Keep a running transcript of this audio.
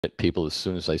Hit people as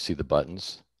soon as I see the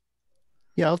buttons.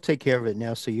 Yeah, I'll take care of it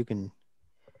now so you can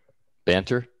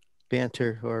Banter?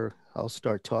 banter or I'll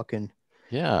start talking.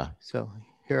 Yeah. So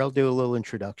here, I'll do a little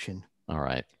introduction. All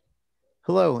right.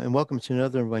 Hello, and welcome to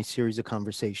another of my series of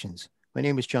conversations. My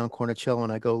name is John Cornicello,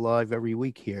 and I go live every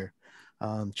week here.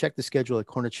 Check the schedule at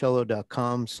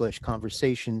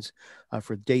cornicello.com/conversations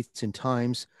for dates and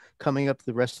times. Coming up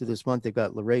the rest of this month, they've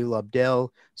got Lorraine Lobdell,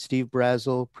 Steve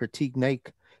Brazel, Pratik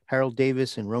Naik, Harold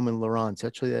Davis, and Roman Lawrence.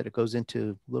 Actually, that it goes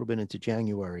into a little bit into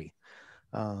January.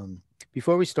 Um,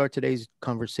 Before we start today's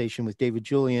conversation with David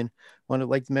Julian, I want to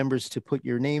like the members to put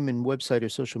your name and website or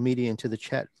social media into the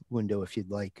chat window if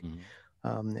you'd like. Mhm.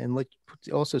 And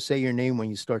also say your name when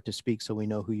you start to speak so we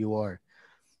know who you are.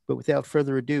 But without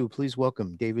further ado, please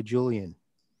welcome David Julian.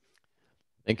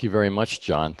 Thank you very much,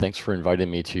 John. Thanks for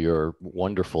inviting me to your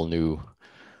wonderful new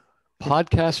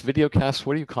podcast, videocast.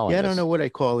 What are you calling Yeah, I don't know this? what I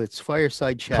call it. It's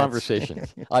fireside chats.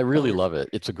 Conversations. I really Conver- love it.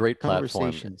 It's a great platform.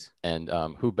 Conversations. And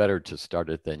who better to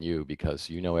start it than you, because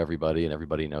you know everybody and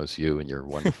everybody knows you and you're a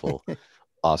wonderful,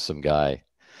 awesome guy.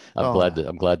 Oh,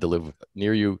 I'm glad to live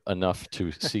near you enough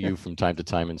to see you from time to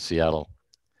time in Seattle.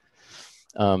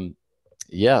 Um,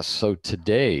 yes, so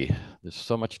today there's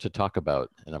so much to talk about,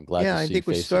 and I'm glad to yeah, I see think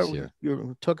we faces start with here.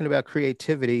 you're talking about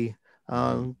creativity. Mhm.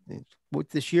 Um, with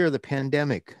this year, the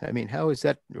pandemic, I mean, how has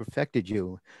that affected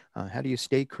you? How do you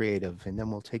stay creative? And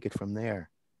then we'll take it from there.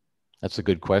 That's a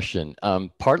good question.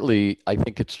 Partly, I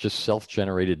think it's just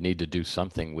self-generated need to do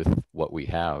something with what we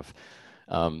have.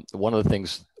 One of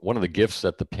the gifts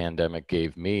that the pandemic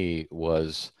gave me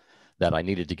was that I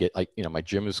needed to get, my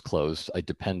gym is closed. I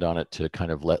depend on it to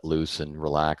kind of let loose and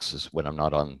relax when I'm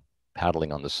not on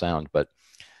paddling on the sound. But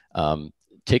um,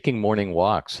 taking morning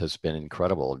walks has been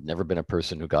incredible. I've never been a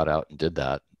person who got out and did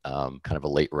that. Kind of a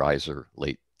late riser,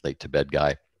 late to bed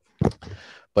guy.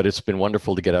 But it's been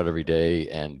wonderful to get out every day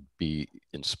and be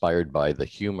inspired by the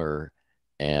humor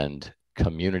and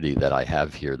community that I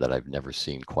have here that I've never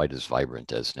seen quite as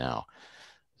vibrant as now.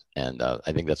 And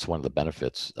I think that's one of the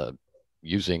benefits.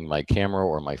 Using my camera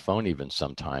or my phone, even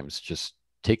sometimes, just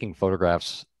taking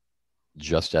photographs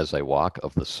just as I walk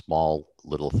of the small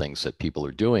little things that people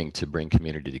are doing to bring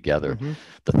community together, Mm-hmm.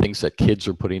 the things that kids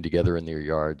are putting together in their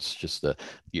yards, just the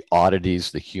oddities,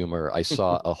 the humor. I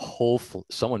saw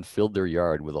someone filled their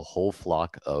yard with a whole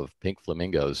flock of pink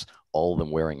flamingos, all of them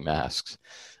wearing masks.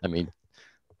 I mean,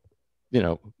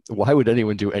 why would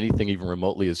anyone do anything even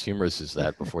remotely as humorous as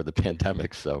that before the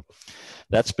pandemic? So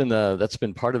that's been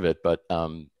part of it. But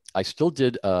I still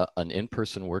did an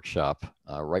in-person workshop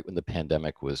right when the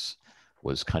pandemic was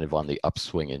kind of on the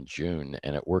upswing in June,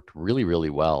 and it worked really, really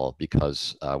well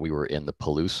because we were in the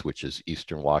Palouse, which is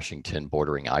Eastern Washington,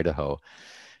 bordering Idaho,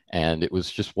 and it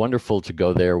was just wonderful to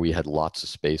go there. We had lots of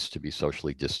space to be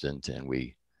socially distant, and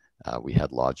we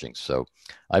had lodging. So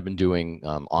I've been doing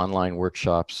online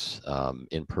workshops,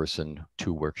 in person,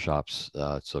 2 workshops,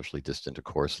 socially distant, of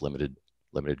course,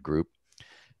 limited group,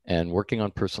 and working on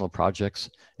personal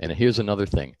projects. And here's another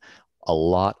thing, a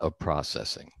lot of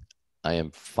processing. I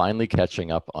am finally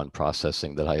catching up on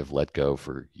processing that I have let go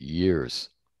for years.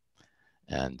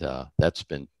 And that's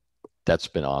been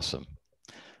awesome.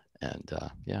 And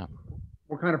yeah.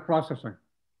 What kind of processing?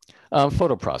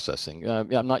 Photo processing. Yeah,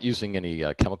 I'm not using any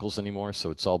chemicals anymore, so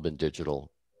it's all been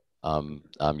digital. I'm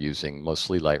using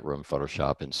mostly Lightroom,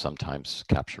 Photoshop, and sometimes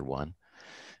Capture One.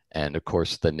 And of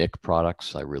course, the Nick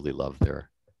products, I really love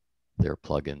their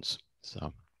plugins.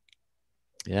 So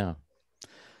yeah.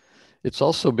 It's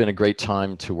also been a great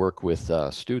time to work with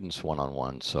students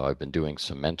one-on-one. So I've been doing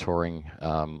some mentoring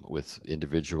with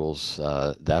individuals.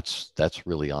 That's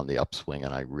really on the upswing,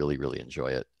 and I really, really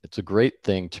enjoy it. It's a great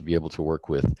thing to be able to work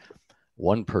with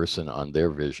one person on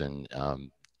their vision,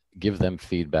 give them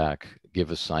feedback, give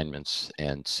assignments,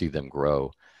 and see them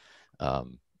grow.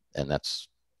 And that's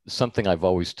something I've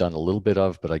always done a little bit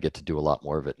of, but I get to do a lot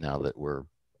more of it now that we're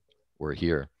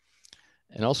here.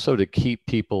 And also to keep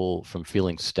people from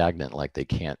feeling stagnant, like they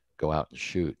can't go out and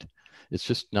shoot. It's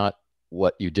just not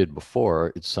what you did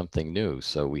before, it's something new.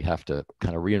 So we have to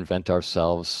kind of reinvent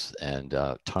ourselves and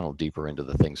tunnel deeper into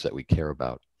the things that we care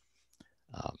about.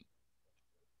 Um,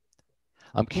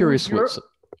 I'm Who was curious your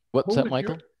what's who that, was your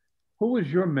Michael? who was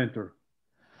your mentor?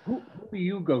 Who do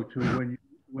you go to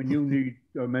when you need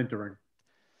mentoring?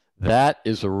 That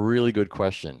is a really good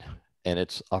question. And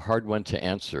it's a hard one to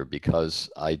answer because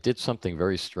I did something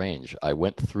very strange. I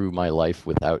went through my life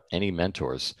without any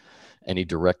mentors, any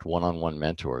direct one-on-one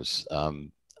mentors.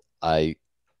 I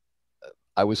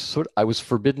I was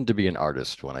forbidden to be an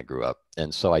artist when I grew up,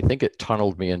 and so I think it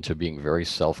tunneled me into being very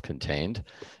self-contained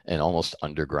and almost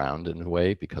underground in a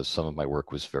way because some of my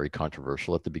work was very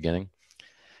controversial at the beginning.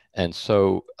 And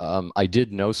so I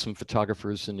did know some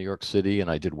photographers in New York City,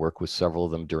 and I did work with several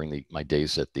of them during my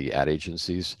days at the ad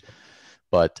agencies.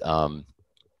 But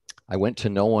I went to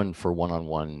no one for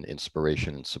one-on-one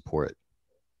inspiration and support.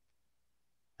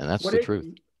 And that's the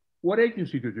truth. What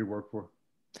agency did you work for?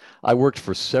 I worked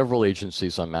for several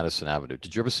agencies on Madison Avenue.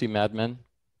 Did you ever see Mad Men?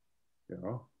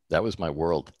 Yeah. That was my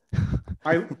world.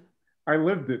 I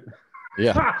lived it.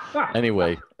 Yeah.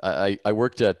 Anyway, I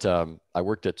worked at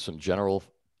some general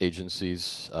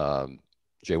agencies,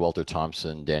 J. Walter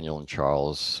Thompson, Daniel and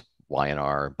Charles,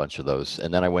 Y&R, a bunch of those.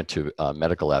 And then I went to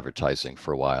medical advertising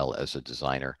for a while as a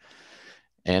designer,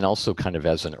 and also kind of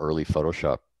as an early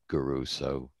Photoshop guru.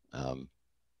 So,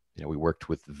 you know, we worked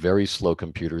with very slow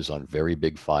computers on very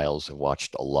big files and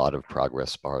watched a lot of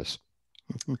progress bars.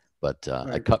 But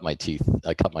Right. I cut my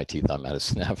teeth on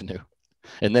Madison Avenue,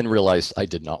 and then realized I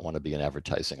did not want to be an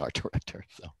advertising art director.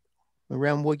 So.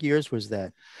 Around what years was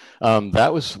that?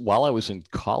 That was while I was in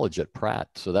college at Pratt.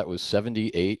 So that was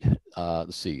 78.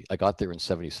 Let's see, I got there in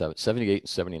 77, 78 and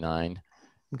 79.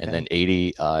 Okay. And then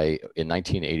 80, in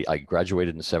 1980, I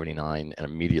graduated in 79 and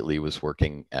immediately was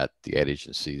working at the ad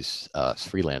agencies,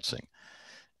 freelancing.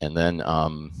 And then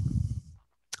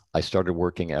I started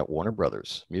working at Warner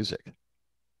Brothers Music.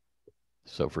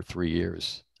 So for 3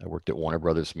 years, I worked at Warner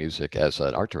Brothers Music as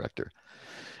an art director.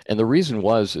 And the reason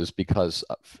is because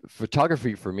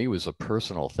photography for me was a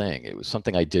personal thing. It was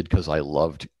something I did because I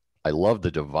loved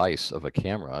the device of a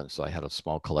camera. So I had a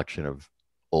small collection of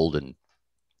old and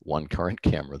one current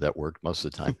camera that worked most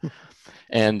of the time.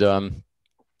 And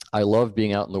I loved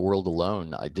being out in the world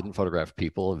alone. I didn't photograph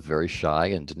people, very shy,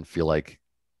 and didn't feel like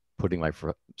putting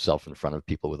myself in front of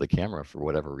people with a camera for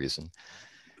whatever reason.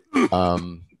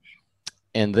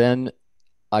 And then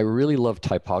I really love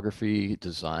typography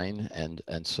design.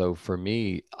 And so for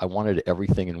me, I wanted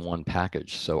everything in one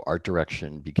package. So art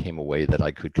direction became a way that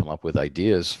I could come up with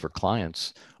ideas for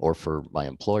clients or for my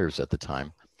employers at the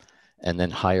time, and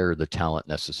then hire the talent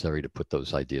necessary to put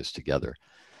those ideas together.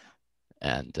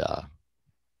 And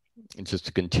just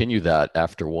to continue that,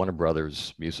 after Warner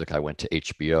Brothers Music, I went to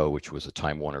HBO, which was a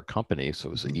Time Warner company. So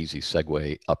it was an easy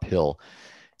segue uphill.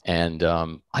 And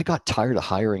I got tired of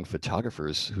hiring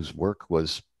photographers whose work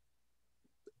was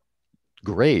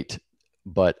great,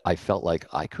 but I felt like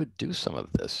I could do some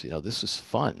of this. You know, this is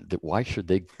fun. Why should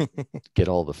they get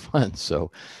all the fun?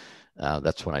 So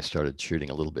that's when I started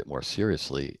shooting a little bit more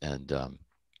seriously, and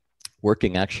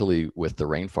working actually with the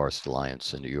Rainforest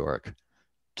Alliance in New York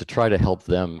to try to help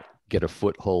them get a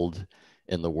foothold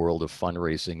in the world of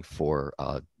fundraising for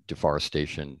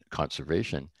deforestation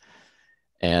conservation.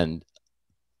 And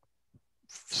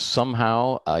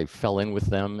somehow I fell in with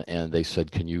them, and they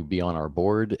said, can you be on our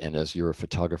board? And as you're a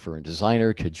photographer and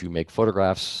designer, could you make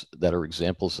photographs that are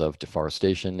examples of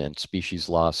deforestation and species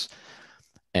loss?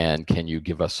 And can you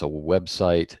give us a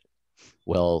website?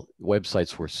 Well,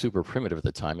 websites were super primitive at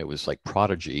the time. It was like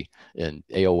Prodigy and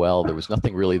AOL. There was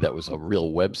nothing really that was a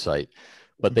real website,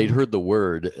 but they'd heard the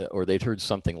word, or they'd heard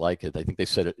something like it. I think they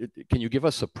said, can you give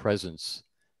us a presence?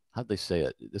 How'd they say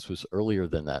it? This was earlier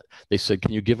than that. They said,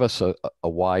 can you give us a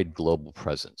wide global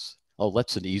presence? Oh,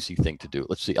 that's an easy thing to do.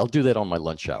 Let's see, I'll do that on my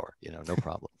lunch hour, you know, no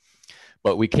problem.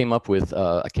 But we came up with,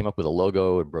 I came up with a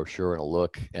logo, a brochure, and a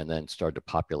look, and then started to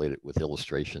populate it with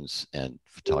illustrations and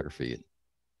photography. And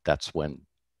that's when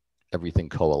everything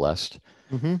coalesced.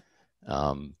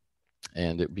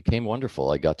 And it became wonderful.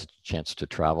 I got the chance to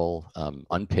travel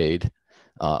unpaid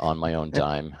on my own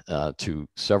dime to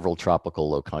several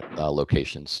tropical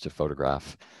locations to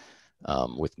photograph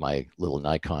with my little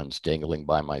Nikons dangling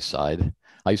by my side.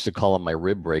 I used to call them my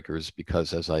rib breakers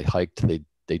because as I hiked,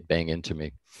 they'd bang into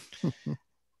me.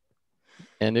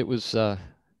 And it was an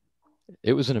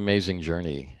amazing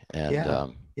journey.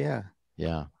 And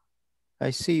yeah. I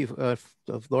see a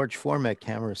large format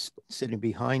cameras sitting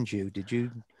behind you. Did you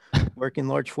work in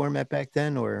large format back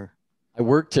then, or? I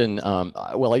worked in,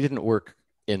 well, I didn't work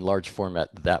in large format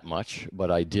that much,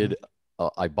 but I did.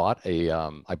 I bought a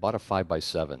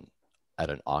 5x7 at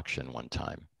an auction one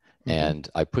time, and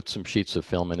I put some sheets of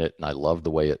film in it, and I loved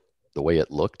the way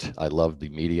it looked. I loved the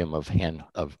medium of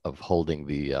holding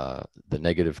the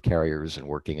negative carriers and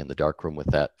working in the darkroom with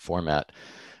that format.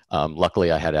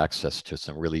 Luckily, I had access to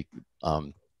some really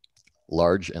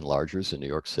large enlargers in New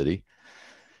York City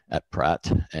at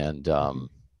Pratt, and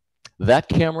that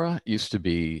camera used to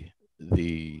be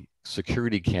the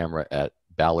security camera at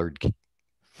Ballard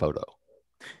Photo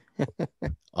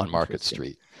on Market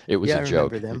Street. It was a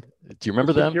joke. Do you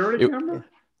remember them? Security camera?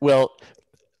 Well,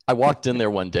 I walked in there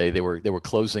one day. They were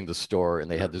closing the store, and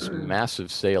they had this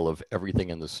massive sale of everything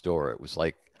in the store. It was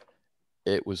like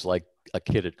a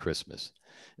kid at Christmas.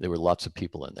 There were lots of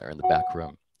people in there in the back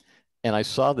room. And I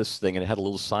saw this thing and it had a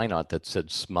little sign on it that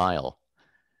said smile.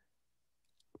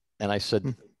 And I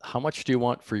said, how much do you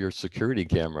want for your security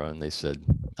camera? And they said,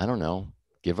 I don't know,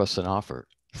 give us an offer.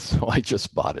 So I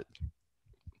just bought it.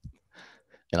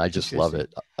 And I just love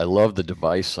it. I love the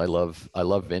device. I love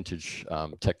vintage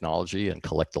technology and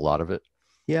collect a lot of it.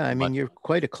 Yeah, I mean, you're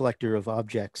quite a collector of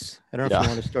objects. I don't know if you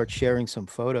want to start sharing some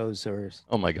photos or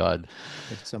oh my God,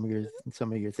 some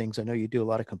of your things. I know you do a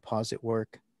lot of composite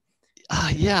work.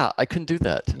 Yeah, I can do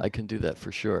that. I can do that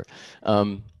for sure.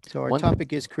 So our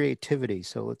topic is creativity.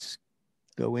 So let's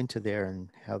go into there and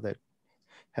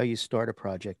how you start a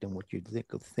project and what you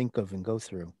think of and go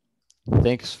through.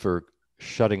 Thanks for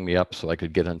shutting me up so I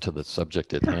could get into the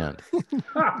subject at hand.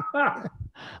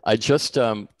 I just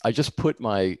put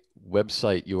my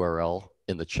website URL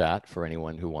in the chat for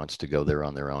anyone who wants to go there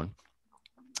on their own.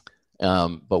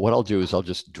 But what I'll do is I'll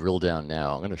just drill down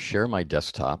now. I'm going to share my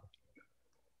desktop.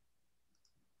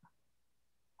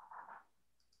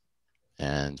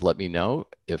 And let me know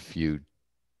if you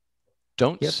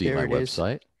don't see my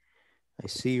website. I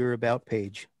see your about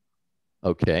page.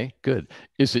 Okay, good.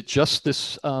 Is it just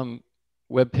this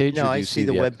web page? No, I see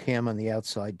the webcam on the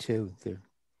outside too. There.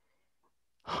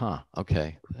 Huh,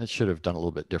 okay. I should have done a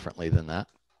little bit differently than that.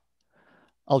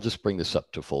 I'll just bring this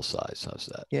up to full size. How's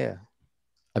that? Yeah.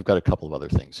 I've got a couple of other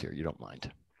things here. You don't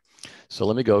mind. So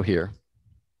let me go here.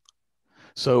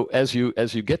 So as you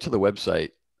get to the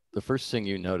website, the first thing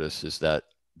you notice is that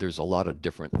there's a lot of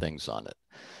different things on it.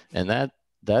 And that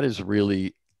is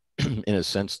really, in a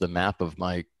sense, the map of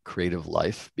my creative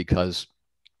life, because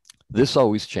this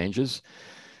always changes.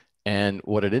 And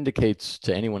what it indicates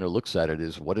to anyone who looks at it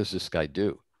is, what does this guy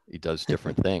do? He does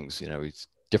different things. You know, he's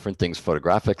different things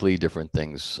photographically, different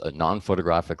things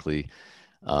non-photographically.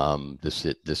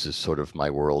 This is sort of my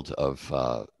world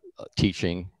of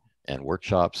teaching and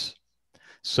workshops.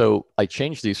 So I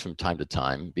change these from time to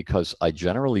time because I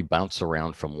generally bounce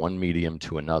around from one medium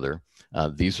to another.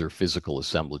 These are physical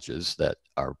assemblages that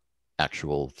are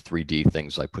actual 3D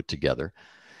things I put together.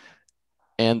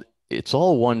 And it's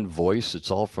all one voice.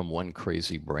 It's all from one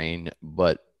crazy brain,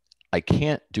 but I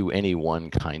can't do any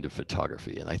one kind of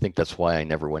photography. And I think that's why I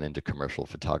never went into commercial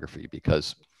photography,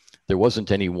 because there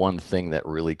wasn't any one thing that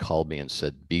really called me and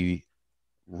said, be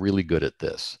really good at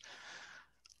this.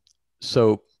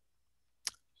 So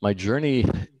my journey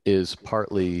is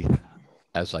partly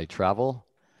as I travel,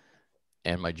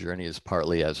 and my journey is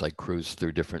partly as I cruise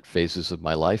through different phases of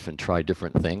my life and try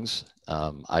different things.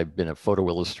 I've been a photo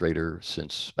illustrator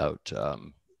since about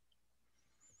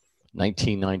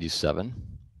 1997.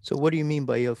 So what do you mean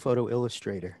by a photo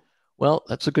illustrator? Well,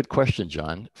 that's a good question,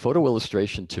 John. Photo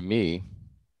illustration to me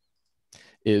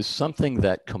is something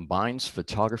that combines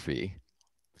photography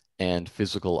and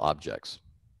physical objects.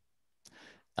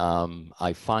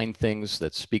 I find things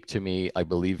that speak to me. I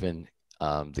believe in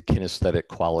the kinesthetic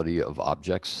quality of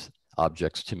objects.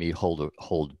 Objects to me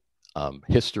hold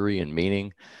history and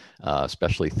meaning,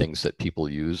 especially things that people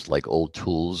use, like old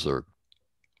tools or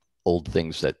old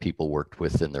things that people worked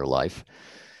with in their life.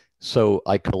 So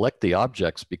I collect the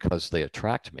objects because they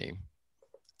attract me,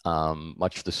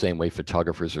 much the same way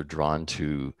photographers are drawn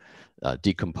to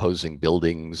decomposing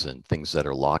buildings and things that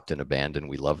are locked and abandoned.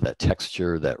 We love that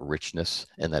texture, that richness,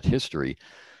 and that history.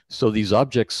 So these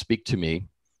objects speak to me,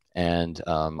 and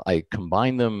I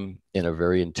combine them in a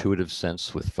very intuitive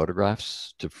sense with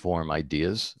photographs to form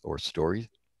ideas or stories.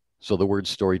 So the word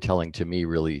storytelling to me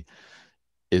really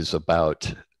is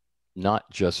about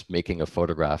not just making a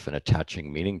photograph and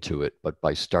attaching meaning to it, but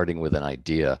by starting with an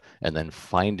idea and then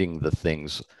finding the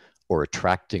things or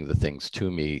attracting the things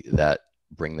to me that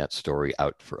bring that story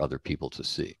out for other people to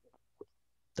see.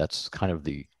 That's kind of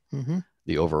the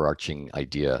overarching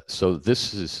idea. So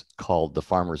this is called The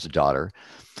Farmer's Daughter.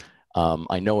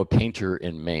 I know a painter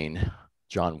in Maine,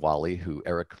 John Wally, who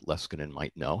Eric Leskinen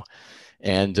might know.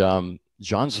 And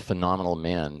John's a phenomenal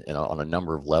man on a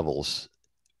number of levels.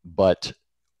 But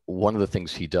one of the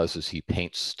things he does is he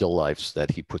paints still lifes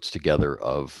that he puts together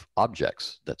of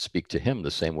objects that speak to him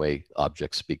the same way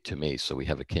objects speak to me. So we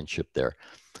have a kinship there.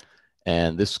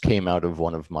 And this came out of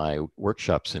one of my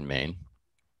workshops in Maine,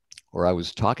 where I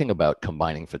was talking about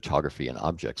combining photography and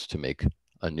objects to make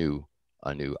a new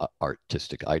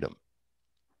artistic item.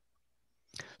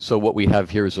 So what we have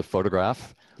here is a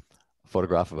photograph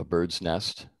of a bird's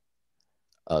nest.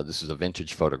 This is a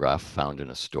vintage photograph found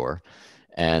in a store.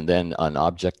 And then an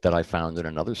object that I found in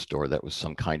another store that was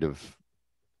some kind of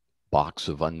box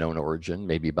of unknown origin,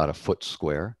 maybe about a foot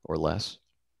square or less.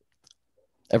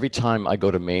 Every time I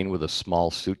go to Maine with a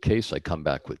small suitcase, I come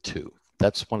back with two.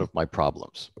 That's one of my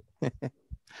problems.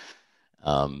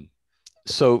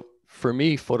 So for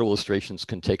me, photo illustrations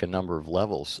can take a number of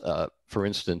levels. For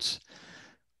instance,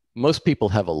 most people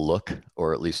have a look,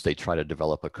 or at least they try to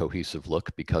develop a cohesive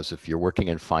look, because if you're working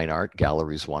in fine art,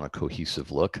 galleries want a cohesive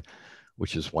look,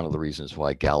 which is one of the reasons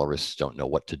why gallerists don't know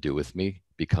what to do with me,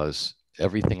 because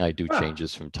everything I do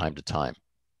changes from time to time.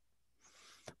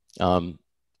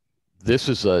 This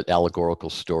is an allegorical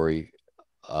story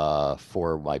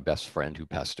for my best friend who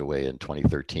passed away in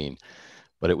 2013.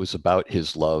 But it was about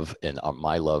his love and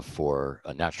my love for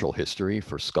natural history,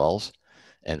 for skulls,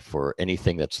 and for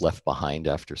anything that's left behind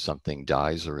after something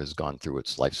dies or has gone through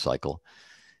its life cycle.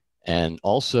 And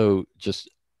also just,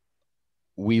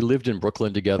 we lived in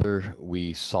Brooklyn together.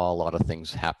 We saw a lot of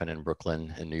things happen in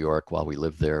Brooklyn and New York while we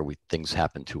lived there. Things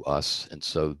happened to us. And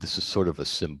so this is sort of a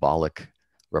symbolic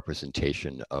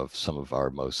representation of some of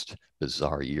our most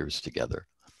bizarre years together.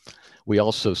 We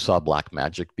also saw black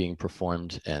magic being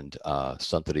performed and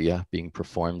Santeria being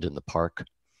performed in the park.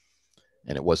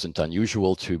 And it wasn't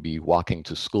unusual to be walking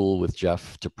to school with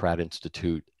Jeff to Pratt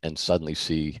Institute and suddenly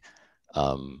see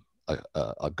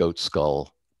a goat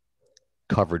skull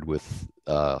covered with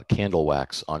candle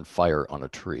wax on fire on a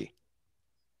tree.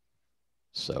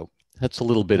 So that's a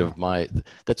little bit of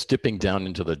that's dipping down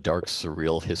into the dark,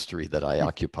 surreal history that I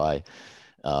occupy.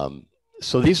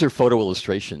 So these are photo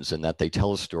illustrations in that they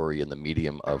tell a story in the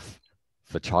medium of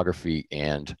photography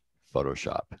and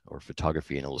Photoshop, or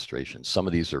photography and illustration. Some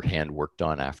of these are hand worked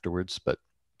on afterwards, but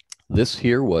this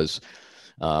here was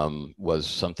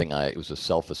something it was a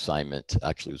self-assignment.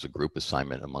 Actually, it was a group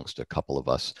assignment amongst a couple of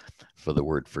us for the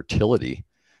word fertility.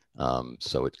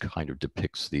 So it kind of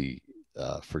depicts the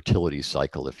fertility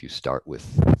cycle if you start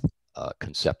with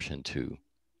conception to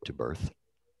birth,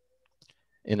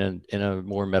 in a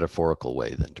more metaphorical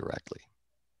way than directly.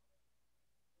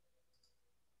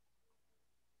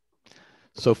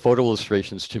 So photo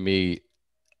illustrations to me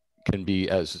can be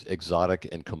as exotic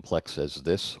and complex as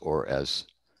this, or as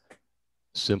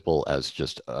simple as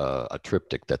just a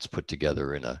triptych that's put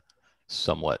together in a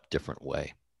somewhat different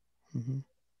way. Mm-hmm.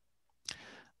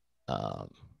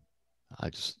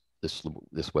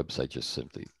 This website just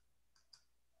simply,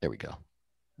 there we go.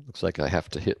 Looks like I have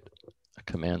to hit a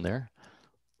command there.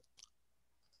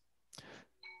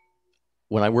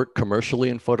 When I work commercially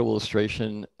in photo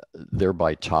illustration, they're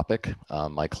by topic.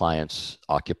 My clients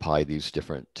occupy these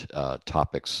different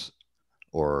topics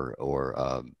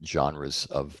or genres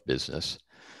of business.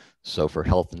 So for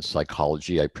health and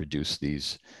psychology, I produce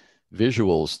these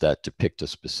visuals that depict a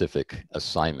specific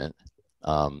assignment.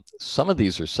 Some of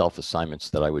these are self-assignments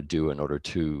that I would do in order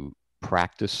to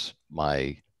practice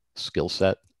my skill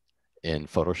set in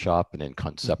Photoshop and in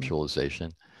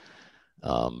conceptualization.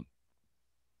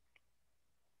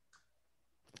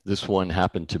 This one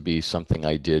happened to be something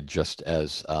I did just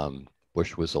as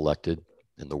Bush was elected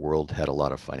and the world had a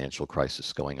lot of financial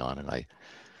crisis going on. And I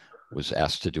was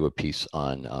asked to do a piece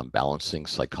on balancing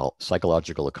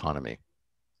psychological economy.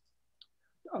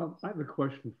 I have a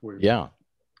question for you. Yeah.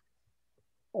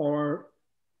 Are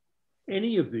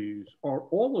any of these, are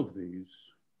all of these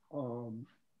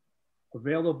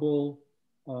available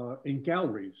in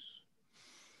galleries?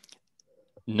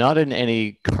 Not in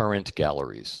any current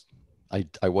galleries.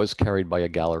 I was carried by a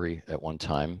gallery at one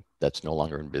time that's no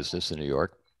longer in business in New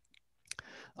York.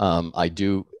 I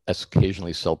do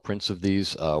occasionally sell prints of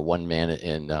these. One man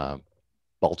in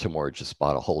Baltimore just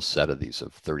bought a whole set of these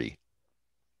of 30.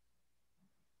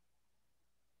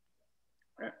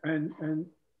 And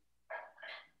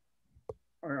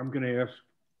I'm going to ask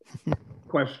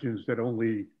questions that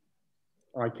only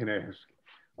I can ask.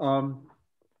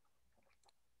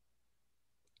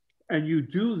 And you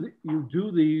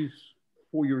do these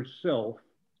for yourself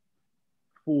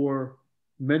for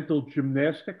mental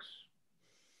gymnastics,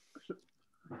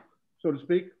 so to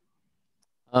speak?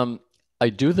 I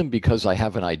do them because I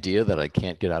have an idea that I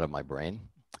can't get out of my brain.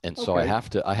 And so I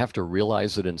have to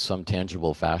realize it in some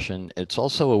tangible fashion. It's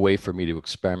also a way for me to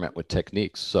experiment with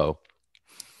techniques. So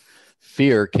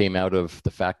fear came out of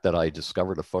the fact that I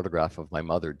discovered a photograph of my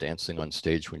mother dancing on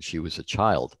stage when she was a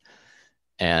child.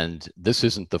 And this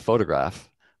isn't the photograph,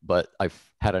 but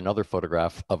I've had another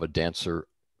photograph of a dancer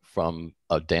from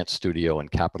a dance studio in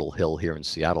Capitol Hill here in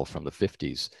Seattle from the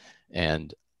 50s.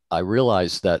 And I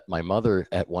realized that my mother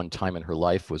at one time in her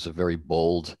life was a very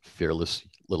bold, fearless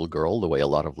little girl, the way a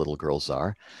lot of little girls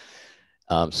are.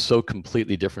 So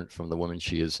completely different from the woman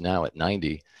she is now at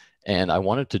 90. And I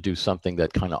wanted to do something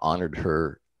that kind of honored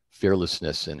her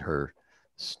fearlessness and her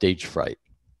stage fright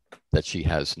that she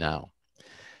has now.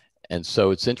 And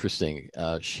so it's interesting.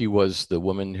 She was the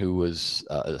woman who was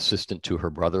assistant to her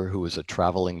brother, who was a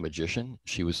traveling magician.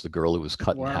 She was the girl who was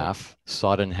cut in half,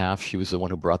 sawed in half. She was the one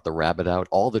who brought the rabbit out,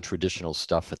 all the traditional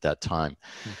stuff at that time.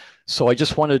 So I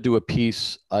just wanted to do a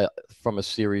piece from a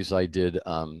series I did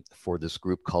for this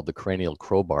group called the Cranial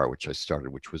Crowbar, which I started,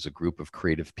 which was a group of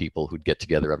creative people who'd get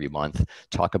together every month,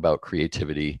 talk about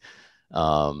creativity,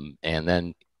 and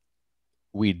then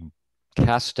we'd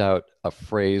cast out a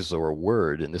phrase or a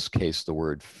word, in this case, the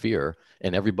word fear,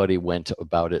 and everybody went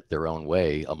about it their own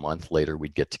way. A month later,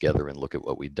 we'd get together and look at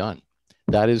what we'd done.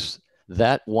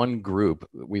 That one group,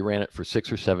 we ran it for 6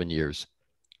 or 7 years,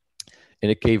 and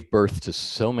it gave birth to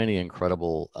so many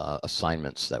incredible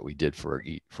assignments that we did for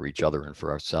each other and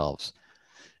for ourselves.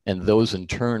 And those in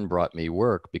turn brought me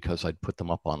work because I'd put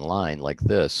them up online like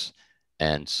this,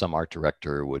 and some art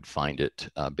director would find it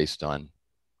based on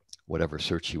whatever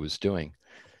search he was doing,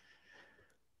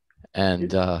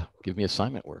 and give me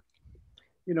assignment work.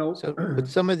 You know, so, but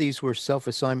some of these were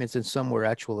self-assignments and some were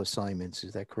actual assignments.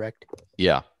 Is that correct?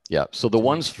 Yeah. So the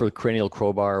ones for Cranial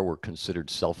Crowbar were considered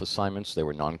self-assignments. They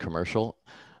were non-commercial.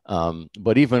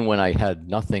 But even when I had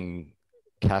nothing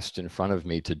cast in front of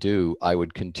me to do, I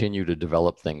would continue to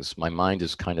develop things. My mind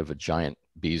is kind of a giant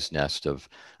bee's nest of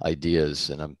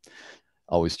ideas, and I'm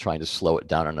always trying to slow it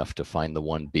down enough to find the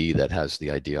one bee that has the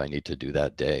idea I need to do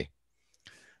that day.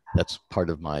 That's part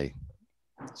of my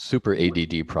super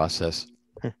ADD process.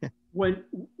 When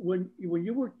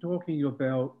you were talking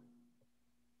about,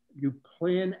 you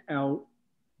plan out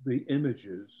the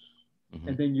images,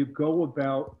 and then you go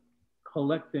about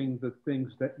collecting the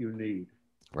things that you need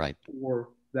for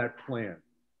that plan.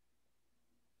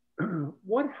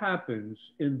 What happens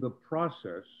in the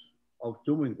process of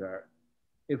doing that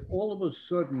if all of a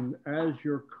sudden, as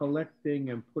you're collecting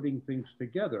and putting things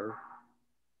together,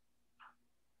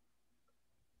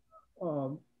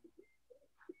 do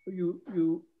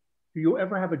you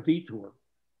ever have a detour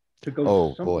to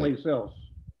go someplace else?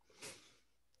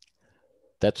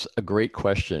 That's a great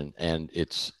question, and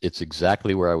it's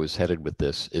exactly where I was headed with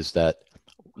this, is that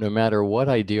no matter what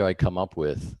idea I come up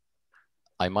with,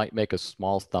 I might make a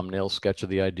small thumbnail sketch of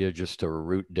the idea just to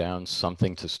root down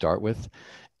something to start with.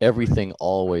 Everything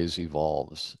always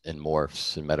evolves and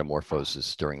morphs and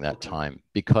metamorphoses during that time,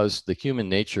 because the human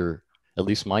nature, at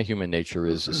least my human nature,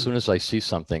 is as soon as I see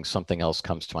something, something else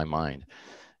comes to my mind.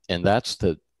 And that's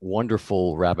the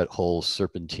wonderful rabbit hole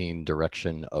serpentine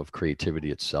direction of creativity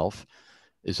itself,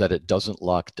 is that it doesn't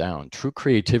lock down. True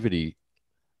creativity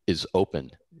is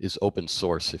open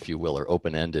source, if you will, or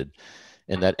open-ended,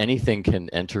 and that anything can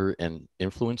enter and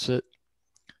influence it.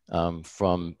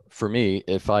 For me,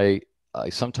 if I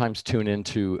sometimes tune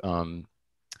into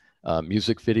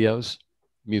music videos,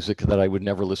 music that I would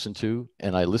never listen to,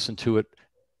 and I listen to it,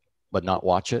 but not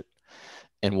watch it.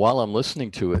 And while I'm listening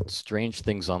to it, strange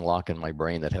things unlock in my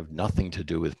brain that have nothing to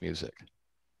do with music.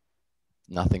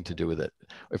 Nothing to do with it.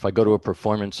 If I go to a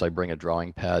performance, I bring a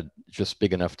drawing pad just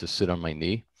big enough to sit on my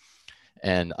knee,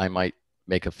 and I might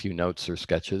make a few notes or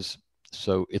sketches.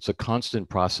 So it's a constant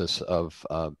process of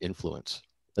influence.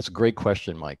 That's a great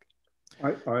question, Mike.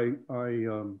 I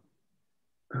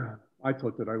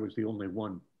thought that I was the only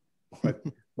one, but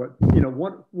you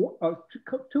know,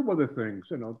 two other things,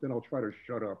 and then I'll try to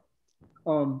shut up.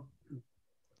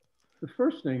 The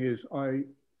first thing is I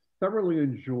thoroughly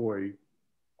enjoy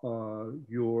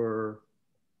your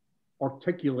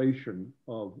articulation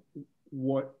of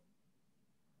what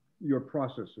your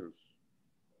process is.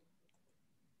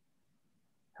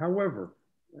 However,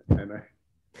 and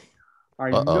I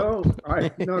know,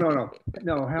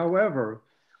 no. However,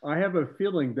 I have a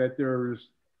feeling that there's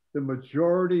the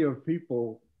majority of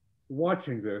people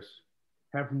watching this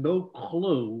have no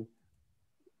clue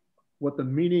what the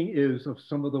meaning is of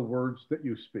some of the words that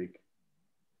you speak.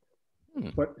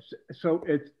 But so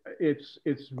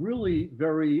it's really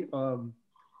very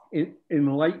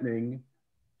enlightening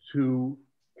to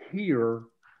hear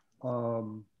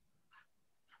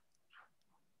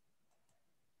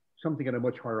something at a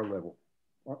much higher level.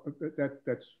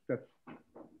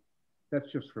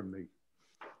 That's just from me.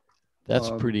 That's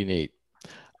pretty neat.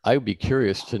 I would be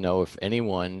curious to know if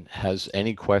anyone has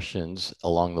any questions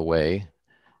along the way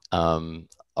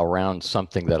around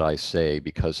something that I say,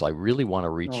 because I really want to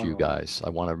reach you guys. I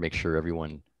want to make sure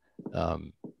everyone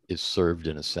is served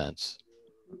in a sense.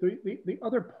 The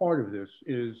other part of this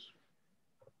is,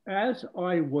 as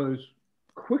I was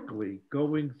quickly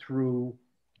going through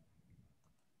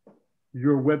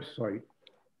your website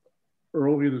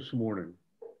earlier this morning,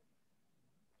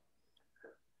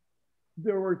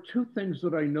 there were two things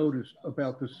that I noticed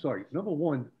about the site. Number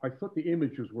one, I thought the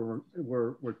images were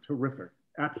terrific,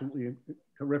 absolutely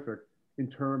terrific in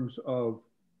terms of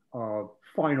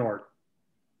fine art,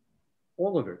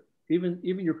 all of it, even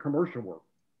your commercial work.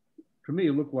 To me,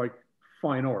 it looked like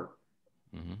fine art.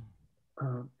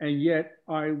 Mm-hmm. And yet,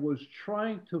 I was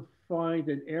trying to find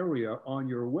an area on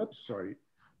your website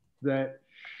that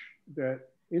that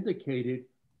indicated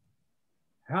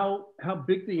how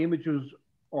big the images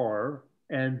are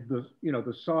and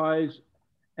the size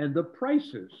and the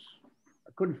prices.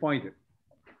 I couldn't find it.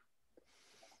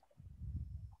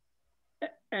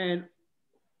 And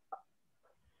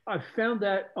I found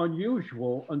that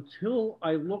unusual until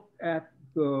I looked at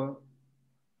the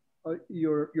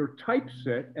your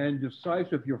typeset and the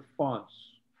size of your fonts,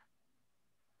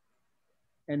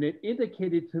 and it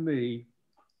indicated to me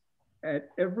at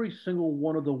every single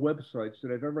one of the websites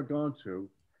that I've ever gone to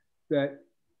that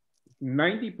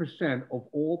 90% of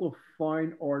all the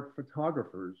fine art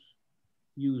photographers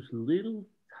use little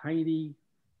tiny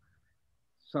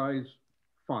size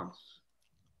fonts.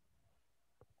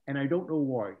 And I don't know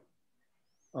why.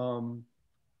 Um,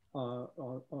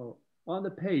 on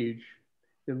the page,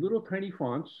 there are little tiny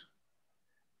fonts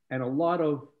and a lot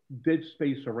of dead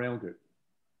space around it.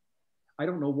 I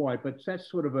don't know why, but that's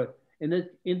sort of an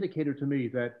indicator to me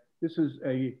that this is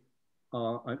an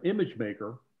image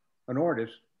maker, an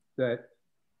artist that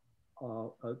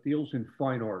deals in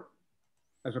fine art,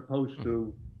 as opposed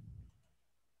to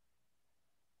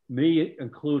me,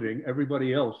 including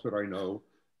everybody else that I know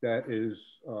that is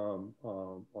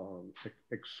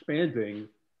expanding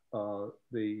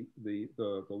the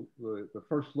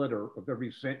first letter of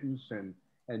every sentence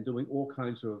and doing all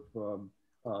kinds of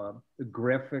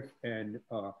graphic and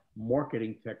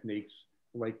marketing techniques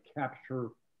like capture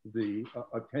the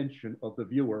attention of the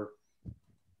viewer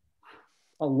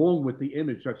along with the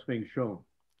image that's being shown.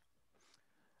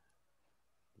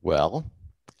 Well,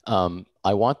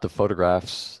 I want the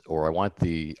photographs or I want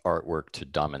the artwork to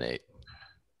dominate.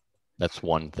 That's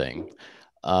one thing.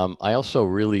 I also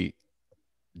really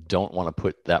don't want to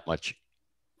put that much.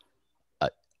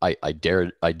 I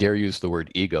dare use the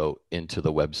word ego into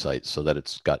the website so that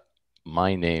it's got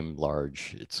my name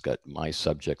large, it's got my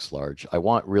subjects large. I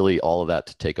want really all of that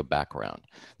to take a background.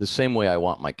 The same way I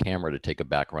want my camera to take a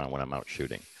background when I'm out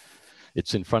shooting.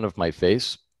 It's in front of my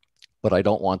face, but I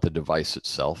don't want the device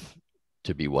itself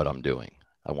to be what I'm doing.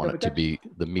 I want it to be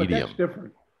the medium. But that's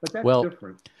different. But that's well,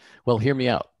 different. Well, hear me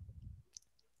out.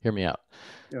 Hear me out.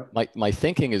 Yeah. My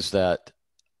thinking is that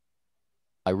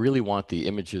I really want the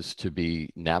images to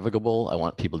be navigable. I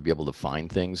want people to be able to find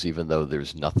things, even though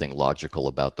there's nothing logical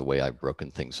about the way I've broken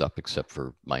things up except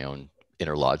for my own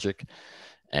inner logic.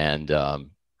 And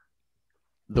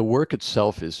the work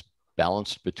itself is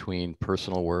balanced between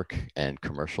personal work and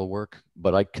commercial work,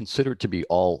 but I consider it to be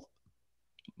all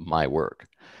my work.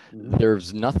 Mm-hmm.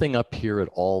 There's nothing up here at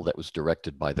all that was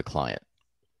directed by the client.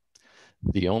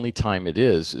 The only time it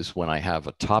is when I have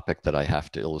a topic that I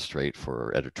have to illustrate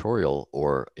for editorial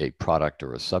or a product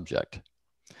or a subject.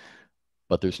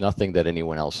 But there's nothing that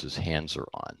anyone else's hands are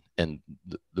on. And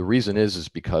the reason is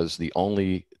because the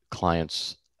only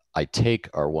clients I take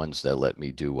are ones that let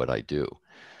me do what I do.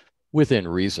 Within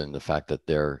reason, the fact that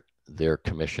they're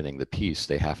commissioning the piece,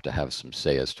 they have to have some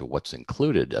say as to what's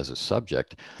included as a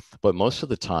subject. But most of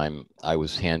the time I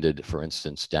was handed, for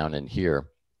instance, down in here,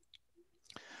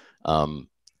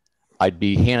 I'd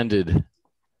be handed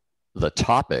the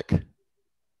topic.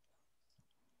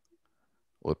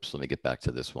 Whoops, let me get back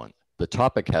to this one. The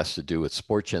topic has to do with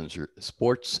sports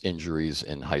injuries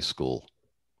in high school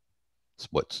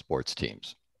sports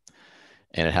teams.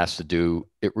 And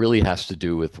it really has to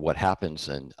do with what happens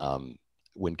and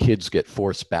when kids get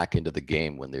forced back into the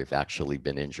game when they've actually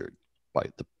been injured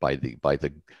by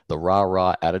the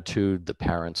rah-rah attitude, the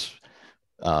parents'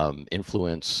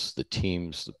 influence, the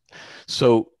teams.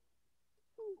 So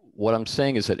what I'm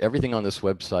saying is that everything on this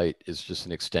website is just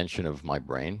an extension of my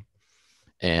brain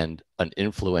and an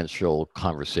influential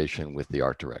conversation with the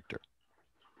art director.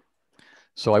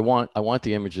 So I want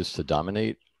the images to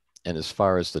dominate. And as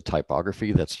far as the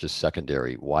typography, that's just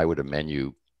secondary. Why would a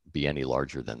menu be any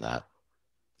larger than that?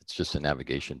 It's just a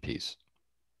navigation piece.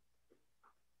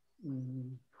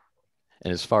 Mm-hmm.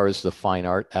 And as far as the fine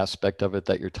art aspect of it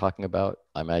that you're talking about,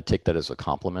 I mean, I take that as a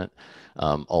compliment,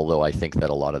 although I think that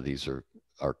a lot of these are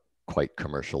quite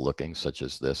commercial looking, such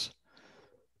as this.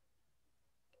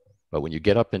 But when you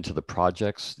get up into the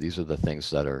projects, these are the things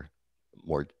that are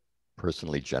more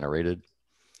personally generated.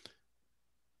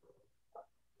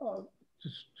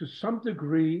 To some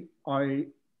degree, I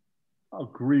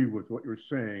agree with what you're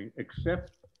saying,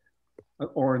 except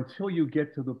or until you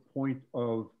get to the point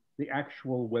of the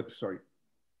actual website.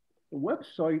 The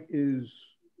website is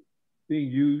being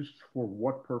used for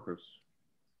what purpose?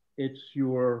 It's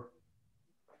your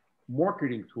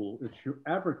marketing tool, it's your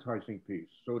advertising piece,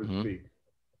 so to speak.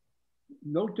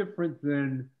 No different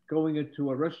than going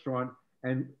into a restaurant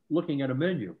and looking at a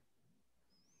menu.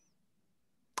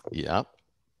 Yeah,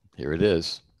 here it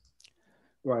is.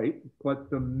 Right, but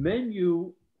the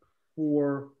menu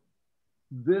for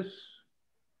this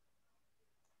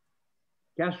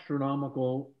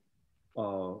gastronomical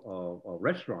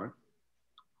restaurant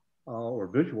or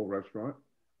visual restaurant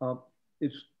uh,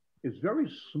 is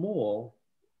very small.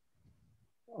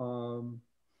 I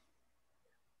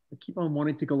keep on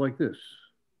wanting to go like this.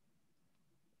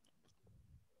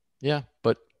 Yeah,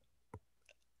 but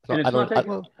and it's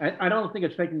I don't think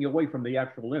it's taking away from the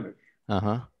actual image.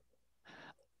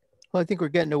 Well, I think we're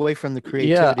getting away from the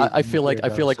creativity. Yeah, I feel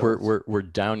like we're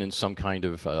down in some kind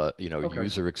of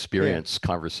user experience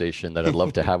conversation that I'd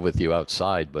love to have with you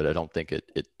outside, but I don't think it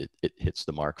hits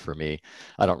the mark for me.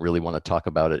 I don't really want to talk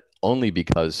about it only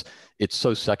because it's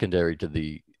so secondary to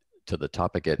the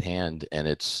topic at hand, and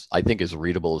it's, I think, as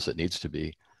readable as it needs to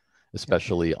be,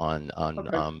 especially on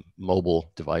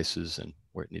mobile devices and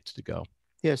where it needs to go.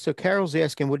 Yeah. So Carol's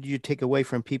asking, what did you take away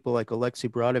from people like Alexei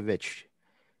Brodovich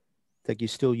that you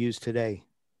still use today?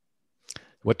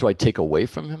 What do I take away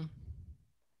from him?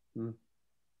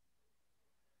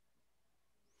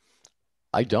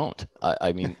 I don't.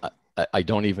 I mean, I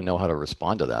don't even know how to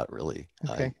respond to that, really.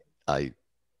 Okay. I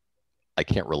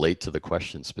can't relate to the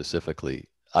question specifically.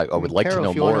 I would like Carol, to know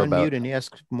if you more want to about unmute and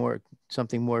ask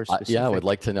something more specific. Yeah, I would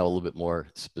like to know a little bit more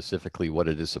specifically what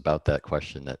it is about that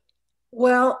question that.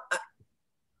 Well,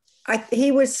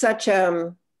 he was such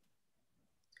a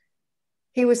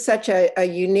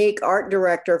unique art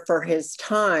director for his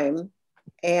time,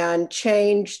 and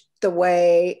changed the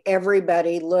way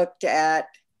everybody looked at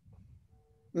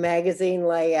magazine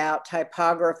layout,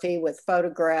 typography with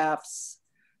photographs,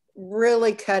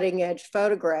 really cutting edge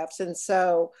photographs. And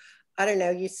so, I don't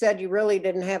know, you said you really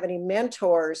didn't have any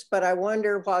mentors, but I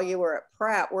wonder, while you were at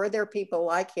Pratt, were there people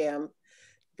like him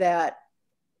that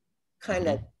kind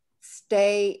of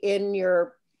stay in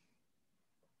your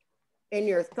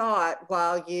thought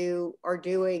while you are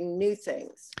doing new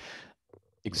things?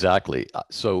 Exactly.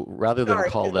 So rather than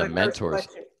call them mentors,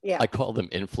 I call them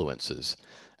influences.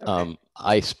 Okay.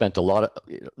 I spent a lot of,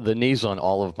 the knees on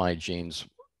all of my jeans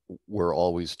were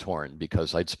always torn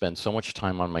because I'd spend so much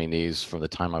time on my knees from the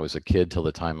time I was a kid till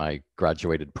the time I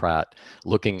graduated Pratt,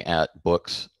 looking at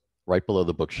books right below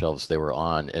the bookshelves they were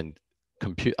on. And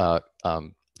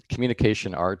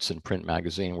Communication Arts and Print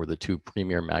Magazine were the two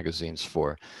premier magazines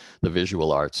for the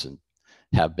visual arts and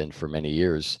have been for many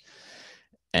years.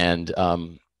 And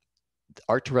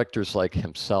art directors like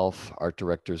himself, art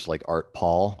directors like Art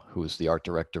Paul, who was the art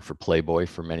director for Playboy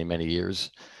for many, many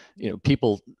years.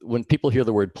 When people hear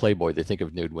the word Playboy, they think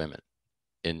of nude women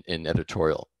in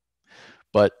editorial.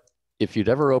 But if you'd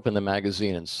ever opened the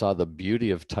magazine and saw the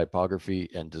beauty of typography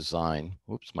and design,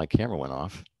 whoops, my camera went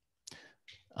off.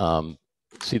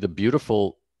 See the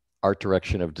beautiful art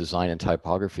direction of design and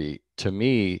typography. To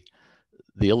me,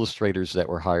 the illustrators that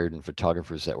were hired and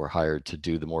photographers that were hired to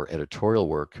do the more editorial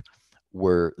work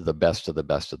were the best of the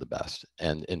best of the best.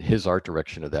 And his art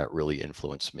direction of that really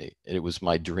influenced me. It was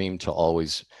my dream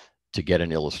to get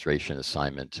an illustration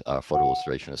assignment, photo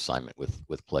illustration assignment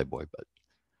with Playboy, but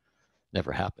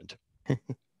never happened.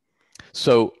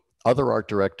 So other art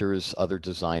directors, other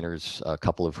designers, a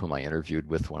couple of whom I interviewed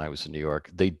with when I was in New York,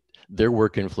 their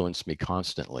work influenced me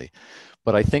constantly.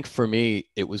 But I think for me,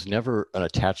 it was never an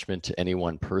attachment to any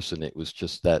one person. It was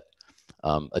just that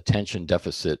attention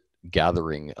deficit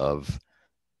gathering of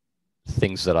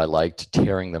things that I liked,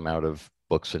 tearing them out of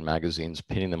books and magazines,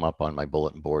 pinning them up on my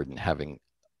bulletin board, and having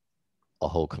a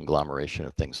whole conglomeration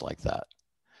of things like that.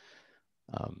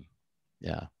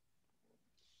 Yeah,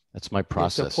 that's my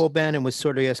process. Yeah, so Paul Bannon was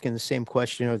sort of asking the same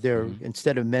question: are there,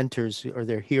 instead of mentors, are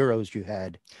there heroes you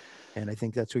had? And I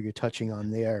think that's what you're touching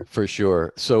on there. For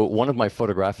sure. So one of my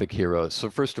photographic heroes. So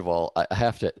first of all, I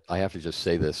have to just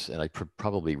say this, and I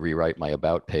probably rewrite my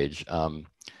about page.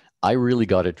 I really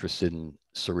got interested in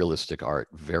surrealistic art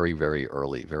very, very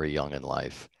early, very young in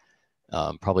life.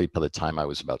 Probably by the time I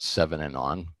was about 7 and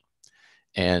on.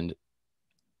 And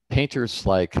painters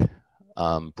like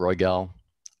Bruegel,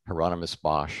 Hieronymus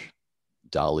Bosch,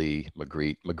 Dali,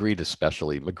 Magritte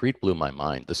especially. Magritte blew my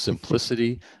mind. The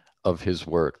simplicity of his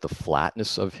work, the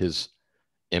flatness of his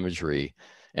imagery,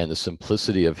 and the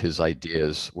simplicity of his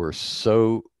ideas were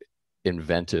so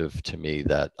inventive to me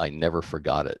that I never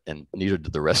forgot it, and neither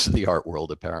did the rest of the art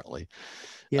world, apparently.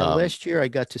 Yeah, last year I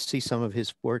got to see some of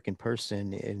his work in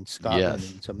person in Scotland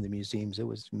Yes. and some of the museums. It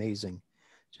was amazing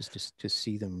just to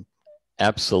see them.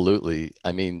 Absolutely.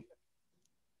 I mean,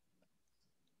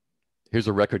 here's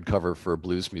a record cover for a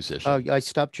blues musician. I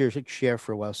stopped your share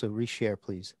for a while, so reshare,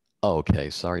 please. Oh, okay.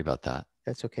 Sorry about that.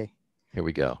 That's okay. Here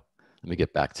we go. Let me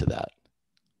get back to that.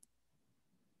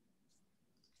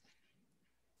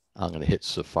 I'm going to hit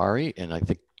Safari, and I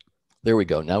think, there we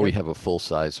go. Now we have a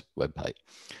full-size website.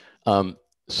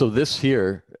 So this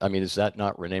here, I mean, is that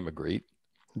not Rene Magritte?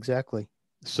 Exactly.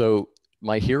 So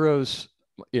my heroes,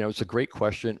 you know, it's a great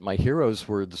question. My heroes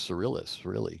were the Surrealists,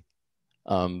 really,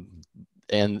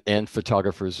 and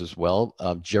photographers as well.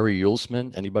 Jerry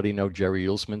Uelsmann. Anybody know Jerry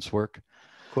Uelsmann's work?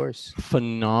 Of course.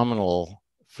 Phenomenal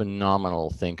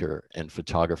thinker and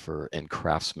photographer and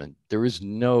craftsman. There is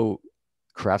no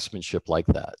craftsmanship like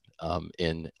that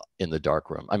in the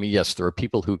darkroom. I mean, yes, there are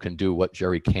people who can do what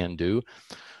Jerry can do,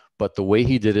 but the way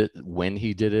he did it, when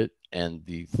he did it, and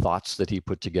the thoughts that he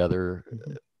put together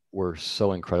were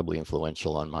so incredibly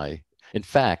influential on my. In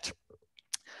fact,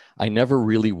 I never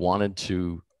really wanted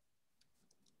to.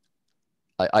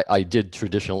 I did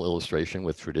traditional illustration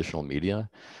with traditional media,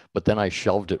 but then I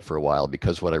shelved it for a while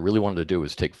because what I really wanted to do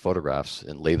was take photographs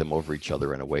and lay them over each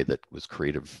other in a way that was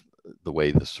creative, the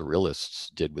way the Surrealists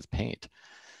did with paint.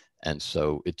 And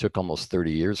so it took almost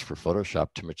 30 years for Photoshop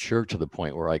to mature to the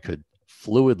point where I could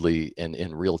fluidly and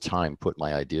in real time put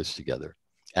my ideas together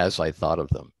as I thought of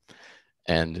them.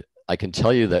 And I can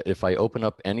tell you that if I open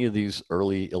up any of these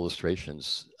early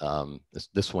illustrations,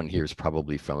 this one here is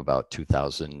probably from about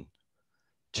 2002.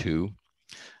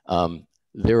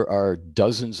 There are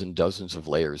dozens and dozens of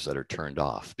layers that are turned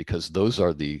off because those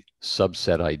are the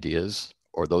subset ideas,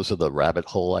 or those are the rabbit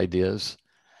hole ideas.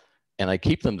 And I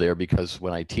keep them there because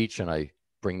when I teach and I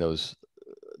bring those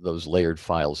layered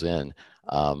files in,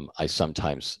 I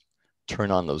sometimes turn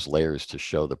on those layers to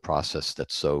show the process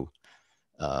that's so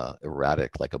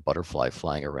erratic, like a butterfly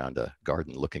flying around a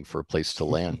garden looking for a place to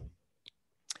land.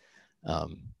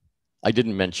 I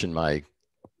didn't mention my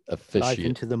Dive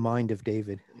into the mind of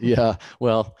David. Yeah,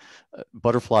 well,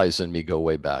 butterflies and me go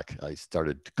way back. I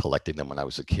started collecting them when I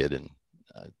was a kid and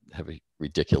have a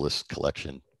ridiculous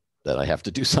collection that I have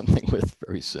to do something with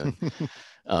very soon.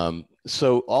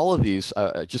 So all of these,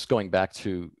 just going back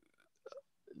to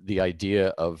the idea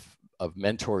of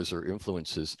mentors or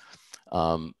influences,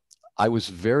 I was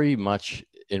very much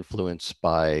influenced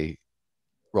by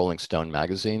Rolling Stone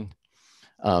magazine.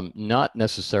 Not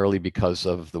necessarily because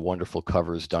of the wonderful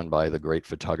covers done by the great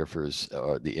photographers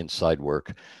or the inside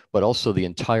work, but also the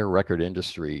entire record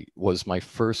industry was my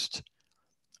first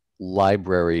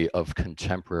library of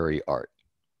contemporary art,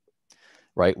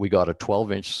 right? We got a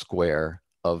 12-inch square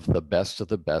of the best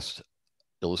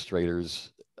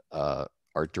illustrators,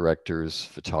 art directors,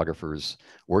 photographers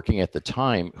working at the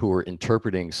time who were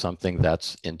interpreting something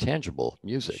that's intangible,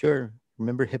 music. Sure.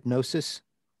 Remember Hypnosis?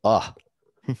 Ah.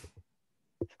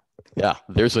 Yeah,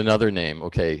 there's another name.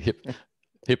 Okay,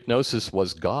 hypnosis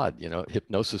was God. You know,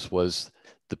 hypnosis was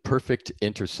the perfect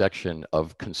intersection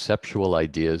of conceptual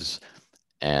ideas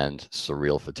and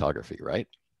surreal photography, right?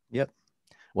 Yep.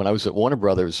 When I was at Warner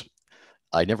Brothers,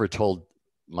 I never told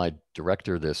my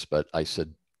director this, but I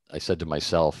said to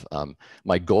myself,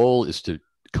 my goal is to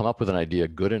come up with an idea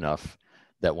good enough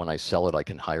that when I sell it, I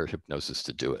can hire hypnosis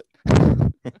to do it.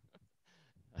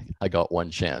 I got one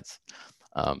chance.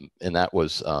 And that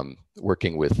was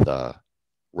working with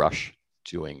Rush,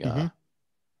 doing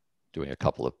a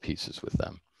couple of pieces with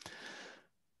them.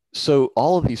 So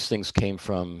all of these things came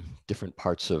from different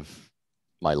parts of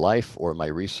my life or my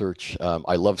research.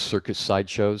 I love circus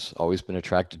sideshows, always been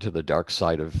attracted to the dark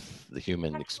side of the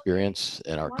human experience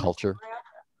and our culture.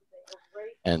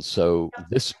 And so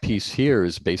this piece here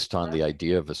is based on the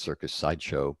idea of a circus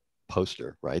sideshow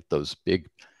poster, right? Those big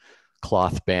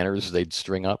cloth banners they'd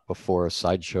string up before a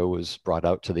sideshow was brought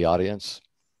out to the audience.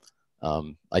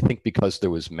 I think because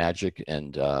there was magic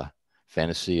and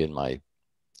fantasy in my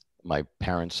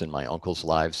parents' and my uncle's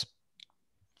lives,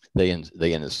 they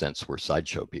in a sense were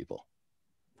sideshow people.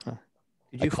 Huh.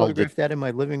 Did you photograph that in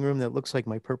my living room? That looks like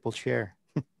my purple chair.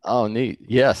 Oh, neat.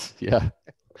 Yes, yeah.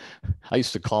 I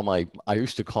used to call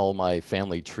my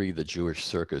family tree the Jewish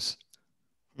circus.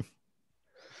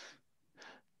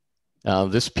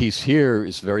 This piece here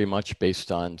is very much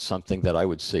based on something that I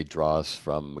would say draws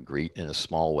from Magritte in a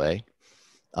small way,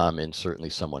 and certainly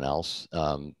someone else.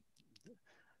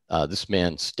 This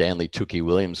man, Stanley Tookie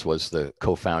Williams, was the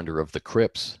co-founder of the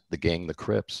Crips, the gang, the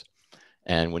Crips.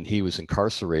 And when he was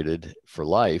incarcerated for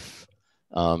life,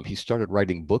 he started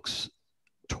writing books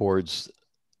towards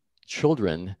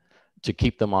children to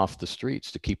keep them off the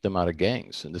streets, to keep them out of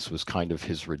gangs. And this was kind of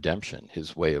his redemption,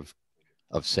 his way of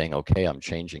saying, okay, I'm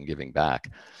changing, giving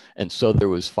back. And so there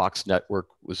was Fox Network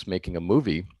was making a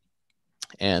movie,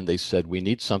 and they said, we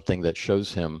need something that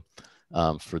shows him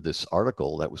for this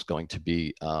article that was going to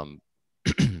be on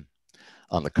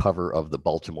the cover of the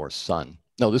Baltimore Sun.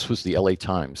 No, this was the LA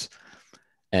Times.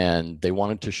 And they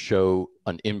wanted to show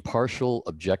an impartial,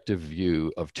 objective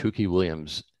view of Tukey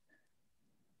Williams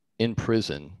in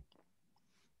prison,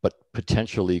 but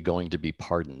potentially going to be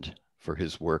pardoned for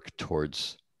his work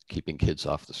towards keeping kids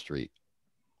off the street.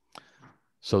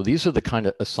 So these are the kind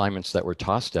of assignments that were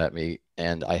tossed at me,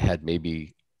 and I had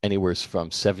maybe anywhere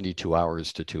from 72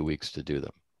 hours to 2 weeks to do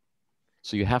them.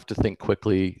 So you have to think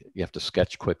quickly, you have to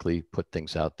sketch quickly, put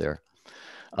things out there.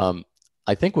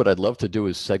 I think what I'd love to do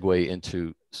is segue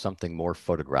into something more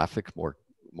photographic,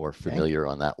 more familiar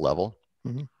on that level.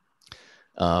 Mm-hmm.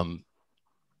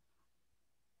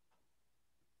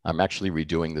 I'm actually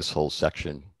redoing this whole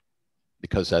section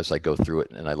because as I go through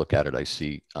it and I look at it, I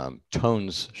see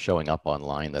tones showing up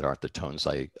online that aren't the tones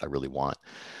I really want.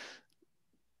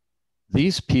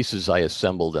 These pieces I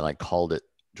assembled and I called it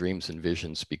Dreams and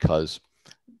Visions because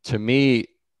to me,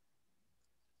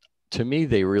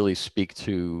 they really speak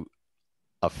to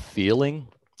a feeling.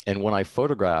 And when I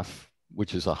photograph,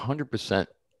 which is 100%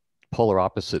 polar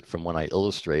opposite from when I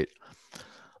illustrate,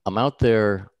 I'm out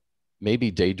there maybe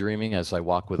daydreaming as I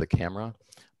walk with a camera,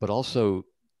 but also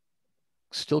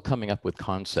still coming up with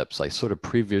concepts. I sort of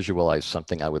pre-visualize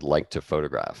something I would like to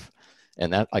photograph.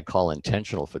 And that I call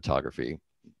intentional photography.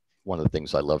 One of the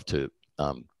things I love to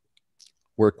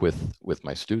work with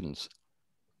my students,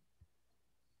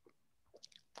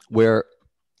 where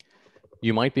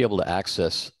you might be able to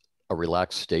access a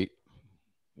relaxed state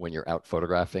when you're out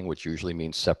photographing, which usually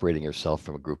means separating yourself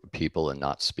from a group of people and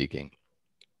not speaking.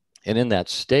 And in that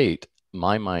state,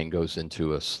 my mind goes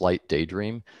into a slight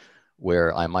daydream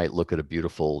where I might look at a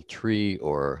beautiful tree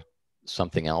or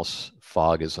something else.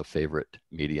 Fog is a favorite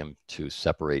medium to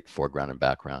separate foreground and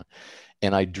background.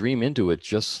 And I dream into it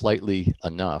just slightly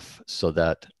enough so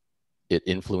that it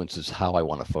influences how I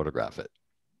want to photograph it.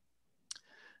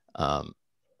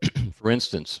 For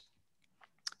instance,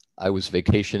 I was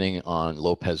vacationing on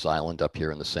Lopez Island up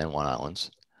here in the San Juan Islands.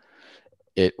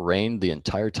 It rained the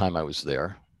entire time I was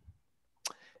there.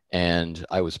 And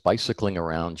I was bicycling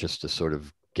around just to sort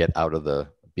of get out of the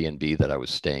B&B that I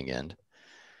was staying in.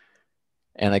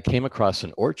 And I came across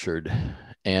an orchard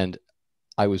and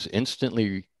I was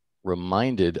instantly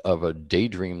reminded of a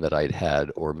daydream that I'd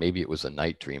had, or maybe it was a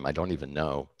night dream, I don't even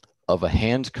know, of a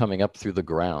hand coming up through the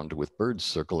ground with birds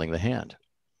circling the hand.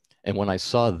 And when I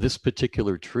saw this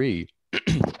particular tree,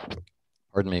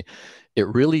 pardon me, it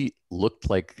really looked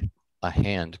like a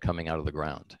hand coming out of the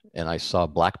ground. And I saw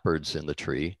blackbirds in the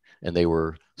tree and they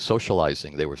were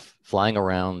socializing. They were flying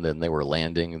around, then they were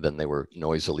landing, then they were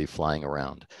noisily flying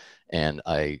around. And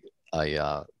I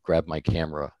grabbed my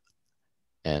camera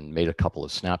and made a couple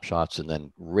of snapshots and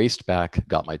then raced back,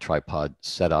 got my tripod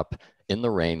set up in the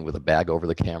rain with a bag over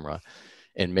the camera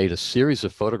and made a series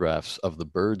of photographs of the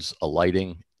birds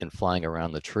alighting and flying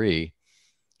around the tree.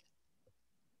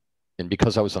 And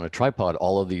because I was on a tripod,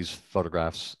 all of these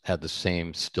photographs had the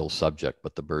same still subject,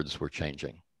 but the birds were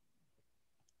changing.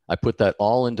 I put that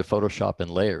all into Photoshop in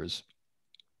layers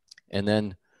and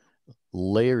then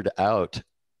layered out,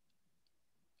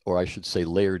 or I should say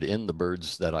layered in the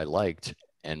birds that I liked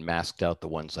and masked out the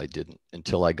ones I didn't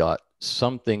until I got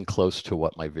something close to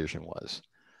what my vision was,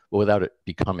 but without it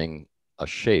becoming a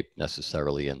shape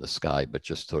necessarily in the sky, but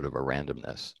just sort of a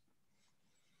randomness.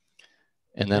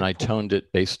 And then I toned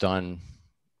it based on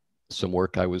some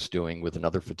work I was doing with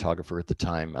another photographer at the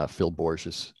time, Phil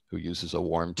Borges, who uses a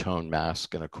warm tone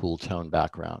mask and a cool tone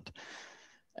background.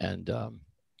 And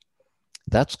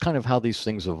that's kind of how these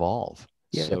things evolve.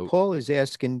 Yeah, so, Paul is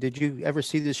asking, did you ever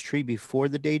see this tree before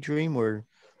the daydream, or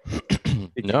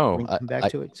did no, you come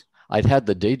back to it? I'd had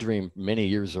the daydream many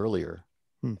years earlier.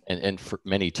 Hmm. And for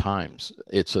many times.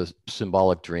 It's a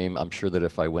symbolic dream. I'm sure that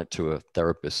if I went to a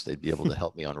therapist, they'd be able to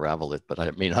help me unravel it, but I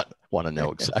may not want to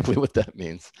know exactly what that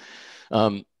means.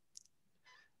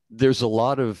 There's a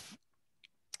lot of,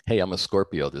 hey, I'm a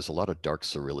Scorpio. There's a lot of dark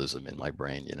surrealism in my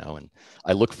brain, you know, and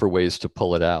I look for ways to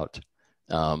pull it out.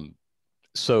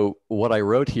 So what I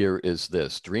wrote here is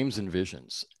this: dreams and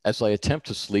visions. As I attempt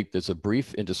to sleep, there's a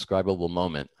brief, indescribable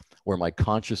moment where my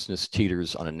consciousness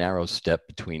teeters on a narrow step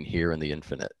between here and the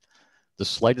infinite. The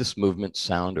slightest movement,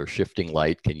 sound, or shifting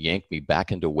light can yank me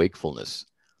back into wakefulness.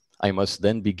 I must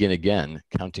then begin again,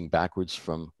 counting backwards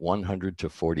from 100 to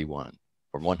 41,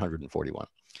 or 141.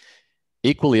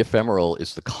 Equally ephemeral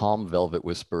is the calm velvet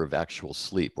whisper of actual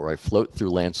sleep, where I float through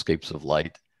landscapes of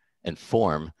light and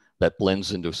form that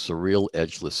blends into a surreal,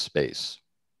 edgeless space.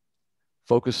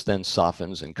 Focus then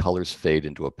softens and colors fade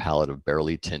into a palette of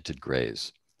barely tinted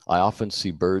grays. I often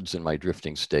see birds in my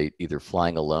drifting state, either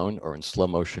flying alone or in slow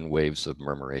motion waves of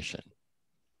murmuration.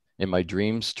 In my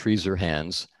dreams, trees are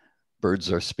hands,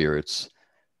 birds are spirits,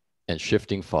 and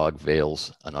shifting fog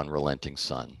veils an unrelenting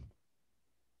sun.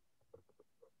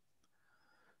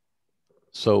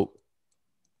 So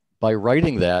by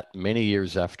writing that many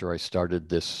years after I started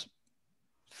this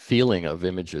feeling of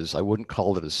images, I wouldn't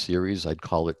call it a series, I'd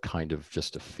call it kind of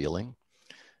just a feeling.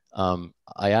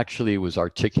 I actually was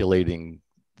articulating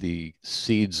the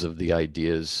seeds of the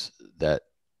ideas that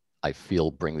I feel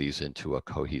bring these into a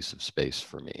cohesive space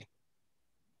for me.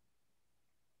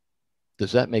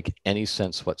 Does that make any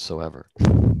sense whatsoever?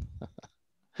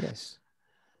 Yes.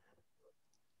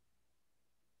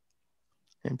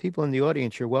 And people in the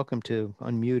audience, you're welcome to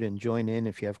unmute and join in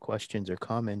if you have questions or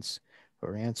comments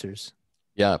or answers.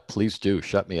 Yeah, please do.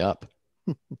 Shut me up.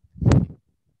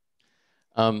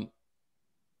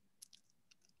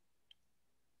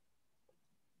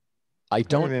 I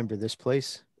don't remember this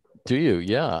place. Do you?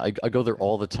 Yeah, I go there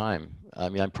all the time. I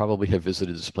mean, I probably have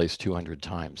visited this place 200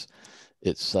 times.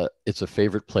 It's a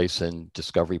favorite place in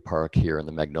Discovery Park here in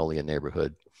the Magnolia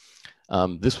neighborhood.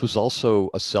 This was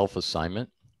also a self-assignment,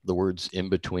 the words in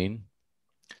between.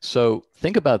 So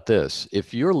think about this.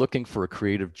 If you're looking for a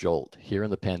creative jolt here in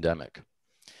the pandemic,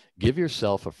 give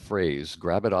yourself a phrase,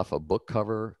 grab it off a book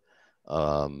cover,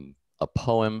 a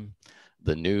poem,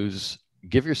 the news,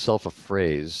 give yourself a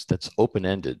phrase that's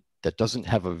open-ended, that doesn't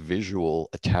have a visual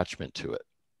attachment to it,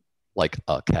 like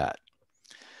a cat.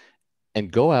 And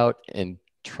go out and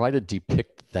try to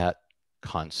depict that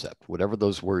concept, whatever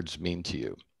those words mean to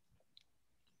you.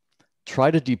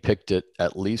 Try to depict it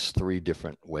at least 3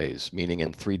 different ways, meaning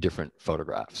in 3 different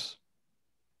photographs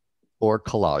or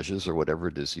collages or whatever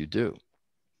it is you do.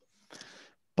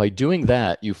 By doing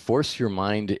that, you force your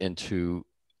mind into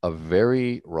a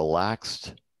very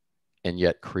relaxed and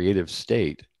yet creative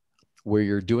state where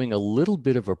you're doing a little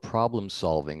bit of a problem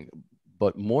solving,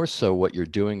 but more so what you're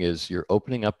doing is you're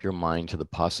opening up your mind to the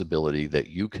possibility that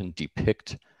you can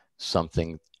depict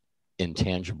something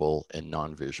intangible and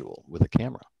non-visual with a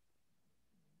camera.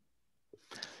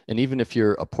 And even if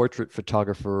you're a portrait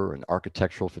photographer, an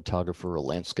architectural photographer, a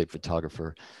landscape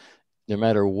photographer, no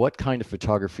matter what kind of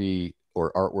photography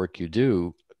or artwork you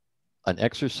do, an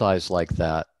exercise like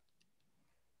that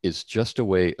is just a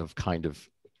way of kind of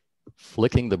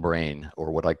flicking the brain,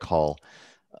 or what I call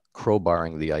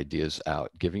crowbarring the ideas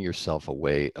out, giving yourself a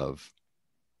way of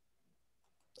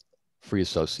free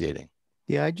associating.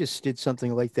 Yeah, I just did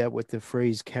something like that with the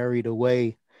phrase carried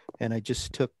away. And I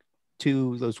just took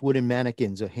 2 those wooden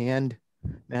mannequins, a hand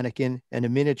mannequin and a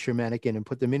miniature mannequin, and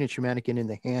put the miniature mannequin in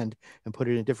the hand and put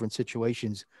it in different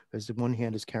situations as the one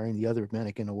hand is carrying the other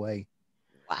mannequin away.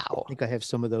 Wow. I think I have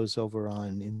some of those over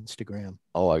on Instagram.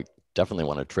 Oh, I definitely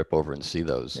want to trip over and see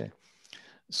those. Yeah.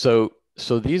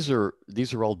 So these are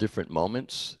all different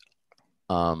moments.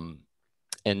 And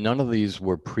none of these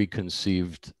were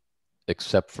preconceived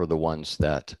except for the ones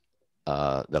that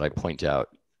I point out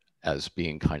as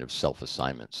being kind of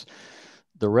self-assignments.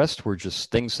 The rest were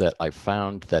just things that I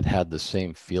found that had the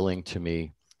same feeling to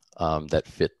me, that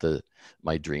fit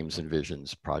my dreams and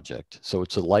visions project. So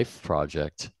it's a life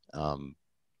project.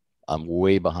 I'm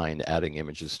way behind adding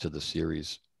images to the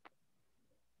series.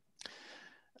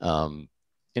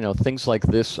 You know, things like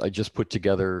this I just put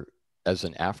together as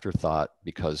an afterthought,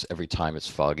 because every time it's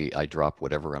foggy, I drop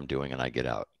whatever I'm doing and I get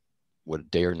out. What,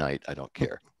 day or night, I don't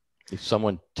care. If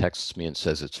someone texts me and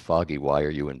says it's foggy, why are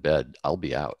you in bed? I'll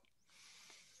be out.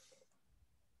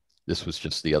 This was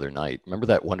just the other night. Remember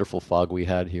that wonderful fog we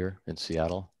had here in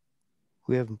Seattle?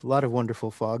 We have a lot of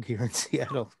wonderful fog here in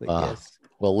Seattle. Yes.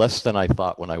 Well, less than I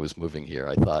thought when I was moving here.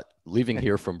 I thought, leaving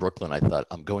here from Brooklyn, I thought,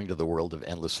 I'm going to the world of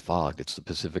endless fog. It's the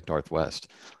Pacific Northwest.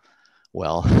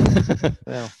 Well,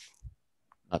 well,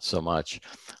 not so much.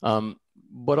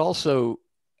 But also,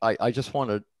 I just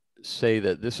want to say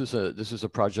that this is a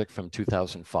project from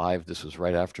 2005. This was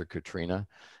right after Katrina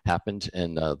happened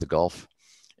in the Gulf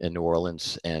in New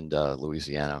Orleans and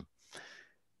Louisiana.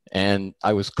 And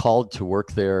I was called to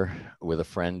work there with a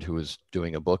friend who was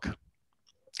doing a book.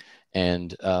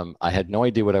 And I had no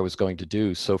idea what I was going to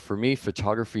do. So for me,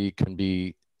 photography can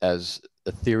be as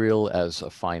ethereal as a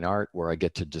fine art, where I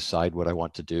get to decide what I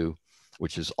want to do,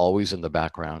 which is always in the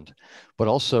background. But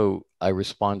also I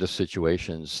respond to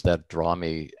situations that draw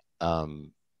me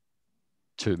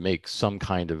to make some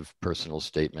kind of personal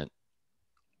statement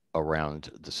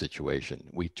around the situation.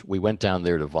 We went down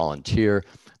there to volunteer.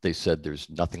 They said there's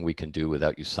nothing we can do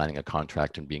without you signing a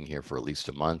contract and being here for at least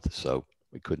a month. So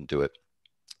we couldn't do it.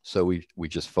 So we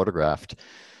just photographed.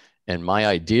 And my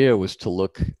idea was to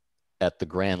look at the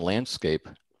grand landscape,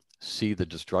 see the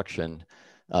destruction,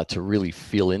 to really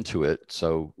feel into it.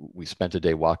 So we spent a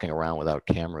day walking around without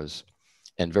cameras,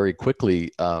 and very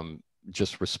quickly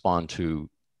just respond to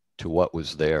what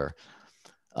was there.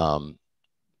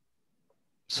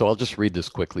 So I'll just read this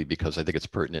quickly because I think it's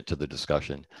pertinent to the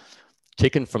discussion.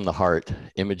 Taken from the heart,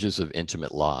 images of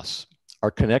intimate loss.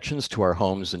 Our connections to our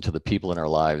homes and to the people in our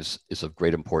lives is of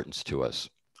great importance to us.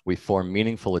 We form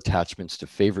meaningful attachments to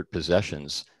favorite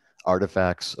possessions,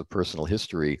 artifacts of personal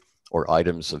history, or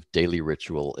items of daily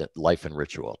ritual, life and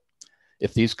ritual.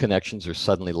 If these connections are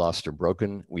suddenly lost or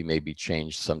broken, we may be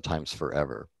changed, sometimes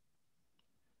forever.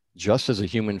 Just as a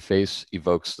human face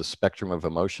evokes the spectrum of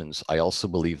emotions, I also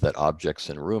believe that objects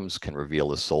and rooms can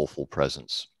reveal a soulful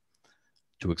presence.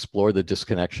 To explore the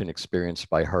disconnection experienced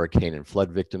by hurricane and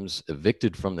flood victims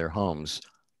evicted from their homes,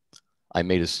 I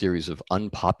made a series of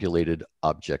unpopulated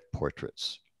object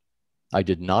portraits. I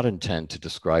did not intend to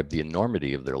describe the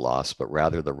enormity of their loss, but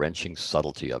rather the wrenching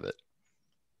subtlety of it.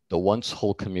 The once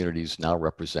whole communities now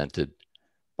represented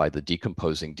by the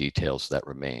decomposing details that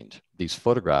remained. These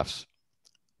photographs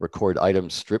record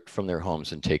items stripped from their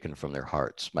homes and taken from their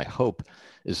hearts. My hope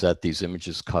is that these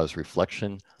images cause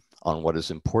reflection on what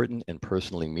is important and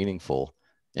personally meaningful,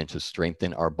 and to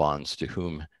strengthen our bonds to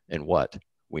whom and what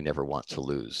we never want to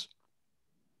lose.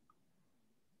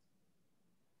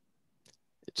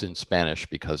 It's in Spanish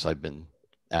because I've been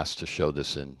asked to show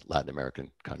this in Latin American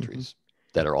countries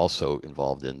that are also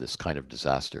involved in this kind of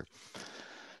disaster.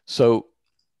 So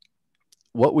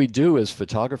what we do as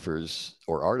photographers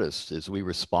or artists is we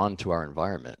respond to our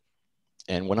environment.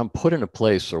 And when I'm put in a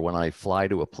place, or when I fly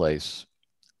to a place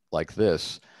like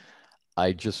this,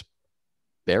 I just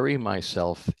bury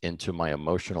myself into my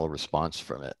emotional response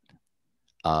from it.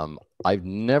 I've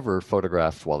never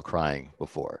photographed while crying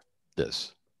before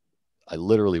this. I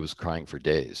literally was crying for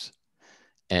days.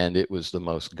 And it was the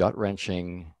most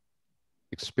gut-wrenching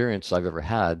experience I've ever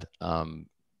had.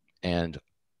 And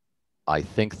I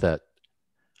think that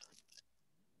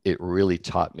it really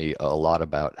taught me a lot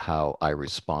about how I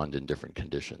respond in different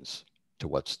conditions to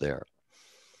what's there.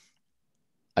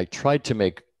 I tried to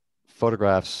make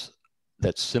photographs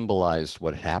that symbolized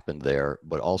what happened there,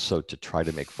 but also to try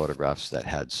to make photographs that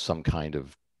had some kind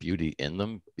of beauty in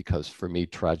them, because for me,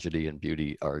 tragedy and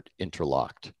beauty are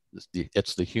interlocked.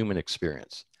 It's the human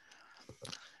experience.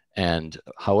 And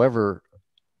however,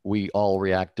 we all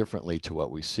react differently to what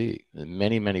we see. And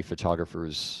many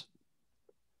photographers,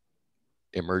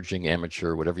 emerging,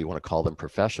 amateur, whatever you want to call them,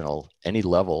 professional, any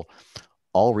level,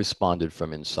 all responded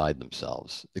from inside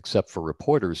themselves, except for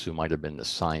reporters who might have been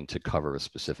assigned to cover a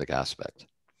specific aspect.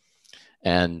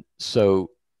 And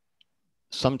so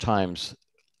sometimes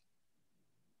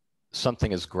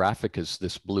something as graphic as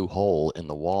this blue hole in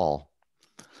the wall,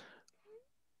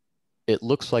 it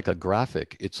looks like a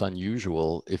graphic. It's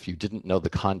unusual. If you didn't know the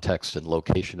context and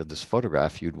location of this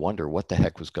photograph, you'd wonder what the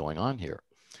heck was going on here.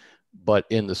 But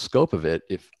in the scope of it,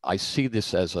 if I see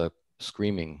this as a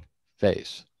screaming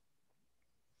face,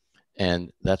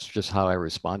 and that's just how I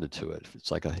responded to it.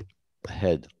 It's like a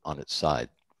head on its side.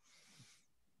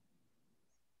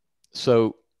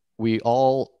 So we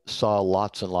all saw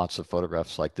lots and lots of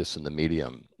photographs like this in the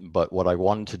medium, but what I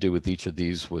wanted to do with each of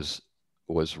these was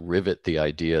rivet the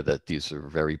idea that these are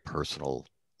very personal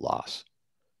loss.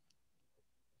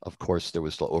 Of course, there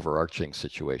was the overarching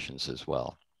situations as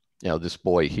well. You know, this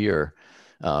boy here,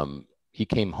 he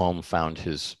came home, found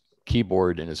his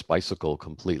keyboard and his bicycle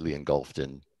completely engulfed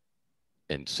in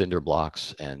cinder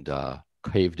blocks and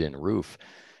caved in roof.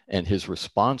 And his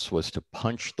response was to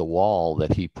punch the wall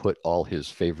that he put all his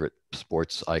favorite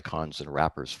sports icons and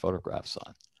rappers' photographs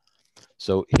on.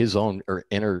 So his own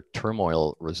inner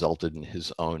turmoil resulted in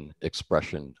his own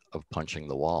expression of punching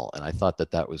the wall. And I thought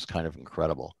that that was kind of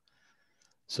incredible.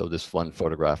 So this one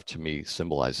photograph to me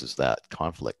symbolizes that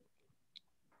conflict.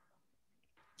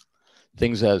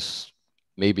 Things as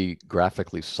maybe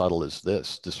graphically subtle as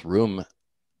this room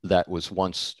that was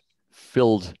once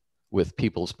filled with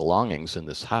people's belongings in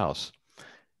this house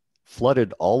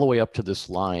flooded all the way up to this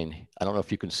line. I don't know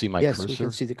if you can see my cursor. Yes, we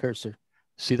can see the cursor.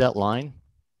 See that line?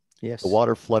 Yes. The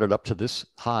water flooded up to this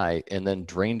high and then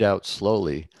drained out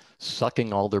slowly,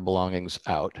 sucking all their belongings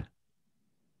out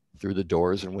through the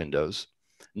doors and windows.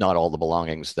 Not all the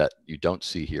belongings that you don't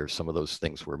see here. Some of those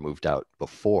things were moved out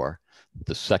before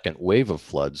the second wave of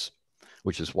floods,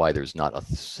 which is why there's not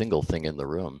a single thing in the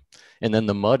room. And then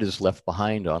the mud is left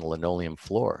behind on a linoleum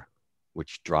floor.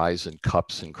 which dries in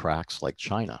cups and cracks like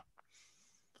china.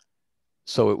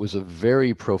 So it was a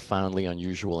very profoundly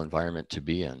unusual environment to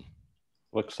be in.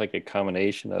 Looks like a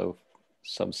combination of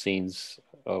some scenes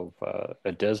of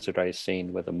a desert ice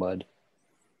scene with a mud.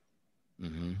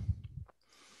 Mm-hmm.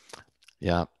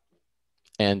 Yeah.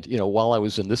 And, you know, while I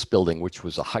was in this building, which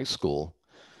was a high school,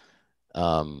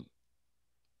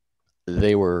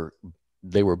 they were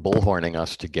bullhorning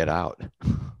us to get out.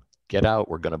 Get out,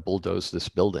 we're going to bulldoze this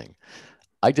building.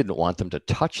 I didn't want them to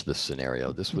touch this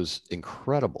scenario. This was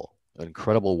incredible, an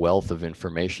incredible wealth of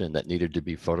information that needed to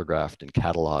be photographed and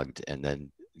cataloged and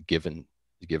then given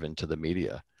to the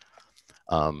media,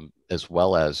 as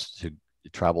well as to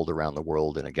traveled around the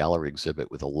world in a gallery exhibit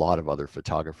with a lot of other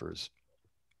photographers.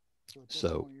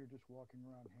 So you're just walking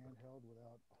around handheld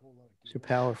without a whole lot of so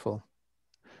powerful.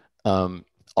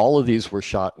 All of these were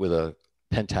shot with a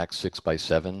Pentax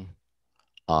 6x7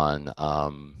 on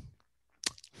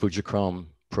Fujichrome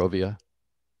Provia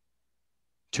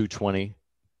 220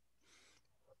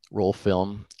 roll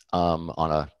film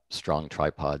on a strong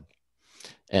tripod.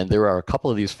 And there are a couple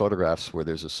of these photographs where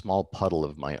there's a small puddle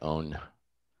of my own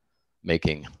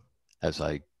making as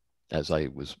I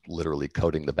was literally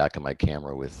coating the back of my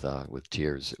camera with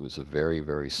tears. It was a very,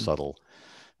 very subtle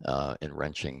and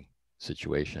wrenching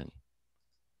situation.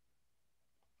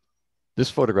 This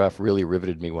photograph really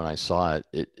riveted me when I saw it.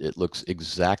 It looks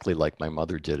exactly like my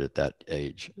mother did at that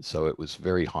age. So it was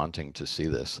very haunting to see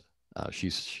this.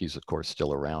 She's of course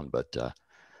still around, but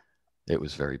it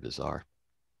was very bizarre.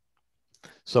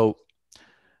 So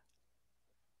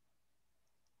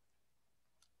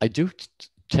I do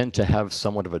tend to have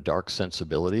somewhat of a dark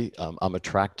sensibility. I'm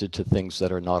attracted to things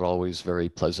that are not always very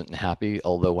pleasant and happy.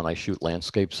 Although when I shoot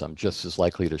landscapes, I'm just as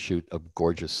likely to shoot a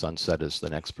gorgeous sunset as the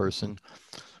next person.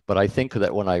 But I think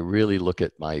that when I really look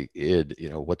at my id, you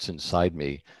know, what's inside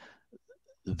me,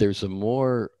 there's a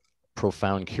more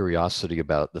profound curiosity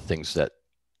about the things that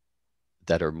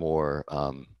are more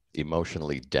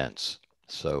emotionally dense.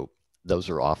 So those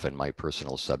are often my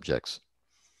personal subjects.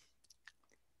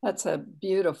 That's a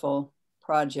beautiful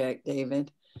project,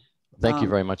 David. Thank you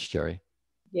very much, Jerry.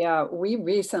 Yeah, we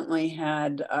recently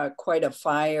had quite a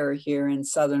fire here in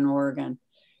Southern Oregon.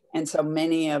 And so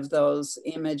many of those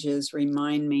images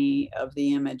remind me of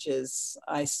the images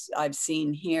I've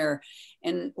seen here.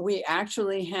 And we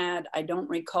actually had, I don't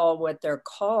recall what they're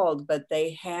called, but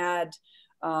they had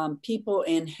people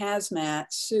in hazmat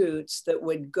suits that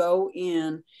would go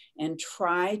in and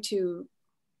try to,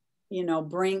 you know,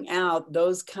 bring out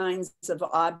those kinds of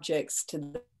objects to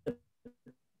the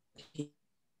people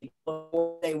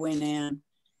before they went in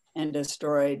and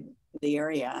destroyed the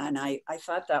area. And I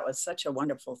thought that was such a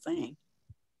wonderful thing.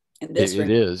 And this,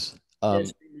 this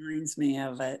reminds me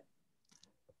of it.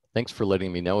 Thanks for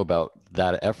letting me know about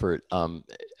that effort.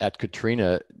 At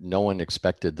Katrina, no one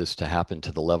expected this to happen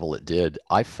to the level it did.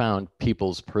 I found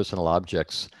people's personal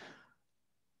objects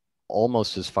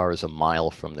almost as far as a mile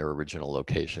from their original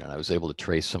location. And I was able to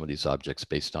trace some of these objects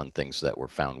based on things that were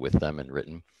found with them and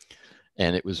written.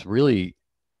 And it was really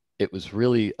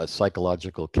a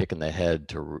psychological kick in the head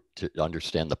to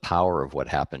understand the power of what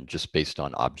happened just based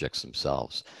on objects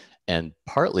themselves. And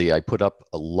partly I put up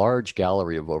a large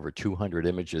gallery of over 200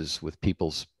 images with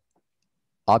people's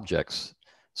objects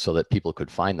so that people could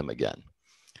find them again.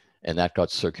 And that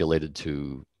got circulated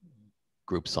to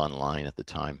groups online at the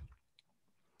time.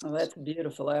 Oh, that's a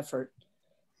beautiful effort.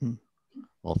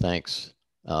 Well, thanks.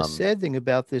 The sad thing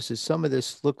about this is some of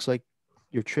this looks like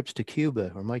your trips to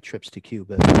Cuba or my trips to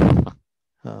Cuba.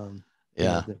 Yeah, you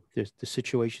know, there's the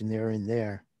situation they're in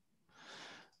there.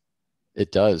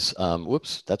 It does.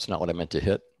 Whoops, that's not what I meant to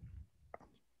hit.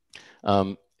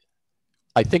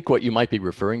 I think what you might be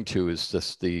referring to is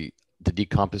just the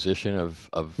decomposition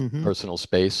of personal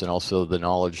space, and also the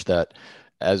knowledge that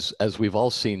as we've all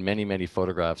seen many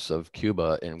photographs of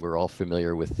Cuba, and we're all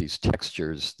familiar with these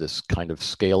textures, this kind of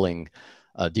scaling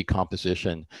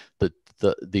decomposition,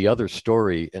 the other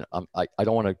story, and I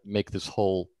don't want to make this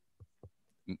whole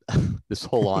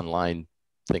online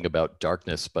thing about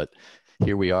darkness, but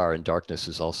here we are, and darkness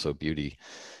is also beauty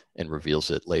and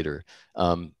reveals it later.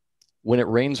 When it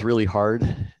rains really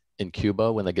hard in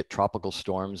Cuba, when they get tropical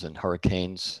storms and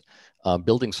hurricanes,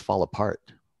 buildings fall apart.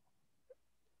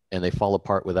 And they fall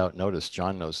apart without notice.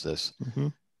 John knows this.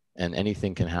 And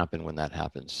anything can happen when that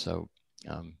happens. So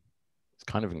it's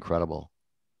kind of incredible.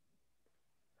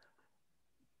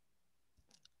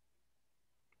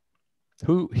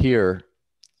 Who here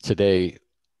today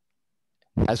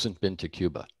hasn't been to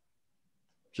Cuba?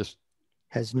 Just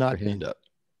has not put your hand up.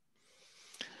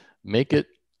 Make it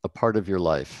a part of your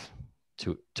life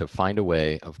to find a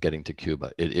way of getting to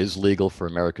Cuba. It is legal for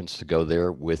Americans to go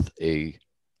there with a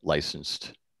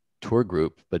licensed tour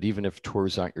group, but even if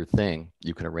tours aren't your thing,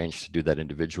 you can arrange to do that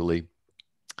individually.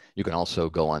 You can also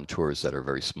go on tours that are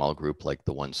very small group, like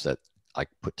the ones that I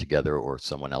put together or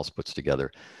someone else puts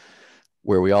together,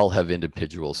 where we all have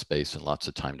individual space and lots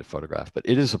of time to photograph. But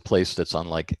it is a place that's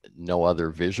unlike no other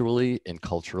visually and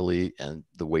culturally, and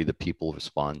the way that people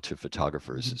respond to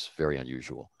photographers is very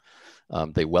unusual.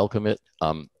 They welcome it.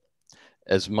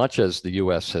 As much as the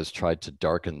US has tried to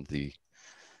darken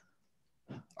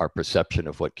our perception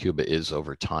of what Cuba is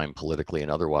over time, politically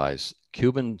and otherwise,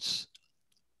 Cubans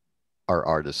are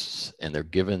artists, and they're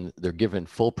given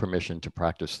full permission to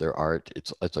practice their art.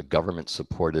 It's a government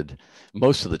supported,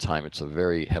 most of the time it's a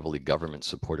very heavily government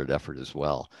supported effort as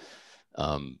well.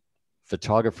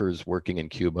 Photographers working in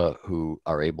Cuba who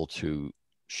are able to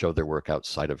show their work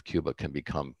outside of Cuba can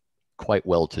become quite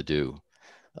well to do,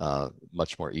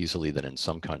 much more easily than in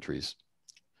some countries.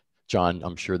 John,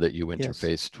 I'm sure that you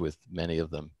interfaced with many of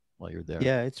them while you're there.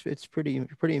 Yeah, it's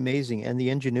pretty amazing, and the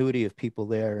ingenuity of people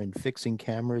there, and fixing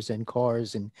cameras and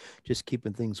cars and just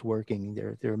keeping things working.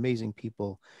 They're amazing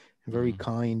people, and very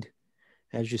kind.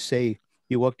 As you say,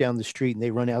 you walk down the street and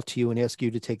they run out to you and ask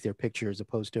you to take their picture, as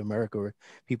opposed to America where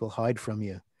people hide from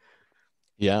you.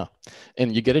 Yeah,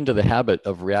 and you get into the habit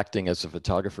of reacting as a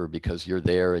photographer because you're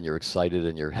there and you're excited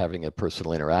and you're having a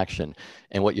personal interaction.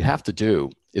 And what you have to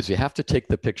do is you have to take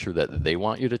the picture that they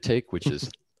want you to take, which is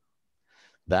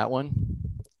that one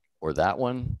or that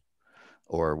one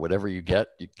or whatever you get.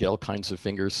 You get all kinds of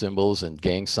finger symbols and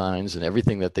gang signs and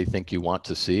everything that they think you want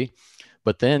to see.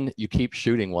 But then you keep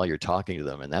shooting while you're talking to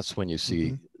them. And that's when you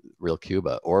see real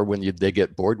Cuba, or when they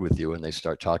get bored with you and they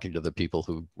start talking to the people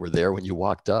who were there when you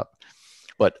walked up.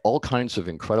 But all kinds of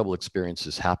incredible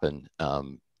experiences happen.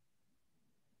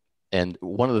 And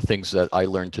one of the things that I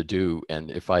learned to do, and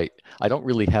if I don't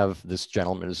really have this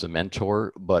gentleman as a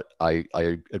mentor, but I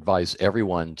advise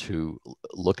everyone to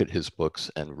look at his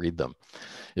books and read them.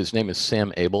 His name is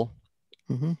Sam Abel.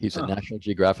 He's a National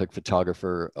Geographic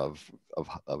photographer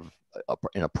and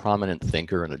a prominent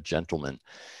thinker and a gentleman.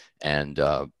 And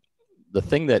the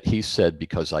thing that he said,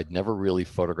 because I'd never really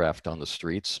photographed on the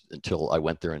streets until I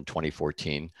went there in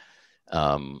 2014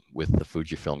 with the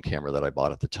Fujifilm camera that I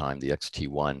bought at the time, the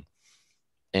XT1.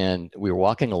 And we were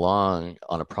walking along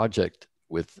on a project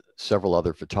with several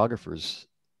other photographers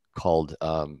called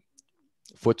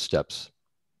Footsteps,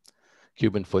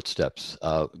 Cuban Footsteps,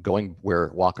 going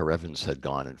where Walker Evans had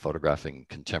gone and photographing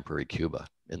contemporary Cuba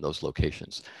in those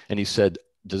locations. And he said,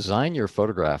 design your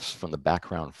photographs from the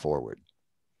background forward.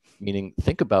 Meaning,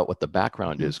 think about what the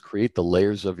background is, create the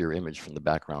layers of your image from the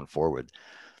background forward.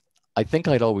 I think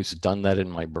I'd always done that in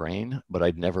my brain, but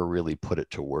I'd never really put it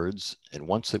to words. And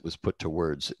once it was put to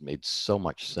words, it made so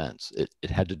much sense. It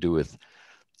had to do with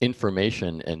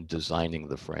information and designing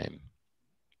the frame.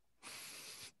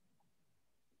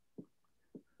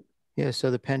 Yeah, so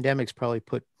the pandemic's probably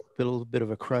put a little bit of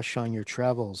a crush on your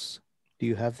travels. Do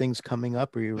you have things coming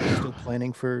up, or are you still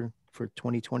planning for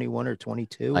 2021 or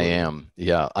 22? I am.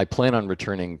 Yeah, I plan on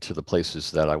returning to the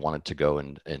places that I wanted to go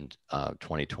in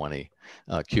 2020.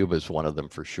 Cuba is one of them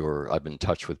for sure. I've been in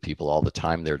touch with people all the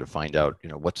time there to find out,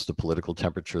 what's the political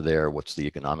temperature there, what's the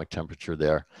economic temperature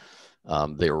there.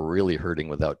 They are really hurting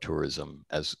without tourism,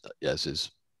 as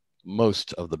is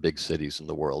most of the big cities in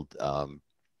the world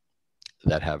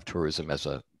that have tourism as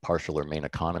a partial or main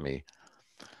economy.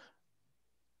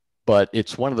 But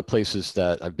it's one of the places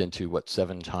that I've been to,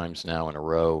 7 times now in a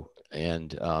row.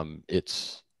 And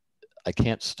I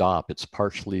can't stop. It's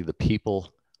partially the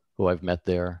people who I've met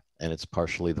there, and it's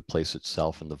partially the place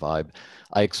itself and the vibe.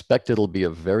 I expect it'll be a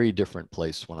very different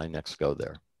place when I next go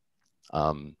there.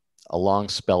 A long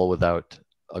spell without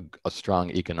a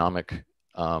strong economic,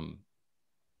 I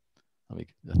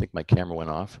think my camera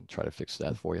went off. I'll try to fix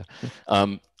that for you.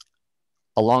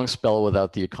 A long spell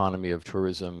without the economy of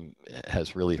tourism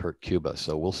has really hurt Cuba.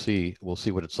 So we'll see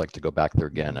what it's like to go back there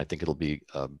again. I think it'll be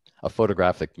a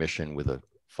photographic mission with a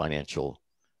financial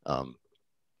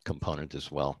component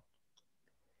as well.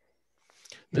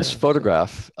 This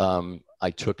photograph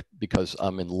I took because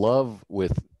I'm in love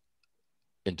with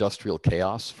industrial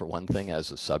chaos, for one thing,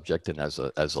 as a subject and as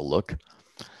a look.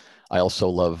 I also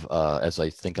love, as I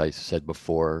think I said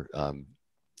before,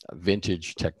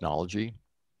 vintage technology.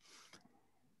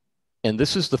 And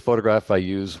this is the photograph I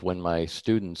use when my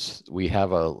students, we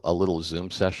have a little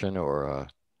Zoom session or a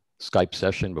Skype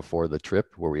session before the trip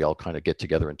where we all kind of get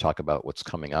together and talk about what's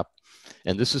coming up.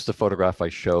 And this is the photograph I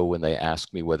show when they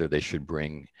ask me whether they should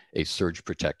bring a surge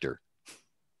protector.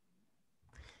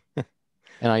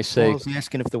 And I say, well, I was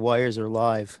asking if the wires are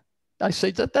live. I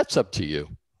say that's up to you.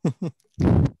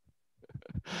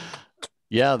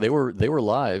 Yeah, they were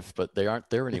live, but they aren't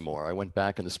there anymore. I went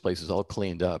back and this place is all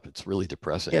cleaned up. It's really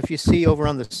depressing. Yeah, if you see over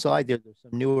on the side there's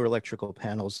some newer electrical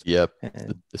panels. Yep.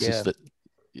 And,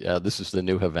 this is the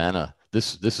new Havana.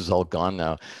 This is all gone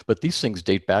now. But these things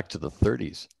date back to the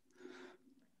 30s.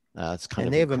 It's kind of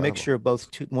and they have incredible. a mixture of both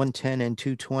 110 and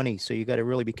 220. So you got to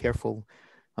really be careful.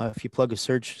 If you plug a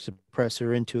surge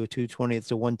suppressor into a 220,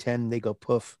 it's a 110, they go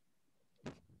poof.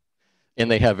 And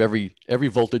they have every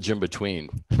voltage in between.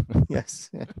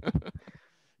 Yes.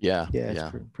 Yeah.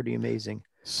 It's pretty amazing.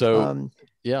 So,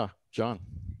 yeah, John.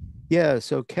 Yeah.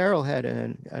 So Carol had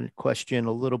a question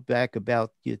a little back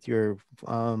about your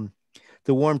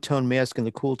the warm tone mask and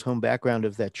the cool tone background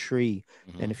of that tree.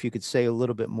 Mm-hmm. And if you could say a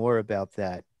little bit more about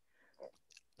that.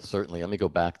 Certainly. Let me go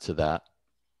back to that.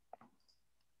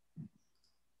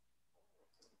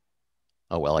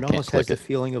 Oh, well, I can't click it. It almost has the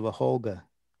feeling of a Holga.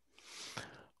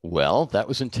 Well, that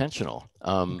was intentional.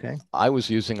 Okay. I was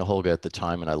using a Holga at the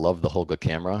time, and I loved the Holga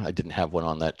camera. I didn't have one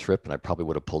on that trip, and I probably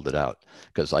would have pulled it out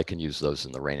because I can use those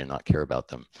in the rain and not care about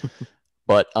them.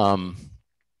 But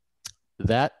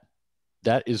that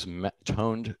is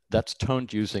toned. That's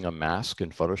toned using a mask in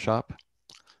Photoshop.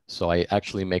 So I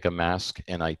actually make a mask,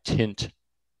 and I tint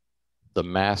the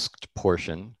masked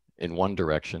portion in one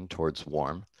direction towards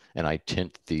warm, and I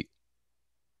tint the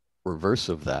reverse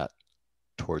of that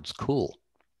towards cool.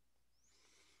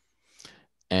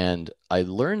 And I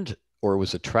learned or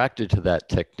was attracted to that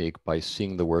technique by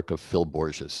seeing the work of Phil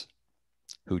Borges,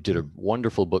 who did a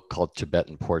wonderful book called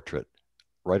Tibetan Portrait.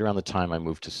 Right around the time I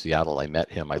moved to Seattle, I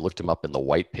met him. I looked him up in the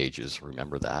white pages,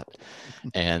 remember that?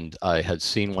 And I had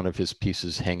seen one of his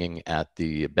pieces hanging at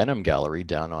the Benham Gallery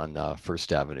down on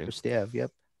First Avenue. First Ave,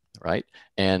 yep. Right?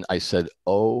 And I said,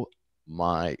 oh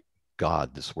my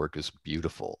God, this work is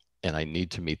beautiful. And I need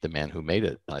to meet the man who made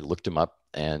it. And I looked him up,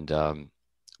 and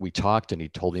we talked, and he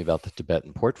told me about the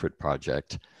Tibetan Portrait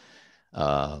Project.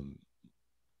 And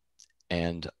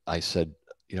I said,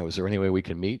 is there any way we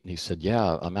can meet? And he said,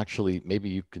 yeah, I'm actually, maybe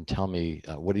you can tell me,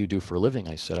 what do you do for a living?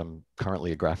 I said, I'm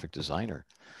currently a graphic designer.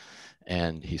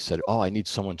 And he said, oh, I need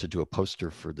someone to do a poster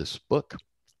for this book.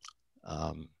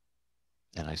 And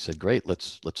I said, great,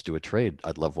 let's do a trade.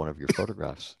 I'd love one of your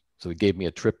photographs. So he gave me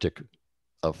a triptych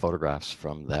of photographs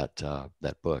from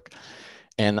that book.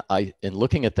 And in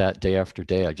looking at that day after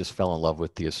day, I just fell in love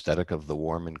with the aesthetic of the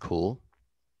warm and cool,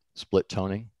 split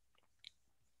toning.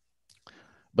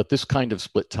 But this kind of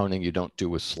split toning you don't do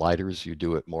with sliders, you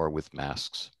do it more with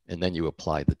masks, and then you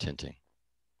apply the tinting.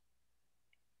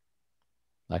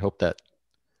 I hope that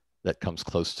comes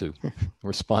close to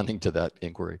responding to that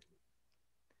inquiry.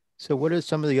 So what are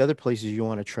some of the other places you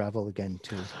want to travel again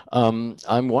to?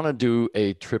 I want to do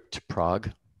a trip to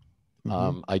Prague.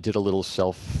 Mm-hmm. I did a little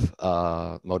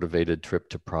self-motivated trip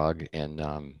to Prague in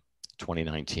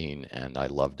 2019, and I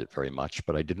loved it very much,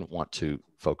 but I didn't want to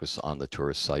focus on the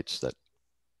tourist sites that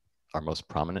are most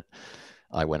prominent.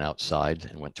 I went outside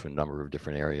and went to a number of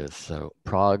different areas. So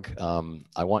Prague,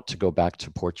 I want to go back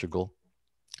to Portugal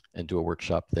and do a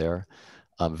workshop there.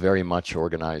 I'm very much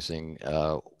organizing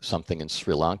something in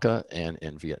Sri Lanka and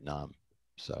in Vietnam.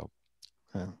 So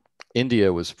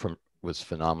India was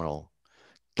phenomenal.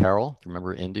 Carol,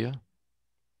 remember India?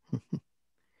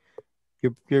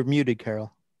 You're muted,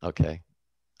 Carol. Okay.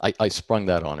 I sprung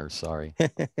that on her, sorry.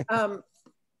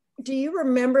 Do you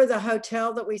remember the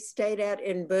hotel that we stayed at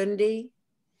in Bundi?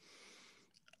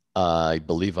 I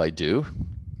believe I do.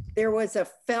 There was a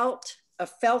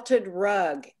felted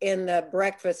rug in the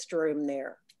breakfast room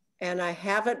there. And I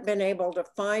haven't been able to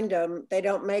find them. They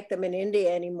don't make them in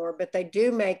India anymore, but they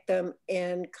do make them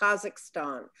in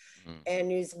Kazakhstan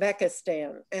and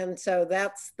Uzbekistan. And so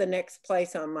that's the next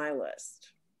place on my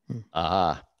list.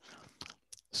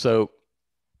 So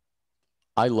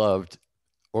I loved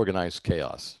organized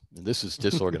chaos. And this is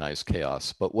disorganized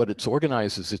chaos, but what it's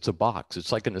organized is it's a box.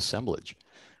 It's like an assemblage,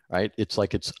 right? It's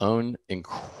like its own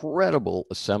incredible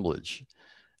assemblage.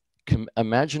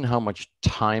 Imagine how much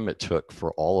time it took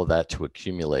for all of that to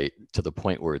accumulate to the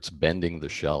point where it's bending the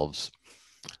shelves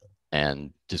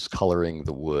and discoloring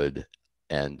the wood.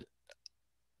 And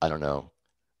I don't know,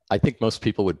 I think most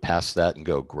people would pass that and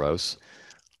go gross.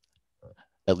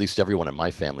 At least everyone in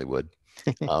my family would.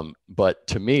 But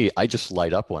to me, I just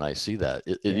light up when I see that.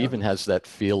 It even has that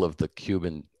feel of the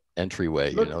Cuban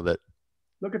entryway, that.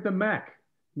 Look at the Mac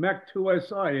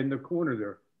 2SI in the corner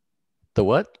there. The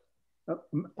what?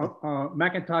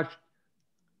 Macintosh.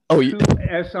 Oh,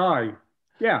 2SI.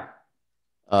 Yeah.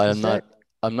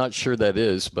 I'm not sure that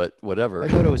is, but whatever. I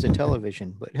thought it was a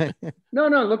television, but no.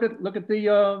 Look at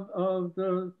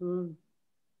the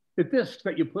discs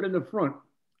that you put in the front.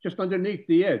 just underneath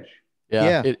the edge. Yeah,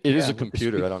 Yeah, it is a with the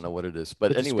computer. I don't know what it is,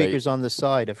 but With the anyway. speakers on the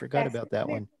side. I forgot about that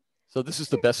one. So this is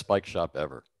the best bike shop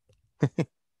ever.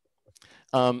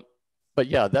 But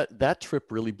yeah, that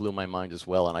trip really blew my mind as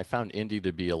well. And I found Indy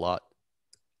to be a lot,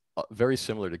 very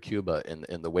similar to Cuba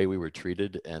in the way we were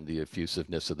treated and the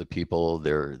effusiveness of the people,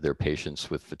 their patience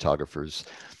with photographers,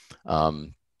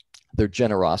 their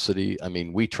generosity. I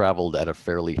mean, we traveled at a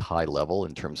fairly high level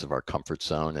in terms of our comfort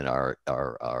zone and our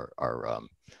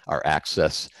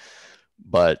access.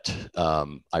 But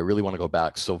I really want to go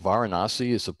back. So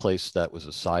Varanasi is a place that was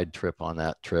a side trip on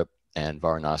that trip, and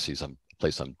Varanasi is a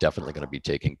place I'm definitely going to be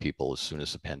taking people as soon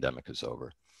as the pandemic is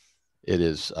over. It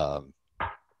is an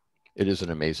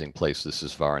amazing place. This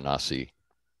is Varanasi.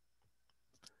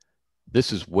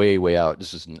 This is way, way out.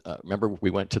 This is, remember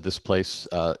we went to this place?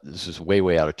 This is way,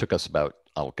 way out. It took us about,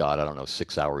 oh God, I don't know,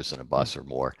 6 hours in a bus or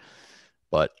more.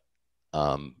 But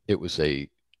it was a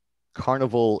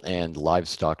carnival and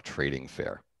livestock trading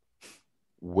fair,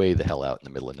 way the hell out in the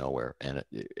middle of nowhere. And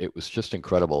it was just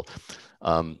incredible.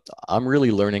 I'm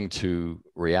really learning to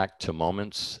react to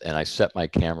moments, and I set my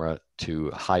camera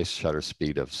to high shutter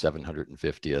speed of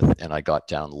 750th, and I got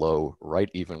down low,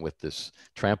 right even with this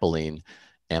trampoline,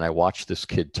 and I watched this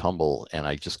kid tumble, and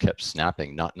I just kept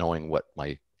snapping, not knowing what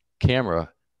my camera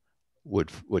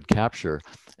would capture.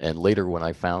 And later when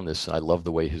I found this, I love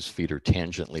the way his feet are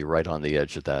tangentially right on the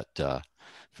edge of that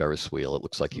Ferris wheel. It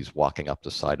looks like he's walking up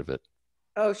the side of it.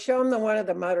 Oh, show him the one of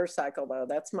the motorcycle, though.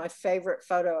 That's my favorite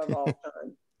photo of all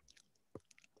time.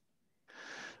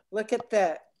 Look at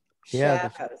the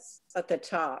shadows at the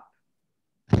top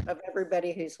of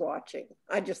everybody who's watching.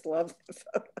 I just love the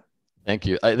photo. Thank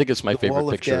you. I think it's my favorite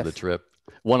picture of the trip.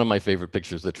 One of my favorite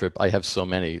pictures of the trip. I have so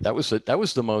many. That was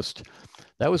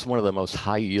one of the most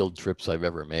high yield trips I've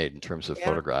ever made in terms of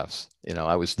photographs. You know,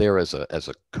 I was there as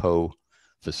a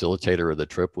co-facilitator of the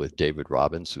trip with David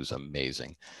Robbins, who's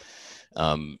amazing. We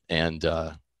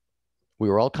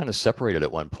were all kind of separated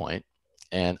at one point,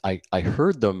 and I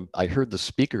heard the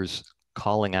speakers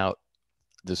calling out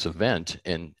this event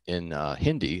in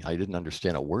Hindi. I didn't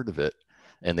understand a word of it,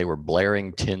 and they were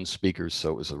blaring tin speakers,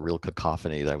 so it was a real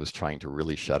cacophony that I was trying to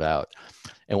really shut out.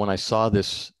 And when I saw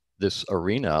this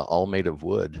arena all made of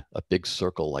wood, a big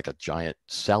circle like a giant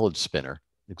salad spinner,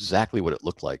 exactly what it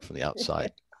looked like from the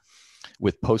outside,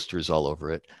 with posters all over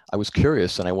it, I was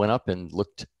curious, and I went up and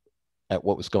looked at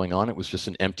what was going on. It was just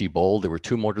an empty bowl. There were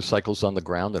 2 motorcycles on the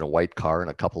ground and a white car and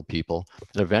a couple people.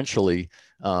 And eventually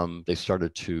they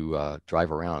started to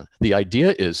drive around. The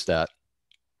idea is that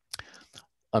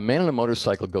a man on a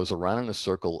motorcycle goes around in a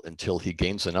circle until he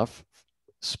gains enough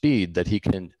speed that he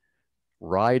can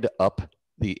ride up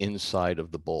the inside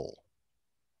of the bowl,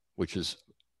 which is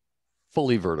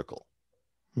fully vertical.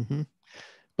 Mm-hmm.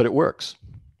 But it works,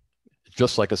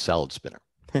 just like a salad spinner.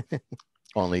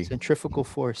 Only centrifugal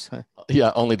force, huh?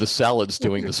 Yeah, only the salad's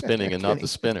doing the spinning and not the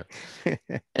spinner.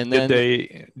 And then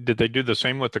did they do the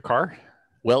same with the car?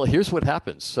 Well, here's what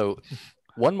happens. So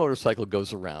one motorcycle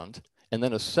goes around, and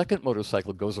then a second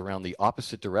motorcycle goes around the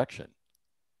opposite direction.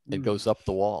 It goes up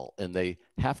the wall, and they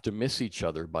have to miss each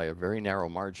other by a very narrow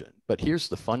margin. But here's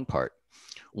the fun part.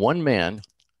 One man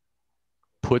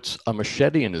puts a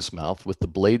machete in his mouth with the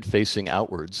blade facing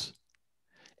outwards,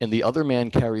 and the other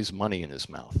man carries money in his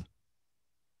mouth.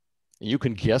 And you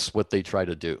can guess what they try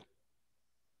to do.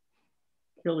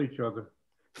 Kill each other.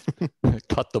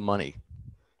 Cut the money.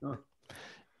 Oh.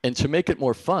 And to make it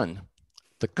more fun,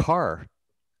 the car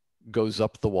goes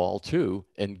up the wall too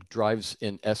and drives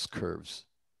in S curves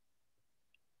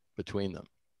between them.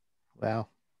 Wow.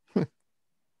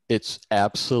 It's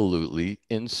absolutely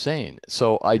insane.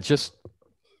 So I just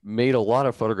made a lot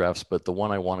of photographs, but the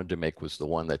one I wanted to make was the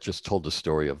one that just told the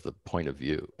story of the point of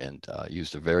view, and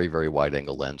used a very, very wide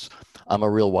angle lens. I'm a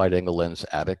real wide angle lens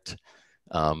addict.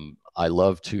 I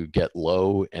love to get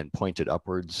low and point it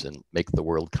upwards and make the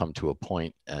world come to a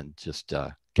point and just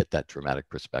get that dramatic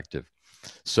perspective.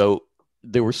 So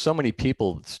there were so many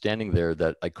people standing there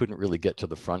that I couldn't really get to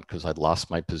the front because I'd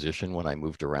lost my position when I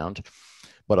moved around.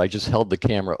 But I just held the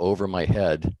camera over my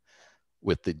head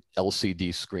with the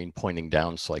LCD screen pointing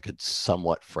down so I could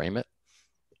somewhat frame it,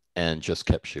 and just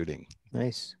kept shooting.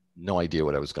 Nice. No idea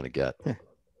what I was going to get.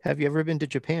 Have you ever been to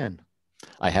Japan?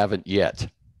 I haven't yet.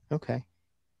 Okay.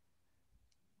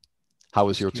 How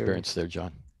was your experience there,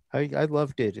 John? I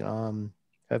loved it.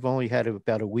 I've only had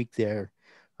about a week there,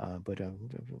 but I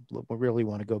really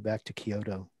want to go back to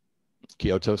Kyoto.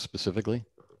 Kyoto specifically?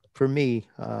 For me,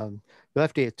 you'll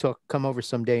have to come over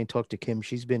someday and talk to Kim.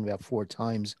 She's been about 4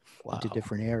 times into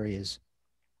different areas.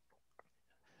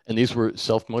 And these were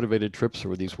self-motivated trips, or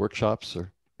were these workshops?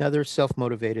 Or Now they're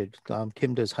self-motivated.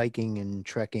 Kim does hiking and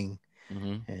trekking,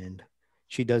 and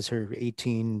she does her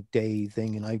 18-day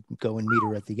thing, and I go and meet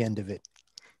her at the end of it.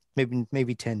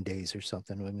 Maybe 10 days or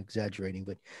something. I'm exaggerating,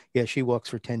 but yeah, she walks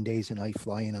for 10 days and I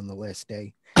fly in on the last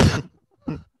day.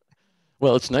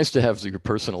 Well, it's nice to have your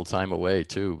personal time away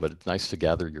too, but it's nice to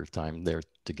gather your time there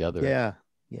together. Yeah.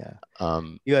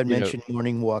 You had mentioned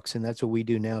morning walks, and that's what we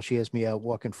do now. She has me out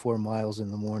walking 4 miles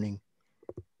in the morning.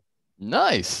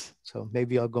 Nice. So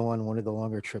maybe I'll go on one of the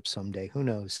longer trips someday. Who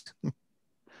knows?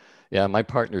 Yeah, my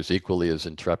partner's equally as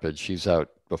intrepid. She's out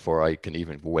before I can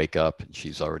even wake up, and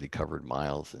she's already covered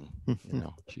miles, and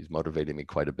she's motivating me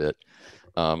quite a bit.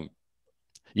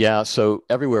 Yeah, so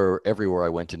everywhere I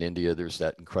went in India, there's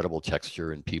that incredible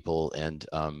texture and people, and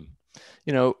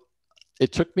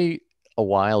it took me a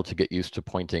while to get used to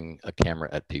pointing a camera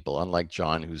at people. Unlike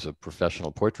John, who's a professional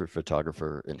portrait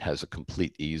photographer and has a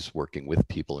complete ease working with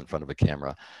people in front of a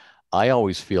camera, I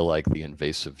always feel like the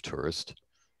invasive tourist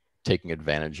taking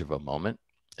advantage of a moment.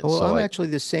 And well, so I'm actually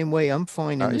the same way. I'm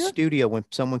fine in the you? studio when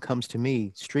someone comes to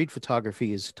me. Street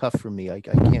photography is tough for me. I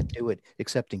can't do it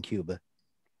except in Cuba.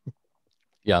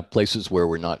 Yeah, places where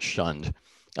we're not shunned.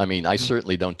 I mean, I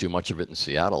certainly don't do much of it in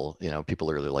Seattle.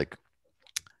 People are like,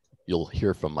 you'll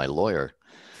hear from my lawyer.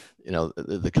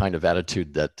 The kind of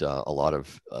attitude that a lot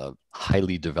of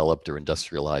highly developed or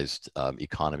industrialized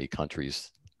economy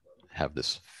countries have,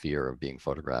 this fear of being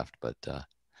photographed. But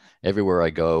everywhere I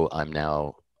go, I'm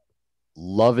now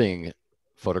loving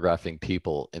photographing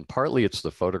people. And partly it's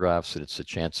the photographs and it's a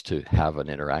chance to have an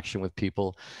interaction with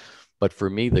people. But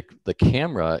for me, the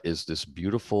camera is this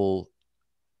beautiful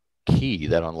key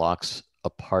that unlocks a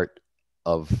part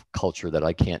of culture that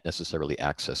I can't necessarily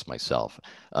access myself.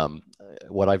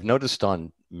 What I've noticed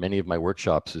on many of my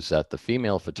workshops is that the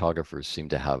female photographers seem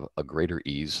to have a greater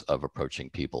ease of approaching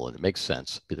people, and it makes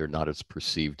sense. They're not as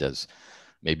perceived as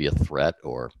maybe a threat,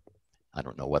 or I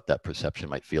don't know what that perception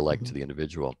might feel like to the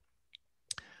individual.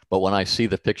 But when I see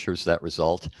the pictures that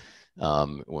result,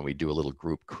 when we do a little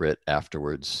group crit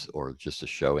afterwards or just a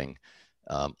showing,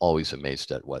 always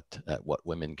amazed at what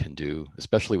women can do,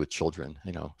 especially with children.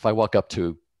 If I walk up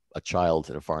to a child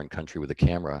in a foreign country with a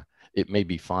camera, it may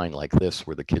be fine like this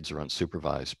where the kids are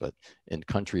unsupervised, but in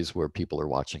countries where people are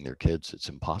watching their kids, it's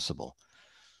impossible.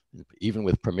 Even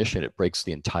with permission, it breaks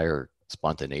the entire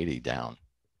spontaneity down.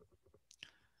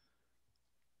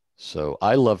 So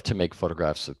I love to make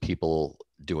photographs of people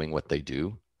doing what they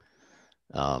do,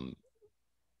 and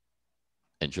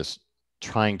just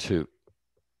trying to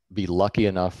be lucky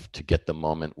enough to get the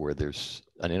moment where there's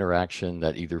an interaction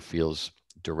that either feels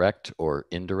direct or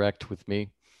indirect with me.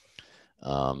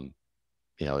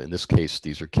 In this case,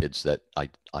 these are kids that I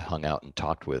hung out and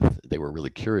talked with. They were really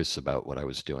curious about what I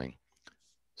was doing.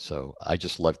 So I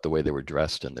just liked the way they were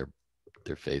dressed and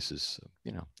their faces.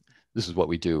 This is what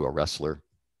we do, a wrestler.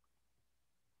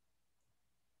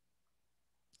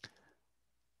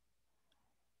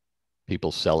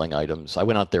 People selling items. I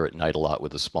went out there at night a lot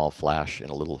with a small flash and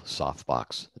a little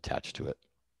softbox attached to it.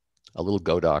 A little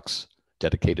Godox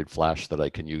dedicated flash that I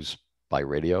can use by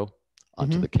radio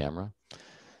onto the camera.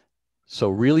 So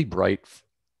really bright,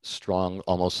 strong,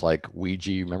 almost like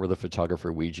Ouija. Remember the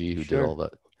photographer Ouija who did all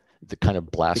the kind of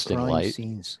blasting the crime light?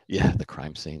 Scenes. Yeah, the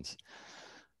crime scenes.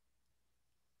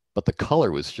 But the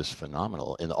color was just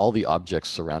phenomenal. And all the objects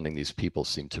surrounding these people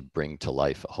seemed to bring to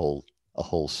life a whole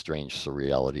strange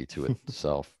surreality to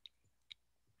itself.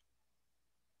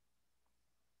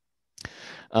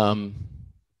 Well,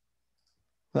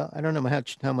 I don't know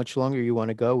how much longer you want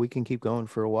to go. We can keep going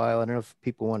for a while. I don't know if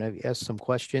people want to ask some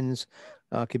questions.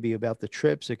 It could be about the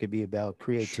trips. It could be about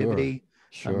creativity.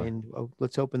 Sure. I mean,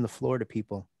 let's open the floor to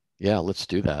people. Yeah, let's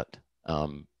do that.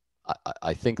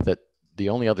 I think that the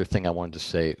only other thing I wanted to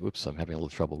say, oops, I'm having a little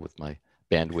trouble with my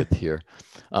bandwidth here.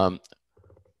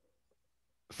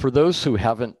 For those who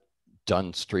haven't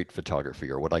done street photography,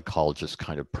 or what I call just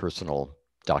kind of personal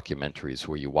documentaries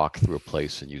where you walk through a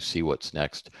place and you see what's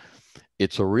next,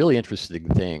 it's a really interesting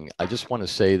thing. I just want to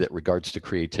say that regards to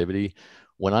creativity,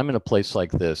 when I'm in a place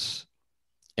like this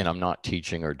and I'm not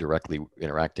teaching or directly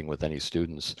interacting with any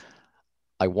students,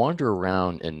 I wander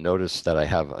around and notice that I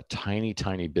have a tiny,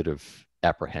 tiny bit of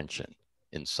apprehension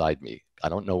inside me. I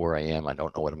don't know where I am. I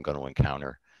don't know what I'm going to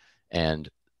encounter. And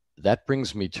that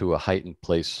brings me to a heightened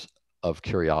place of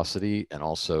curiosity and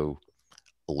also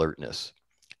alertness.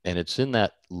 And it's in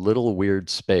that little weird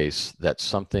space that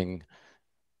something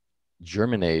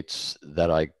germinates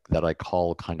that I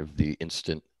call kind of the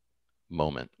instant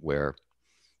moment, where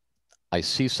I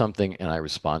see something and I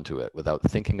respond to it without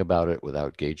thinking about it,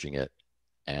 without gauging it.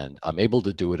 And I'm able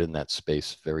to do it in that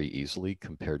space very easily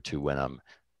compared to when I'm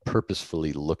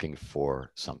purposefully looking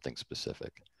for something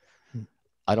specific.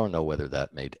 I don't know whether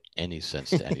that made any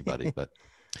sense to anybody, but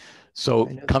so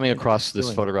coming across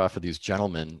this photograph of these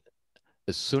gentlemen,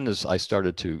 as soon as I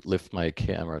started to lift my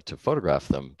camera to photograph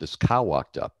them, this cow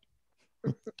walked up.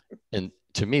 And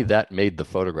to me, that made the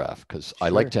photograph, because I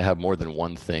like to have more than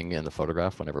one thing in the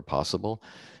photograph whenever possible.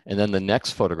 And then the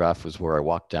next photograph was where I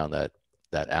walked down that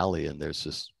alley, and there's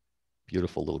this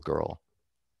beautiful little girl.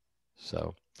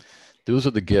 So those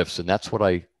are the gifts, and that's what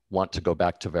I want to go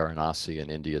back to Varanasi in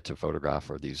India to photograph,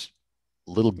 are these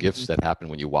little gifts that happen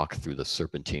when you walk through the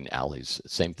serpentine alleys.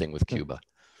 Same thing with Cuba.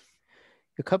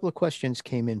 A couple of questions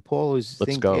came in. Paul is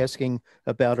asking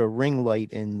about a ring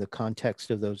light in the context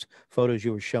of those photos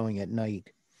you were showing at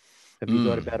night. Have you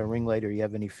thought about a ring light, or you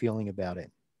have any feeling about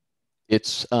it?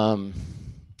 It's, God,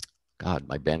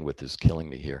 my bandwidth is killing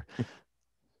me here.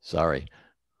 Sorry.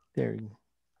 There.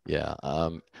 Yeah.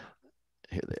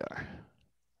 Here they are.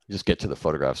 Just get to the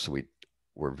photographs so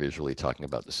we're visually talking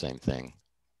about the same thing.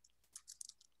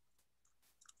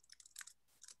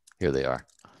 Here they are.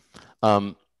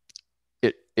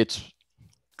 It's,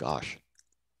 gosh.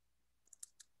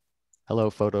 Hello,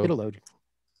 photo. It'll load.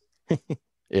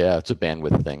 Yeah, it's a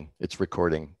bandwidth thing. It's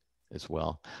recording as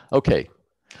well. Okay.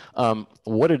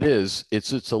 What it is,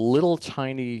 it's a little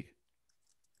tiny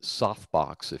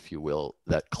softbox, if you will,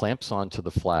 that clamps onto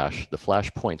the flash. The flash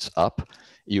points up.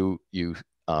 You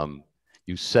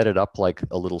set it up like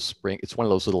a little spring. It's one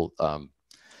of those little.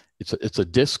 It's a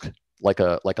disc, like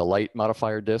a light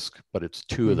modifier disc, but it's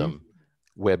two of them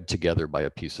webbed together by a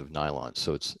piece of nylon.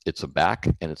 So it's a back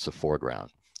and it's a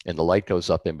foreground, and the light goes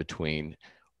up in between.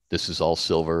 This is all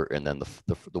silver, and then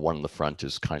the one in the front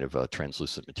is kind of a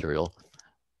translucent material.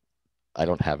 I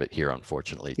don't have it here,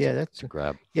 unfortunately. Yeah, that's to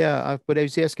grab. Yeah, but I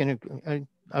was asking,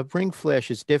 a ring flash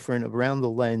is different around the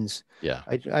lens. Yeah,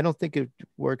 I don't think it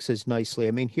works as nicely.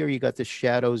 I mean, here you got the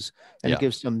shadows, and it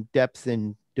gives some depth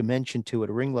and dimension to it.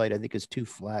 A ring light, I think, is too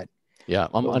flat. Yeah,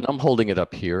 I'm holding it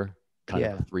up here, kind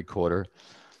of a 3/4.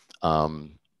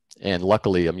 And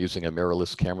luckily, I'm using a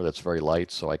mirrorless camera that's very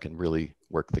light, so I can really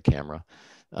work the camera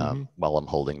while I'm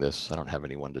holding this. I don't have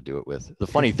anyone to do it with. The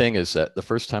funny thing is that the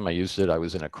first time I used it, I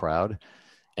was in a crowd,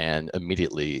 and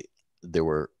immediately there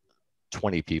were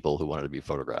 20 people who wanted to be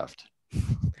photographed.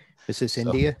 Is this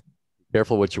India?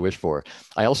 Careful what you wish for.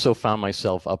 I also found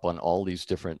myself up on all these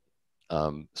different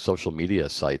social media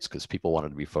sites because people wanted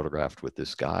to be photographed with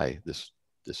this guy, this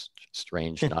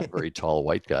strange, not very tall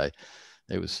white guy.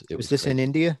 It was this in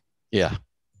India? Yeah.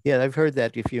 Yeah, I've heard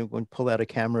that if you pull out a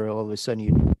camera, all of a sudden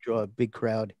you draw a big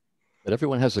crowd. But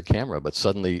everyone has a camera, but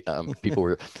suddenly people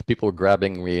were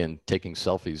grabbing me and taking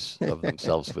selfies of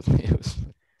themselves with me. It was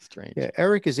strange. Yeah,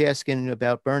 Eric is asking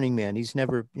about Burning Man. He's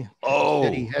never. Oh,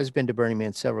 he has been to Burning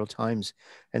Man several times,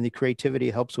 and the creativity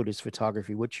helps with his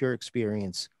photography. What's your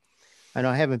experience? I know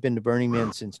I haven't been to Burning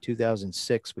Man since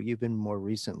 2006, but you've been more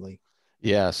recently.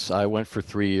 Yes, I went for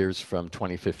 3 years from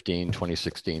 2015,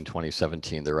 2016,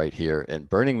 2017. They're right here. And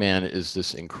Burning Man is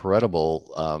this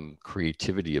incredible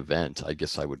creativity event, I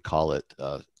guess I would call it,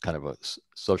 kind of a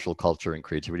social culture and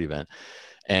creativity event.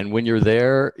 And when you're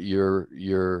there,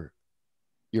 you're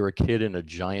a kid in a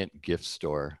giant gift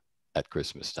store at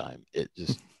Christmas time.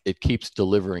 It keeps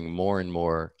delivering more and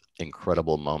more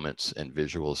incredible moments and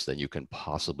visuals than you can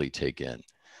possibly take in.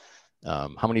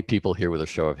 How many people here with a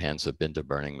show of hands have been to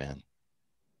Burning Man?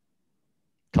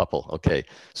 Couple. Okay.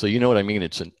 So you know what I mean?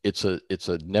 It's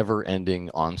a never-ending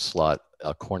onslaught,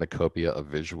 a cornucopia of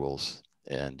visuals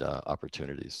and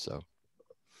opportunities. So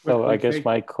I guess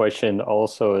my question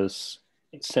also is,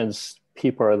 since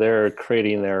people are there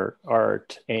creating their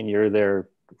art and you're there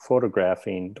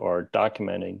photographing or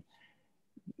documenting,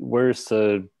 where's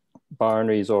the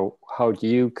boundaries, or how do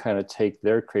you kind of take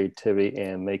their creativity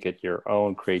and make it your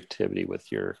own creativity with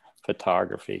your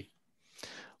photography?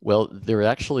 Well, there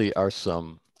actually are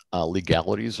some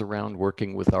legalities around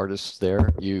working with artists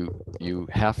there. You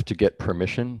have to get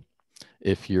permission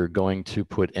if you're going to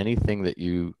put anything that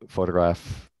you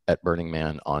photograph at Burning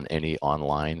Man on any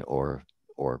online or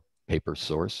paper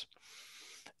source.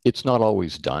 It's not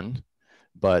always done,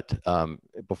 but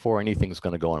before anything's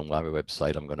going to go on my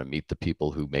website, I'm going to meet the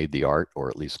people who made the art, or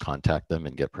at least contact them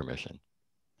and get permission.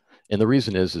 And the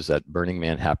reason is that Burning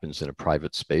Man happens in a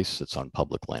private space that's on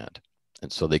public land.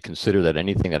 And so they consider that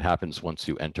anything that happens once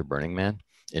you enter Burning Man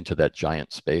into that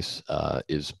giant space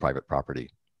is private property.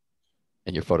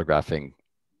 And you're photographing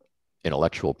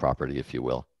intellectual property, if you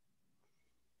will.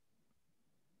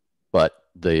 But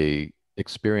the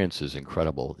experience is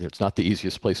incredible. It's not the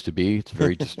easiest place to be. It's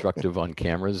very destructive on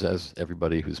cameras, as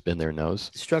everybody who's been there knows.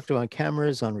 Destructive on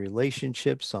cameras, on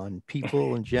relationships, on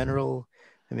people in general.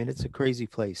 I mean, it's a crazy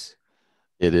place.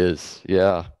 It is,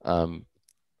 yeah.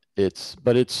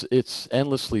 It's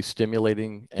endlessly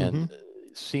stimulating, and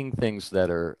seeing things that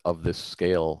are of this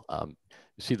scale. You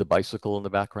see the bicycle in the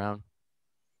background?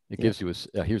 It gives you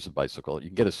here's a bicycle. You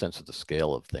can get a sense of the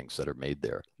scale of things that are made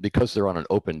there. Because they're on an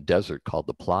open desert called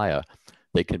the playa,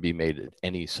 they can be made at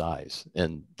any size.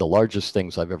 And the largest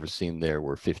things I've ever seen there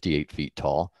were 58 feet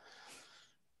tall.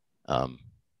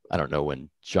 I don't know when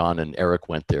John and Eric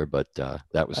went there, but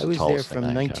that was I the was there tallest thing from I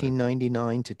encountered.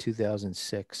 1999 to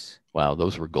 2006. Wow,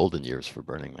 those were golden years for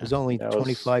Burning Man. There's only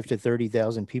 25 to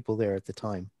 30,000 people there at the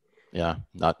time. Yeah,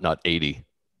 not 80.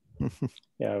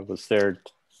 Yeah, I was there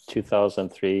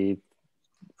 2003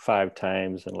 5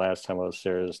 times, and last time I was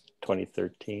there is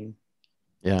 2013.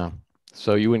 Yeah.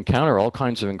 So you encounter all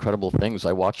kinds of incredible things.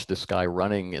 I watched this guy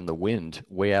running in the wind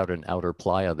way out in outer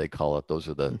playa, they call it. Those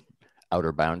are the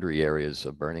outer boundary areas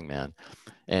of Burning Man.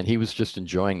 And he was just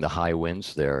enjoying the high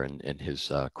winds there in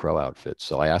his crow outfit.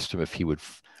 So I asked him if he would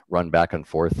run back and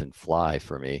forth and fly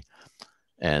for me.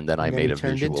 And then I made a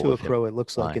visual turned into a of him crow, it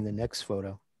looks like flying. in the next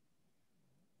photo.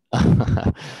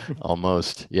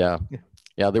 Almost, yeah.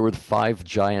 Yeah, there were 5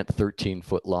 giant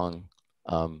 13-foot long,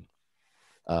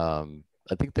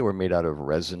 I think they were made out of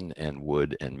resin and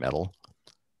wood and metal,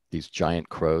 these giant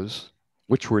crows,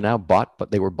 which were now bought,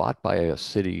 but they were bought by a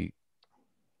city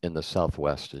in the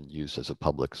Southwest and used as a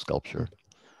public sculpture.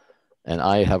 And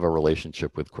I have a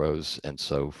relationship with crows, and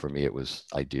so for me it was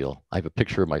ideal. I have a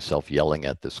picture of myself yelling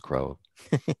at this crow.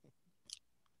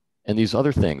 And these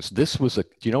other things, this was do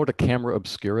you know what a camera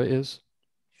obscura is?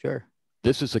 Sure.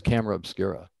 This is a camera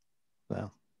obscura.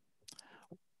 Wow.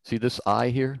 See this eye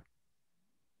here?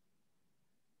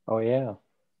 Oh yeah.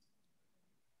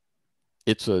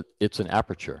 It's an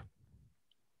aperture.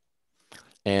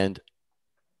 And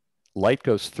light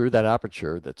goes through that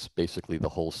aperture. That's basically the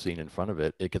whole scene in front of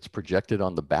it. It gets projected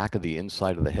on the back of the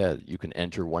inside of the head. You can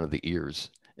enter one of the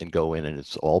ears and go in, and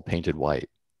it's all painted white.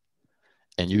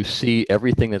 And you see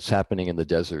everything that's happening in the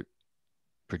desert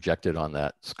projected on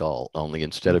that skull, only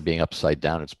instead of being upside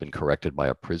down, it's been corrected by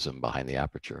a prism behind the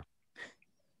aperture.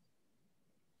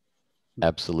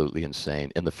 Absolutely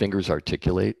insane. And the fingers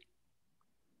articulate.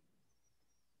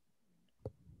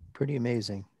 Pretty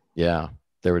amazing. Yeah,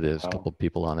 there it is. Wow. A couple of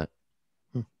people on it.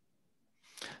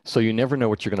 So you never know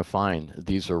what you're going to find.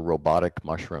 These are robotic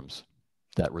mushrooms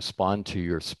that respond to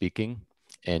your speaking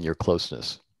and your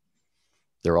closeness.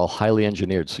 They're all highly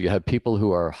engineered. So you have people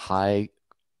who are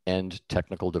high-end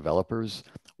technical developers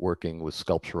working with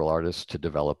sculptural artists to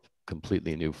develop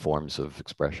completely new forms of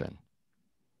expression.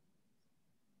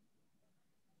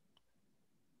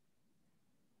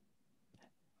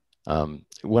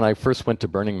 When I first went to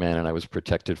Burning Man and I was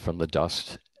protected from the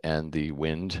dust and the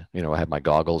wind, you know, I had my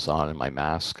goggles on and my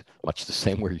mask, much the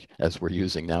same as we're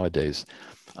using nowadays.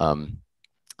 I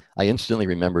instantly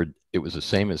remembered it was the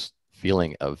same as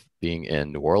feeling of being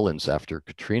in New Orleans after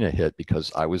Katrina hit,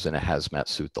 because I was in a hazmat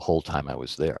suit the whole time I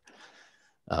was there.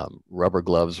 Rubber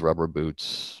gloves, rubber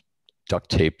boots, duct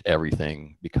taped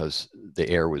everything, because the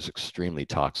air was extremely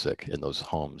toxic in those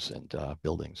homes and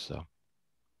buildings. So,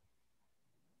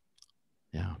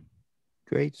 yeah.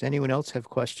 Great. Does anyone else have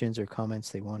questions or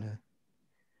comments they want to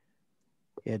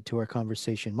add to our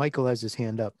conversation? Michael has his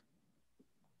hand up.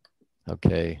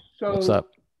 Okay. So what's up?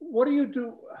 What do you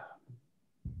do?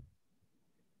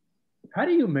 How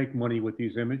do you make money with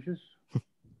these images?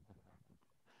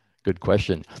 Good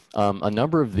question. A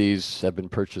number of these have been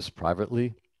purchased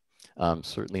privately.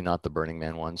 Certainly not the Burning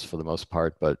Man ones for the most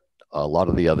part, but a lot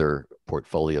of the other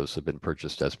portfolios have been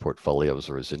purchased as portfolios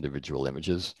or as individual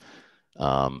images.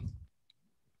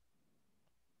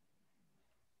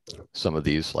 Some of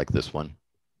these, like this one.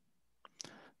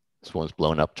 This one's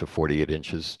blown up to 48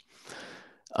 inches.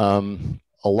 A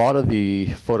lot of the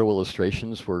photo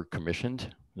illustrations were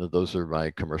commissioned. Those are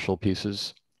my commercial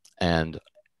pieces. And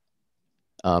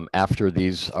after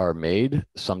these are made,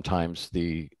 sometimes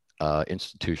the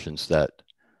institutions that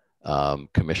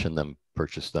commission them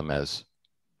purchase them as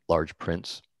large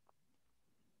prints.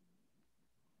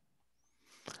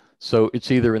 So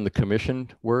it's either in the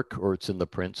commissioned work or it's in the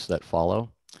prints that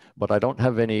follow. But I don't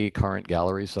have any current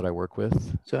galleries that I work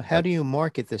with. So how do you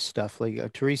market this stuff?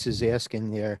 Like Teresa's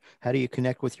asking there, how do you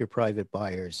connect with your private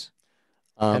buyers?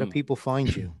 How do people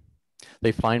find you?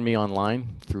 They find me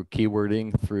online through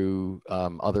keywording, through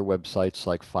other websites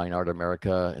like Fine Art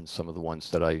America and some of the ones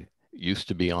that I used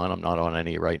to be on. I'm not on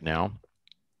any right now.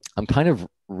 I'm kind of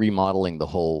remodeling the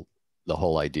whole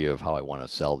idea of how I want to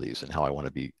sell these and how I want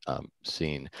to be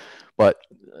seen. But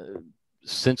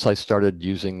since I started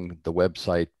using the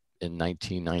website in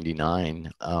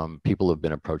 1999, people have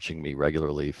been approaching me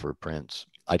regularly for prints.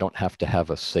 I don't have to have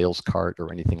a sales cart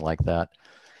or anything like that.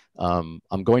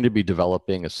 I'm going to be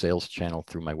developing a sales channel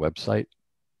through my website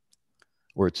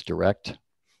where it's direct,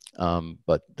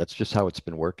 but that's just how it's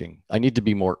been working. I need to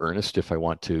be more earnest if I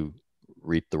want to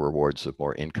reap the rewards of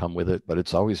more income with it, but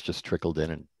it's always just trickled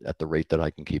in and at the rate that I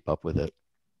can keep up with it.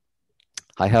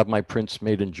 I have my prints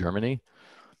made in Germany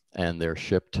and they're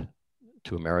shipped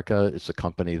to America. It's a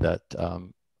company that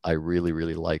I really,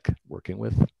 really like working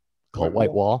with called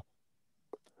White Wall.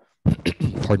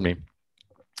 Pardon me.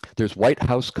 There's White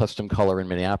House Custom Color in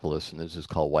Minneapolis, and this is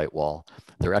called White Wall.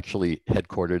 They're actually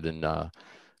headquartered in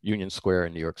Union Square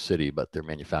in New York City, but their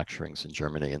manufacturing's in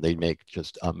Germany, and they make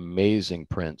just amazing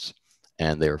prints,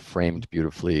 and they're framed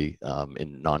beautifully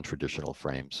in non-traditional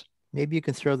frames. Maybe you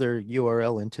can throw their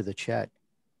URL into the chat.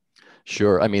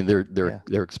 Sure. I mean,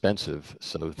 they're expensive,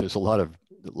 so there's a lot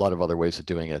of other ways of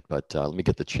doing it. But let me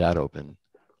get the chat open.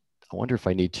 I wonder if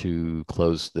I need to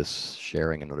close this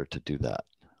sharing in order to do that.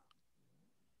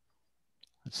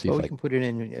 Let's see. Well, if we I can put it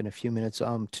in a few minutes.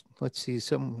 Let's see.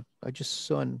 I just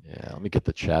saw. Yeah. Let me get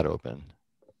the chat open.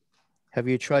 Have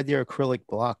you tried their acrylic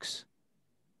blocks?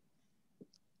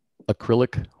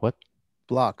 Acrylic what?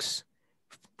 Blocks,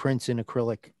 prints in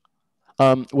acrylic.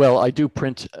 Well, I do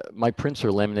print. My prints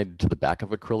are laminated to the back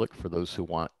of acrylic for those who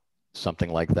want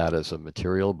something like that as a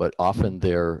material, but often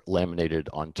they're laminated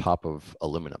on top of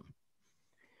aluminum.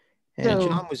 And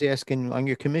John was asking, on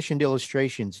your commissioned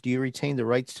illustrations, do you retain the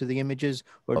rights to the images,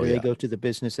 or do they go to the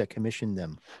business that commissioned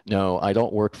them? No, I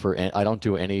don't work for. I don't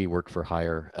do any work for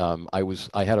hire.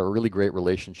 I had a really great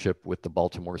relationship with the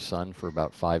Baltimore Sun for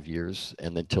about 5 years,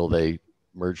 and until they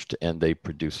merged and they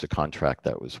produced a contract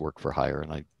that was work for hire,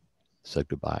 and I said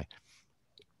goodbye.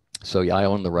 So yeah, I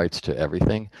own the rights to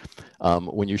everything.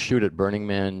 When you shoot at Burning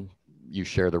Man, you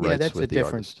share the rights with the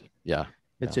artist. Yeah.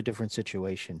 It's a different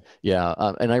situation. Yeah,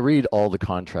 and I read all the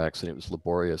contracts, and it was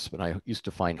laborious, but I used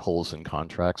to find holes in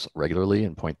contracts regularly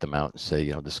and point them out and say,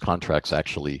 you know, this contract's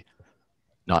actually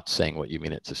not saying what you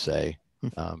mean it to say.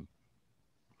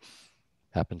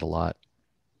 Happened a lot.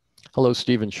 Hello,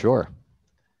 Stephen Shore.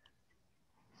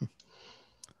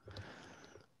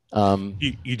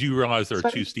 You do realize there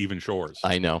are two Stephen Shores.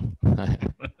 I know.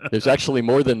 There's actually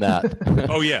more than that.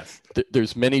 Oh, yes.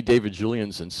 There's many David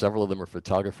Julians, and several of them are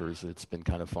photographers. It's been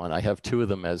kind of fun. I have 2 of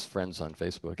them as friends on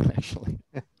Facebook, actually.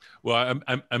 Well,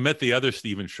 I met the other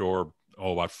Stephen Shore,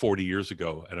 about 40 years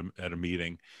ago at a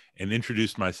meeting and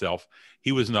introduced myself.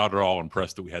 He was not at all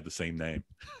impressed that we had the same name.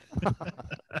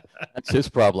 That's his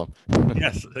problem.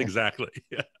 Yes, exactly.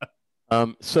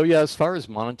 So yeah, as far as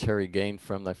monetary gain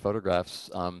from the photographs,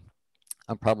 I'm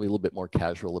probably a little bit more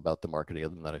casual about the marketing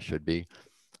of them than I should be.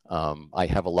 I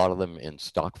have a lot of them in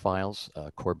stock files.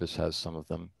 Corbis has some of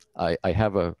them. I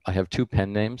have 2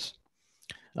 pen names.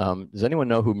 Does anyone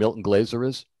know who Milton Glaser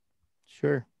is?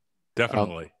 Sure.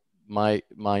 Definitely. My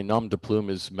nom de plume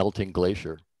is Melting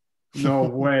Glacier. No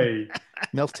way.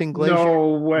 Melting Glacier.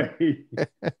 No way.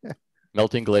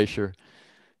 Melting Glacier.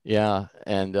 Yeah,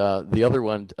 and the other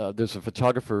one, there's a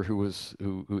photographer who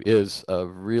is a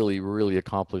really, really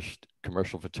accomplished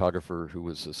commercial photographer who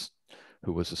was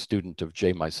a student of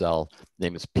Jay Meisel.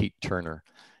 Name is Pete Turner.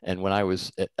 And when I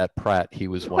was at Pratt, he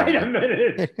was one. Wait a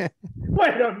minute.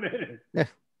 Wait a minute.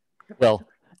 Well,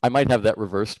 I might have that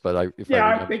reversed, but I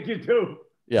think you do.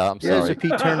 Yeah, I'm sorry. There's a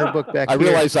Pete Turner book back I here.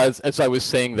 realized as I was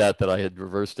saying that I had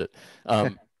reversed it.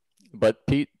 But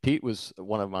Pete was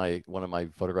one of my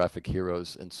photographic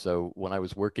heroes, and so when I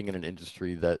was working in an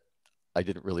industry that I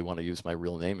didn't really want to use my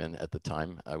real name in at the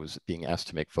time, I was being asked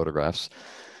to make photographs.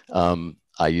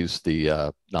 I used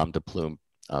the nom de plume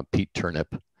Pete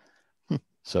Turnip.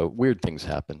 So weird things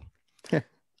happen.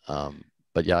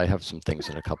 But yeah, I have some things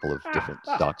in a couple of different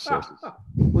stock sources.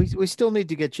 We still need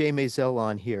to get Jay Meisel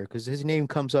on here because his name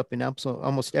comes up in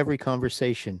almost every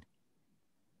conversation.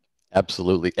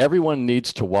 Absolutely. Everyone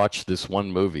needs to watch this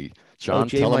one movie. John,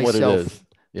 tell them what it is.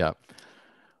 Yeah.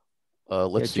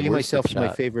 Let's see. Jay Myself's my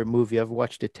favorite movie. I've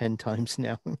watched it 10 times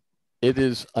now. It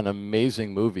is an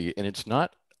amazing movie, and it's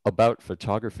not about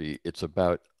photography. It's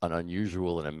about an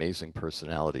unusual and amazing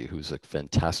personality who's a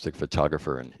fantastic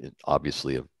photographer and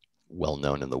obviously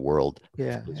well-known in the world.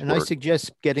 Yeah, and I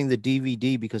suggest getting the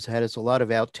DVD because it has a lot of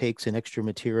outtakes and extra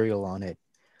material on it.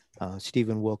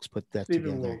 Stephen Wilkes put that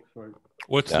together.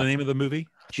 What's the name of the movie?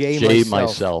 Jay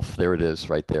Myself. There it is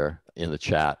right there in the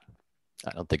chat.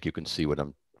 I don't think you can see what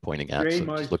I'm pointing at, so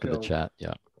just look at the chat.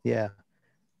 Yeah. Yeah.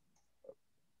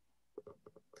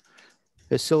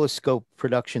 Oscilloscope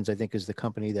Productions, I think, is the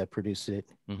company that produced it.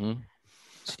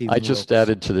 Mm-hmm. I just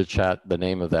added to the chat the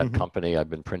name of that company I've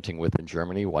been printing with in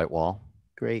Germany, White Wall.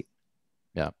 Great.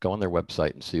 Yeah, go on their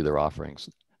website and see their offerings.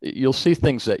 You'll see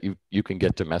things that you can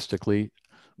get domestically,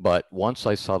 but once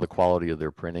I saw the quality of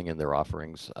their printing and their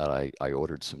offerings, I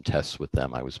ordered some tests with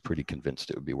them. I was pretty convinced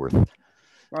it would be worth it.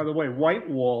 By the way,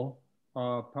 Whitewall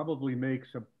probably makes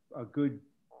a good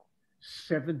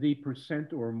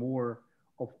 70% or more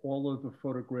of all of the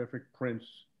photographic prints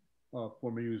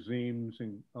for museums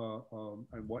and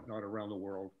whatnot around the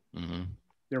world. Mm-hmm.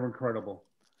 They're incredible,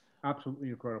 absolutely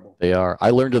incredible. They are.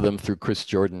 I learned of them through Chris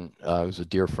Jordan, who's a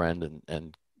dear friend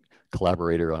and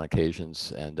collaborator on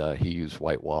occasions, and he used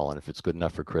Whitewall, and if it's good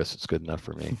enough for Chris, it's good enough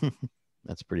for me.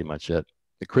 That's pretty much it.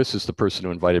 Chris is the person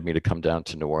who invited me to come down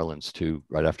to New Orleans too,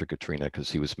 right after Katrina,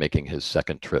 because he was making his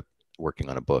second trip working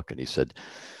on a book, and he said,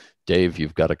 Dave,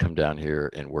 you've got to come down here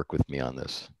and work with me on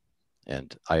this.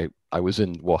 And I was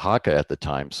in Oaxaca at the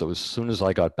time, so as soon as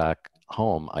I got back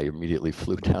home, I immediately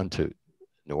flew down to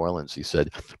New Orleans. He said,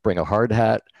 bring a hard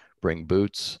hat, bring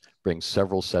boots, bring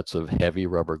several sets of heavy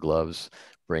rubber gloves,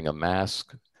 bring a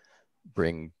mask,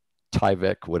 bring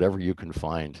Tyvek, whatever you can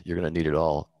find. You're going to need it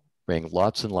all. Bring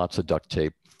lots and lots of duct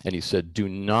tape. And he said, do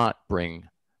not bring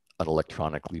an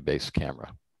electronically based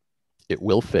camera. It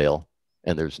will fail,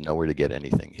 and there's nowhere to get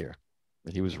anything here.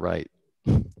 And he was right.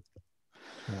 Yeah.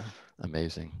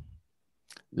 Amazing.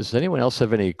 Does anyone else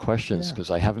have any questions? Because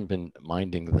I haven't been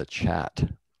minding the chat.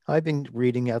 I've been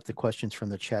reading out the questions from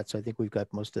the chat, so I think we've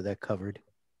got most of that covered.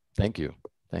 Thank you.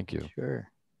 Thank you. Sure.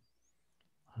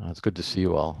 It's good to see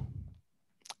you all.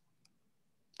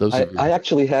 I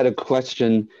actually had a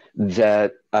question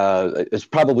that is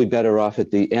probably better off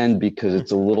at the end because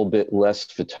it's a little bit less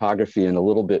photography and a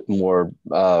little bit more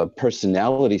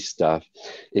personality stuff.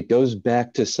 It goes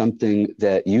back to something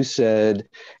that you said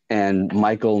and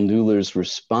Michael Newler's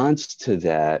response to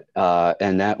that,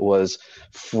 and that was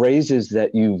phrases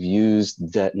that you've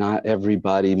used that not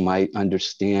everybody might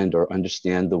understand or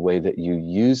understand the way that you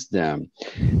use them.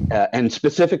 And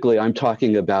specifically, I'm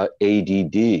talking about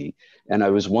ADD. And I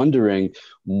was wondering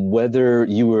whether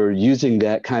you were using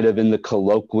that kind of in the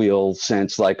colloquial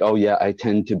sense, like, oh yeah, I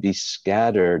tend to be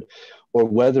scattered, or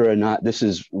whether or not this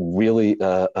is really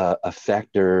a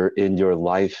factor in your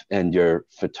life and your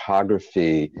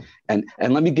photography. And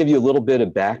let me give you a little bit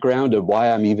of background of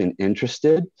why I'm even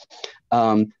interested.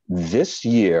 This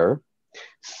year,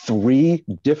 3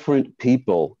 different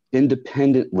people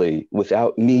independently,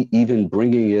 without me even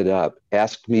bringing it up,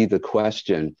 asked me the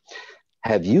question,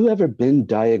 have you ever been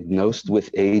diagnosed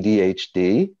with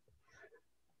ADHD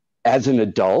as an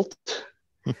adult?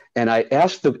 And I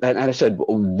asked and I said,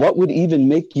 what would even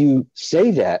make you say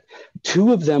that?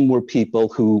 2 of them were people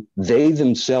who they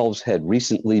themselves had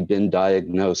recently been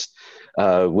diagnosed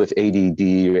with ADD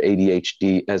or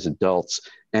ADHD as adults.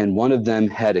 And one of them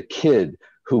had a kid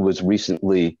who was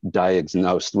recently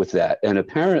diagnosed with that. And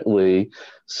apparently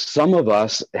some of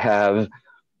us have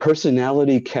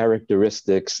personality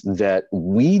characteristics that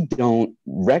we don't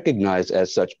recognize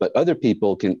as such, but other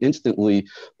people can instantly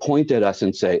point at us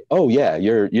and say, oh yeah,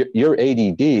 you're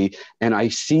ADD. And I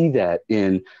see that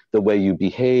in the way you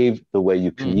behave, the way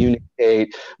you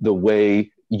communicate, the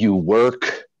way you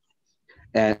work.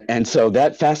 And so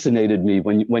that fascinated me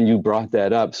when you brought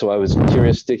that up. So I was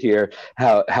curious to hear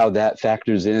how that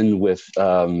factors in with,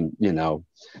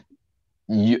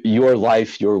 your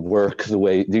life, your work, the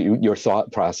way your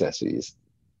thought processes.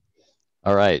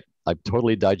 All right. I'm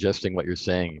totally digesting what you're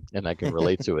saying, and I can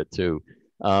relate to it too.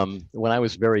 When I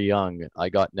was very young, I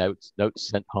got notes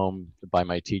sent home by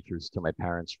my teachers to my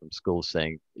parents from school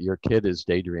saying, your kid is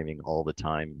daydreaming all the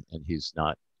time and he's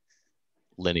not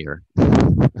linear.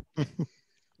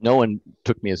 No one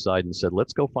took me aside and said,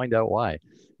 let's go find out why.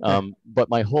 But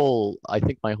I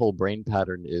think my whole brain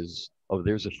pattern is, oh,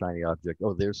 there's a shiny object.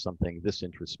 Oh, there's something, this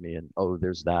interests me. And oh,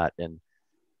 there's that. And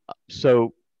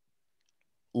so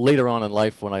later on in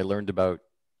life, when I learned about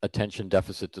attention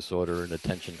deficit disorder and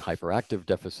attention hyperactive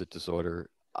deficit disorder,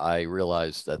 I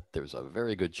realized that there's a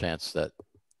very good chance that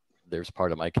there's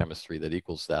part of my chemistry that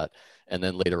equals that. And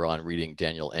then later on, reading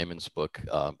Daniel Amen's book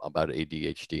about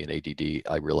ADHD and ADD,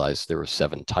 I realized there were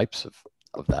 7 types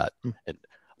of that. And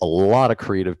a lot of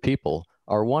creative people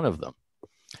are one of them.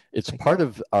 It's part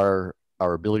of our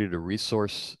ability to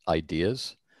resource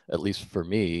ideas, at least for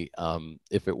me.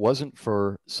 If it wasn't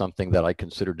for something that I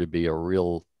considered to be a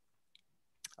real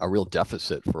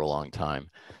deficit for a long time,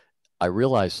 I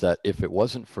realized that if it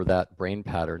wasn't for that brain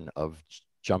pattern of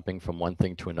jumping from one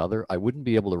thing to another, I wouldn't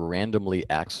be able to randomly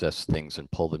access things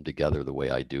and pull them together the way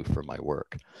I do for my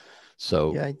work.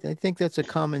 So yeah, I think that's a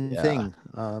common thing.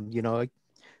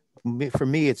 For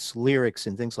me, it's lyrics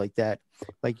and things like that.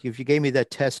 Like if you gave me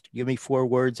that test, give me 4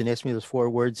 words and ask me those 4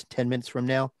 words 10 minutes from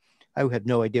now, I have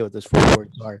no idea what those 4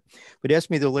 words are. But ask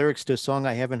me the lyrics to a song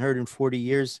I haven't heard in 40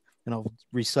 years, and I'll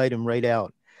recite them right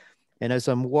out. And as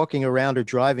I'm walking around or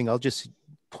driving, I'll just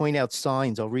point out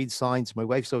signs. I'll read signs. My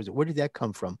wife's always, where did that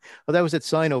come from? Oh, that was that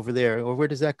sign over there. Or where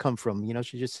does that come from? You know,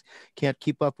 she just can't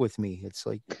keep up with me. It's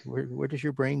like, where does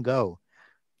your brain go?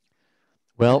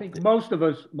 Well, I think most of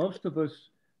us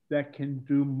that can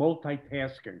do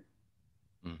multitasking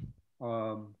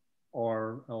are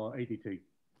ADT.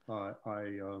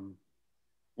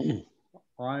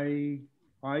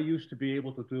 I used to be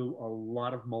able to do a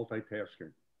lot of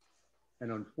multitasking,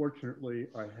 and unfortunately,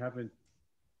 I haven't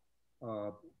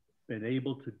been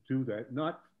able to do that.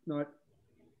 Not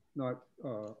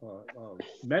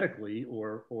medically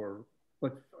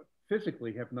but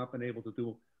physically have not been able to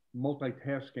do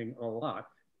multitasking a lot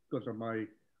because of my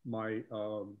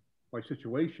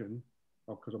situation,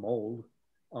 because I'm old.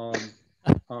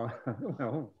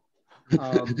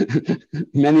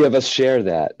 Many of us share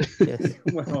that. Yes.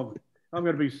 Well, I'm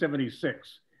going to be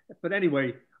 76, but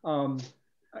anyway, and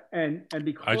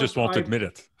because I just won't admit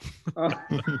it.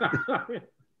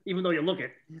 Even though you look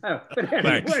it. But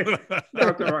anyway, no,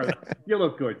 it's all right. You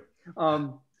look good.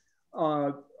 And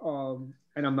I'm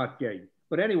not gay.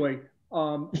 But anyway,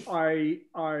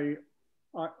 I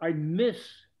miss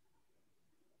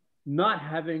not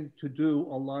having to do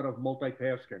a lot of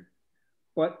multitasking.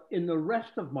 But in the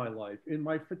rest of my life, in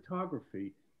my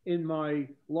photography, in my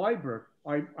library,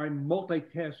 I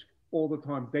multitask all the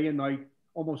time, day and night,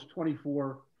 almost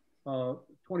 24/7,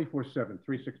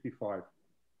 365.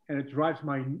 And it drives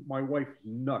my wife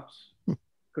nuts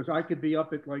because I could be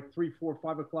up at like 3, 4,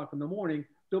 5 o'clock in the morning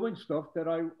doing stuff that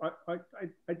I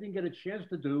didn't get a chance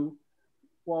to do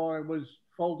while I was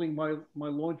folding my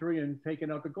laundry and taking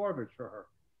out the garbage for her.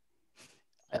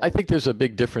 I think there's a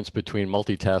big difference between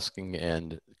multitasking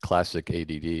and classic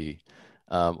ADD.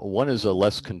 One is a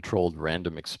less controlled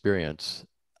random experience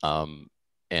and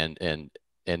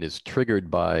is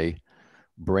triggered by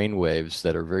brain waves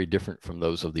that are very different from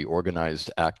those of the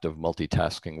organized act of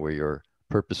multitasking where you're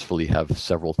purposefully have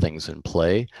several things in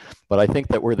play. But I think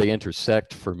that where they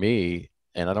intersect for me,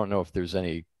 and I don't know if there's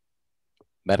any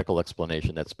medical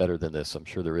explanation that's better than this, I'm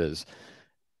sure there is.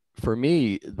 For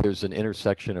me, there's an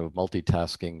intersection of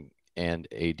multitasking and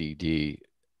ADD,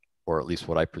 or at least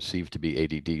what I perceive to be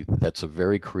ADD, that's a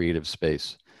very creative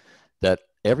space that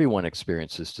everyone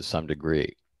experiences to some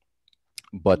degree,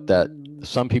 but that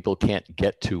some people can't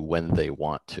get to when they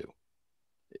want to.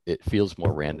 It feels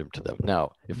more random to them.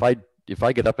 Now, if I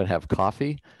get up and have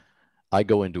coffee, I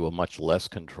go into a much less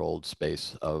controlled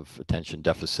space of attention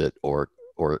deficit or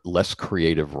less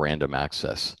creative random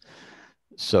access.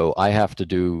 So I have to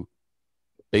do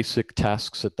basic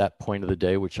tasks at that point of the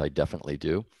day, which I definitely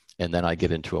do. And then I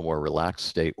get into a more relaxed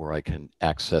state where I can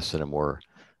access in a more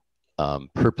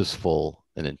purposeful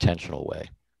and intentional way.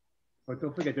 But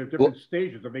don't forget, there are different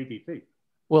stages of ADT.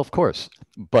 Well, of course,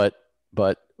 but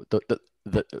the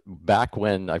back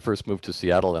when I first moved to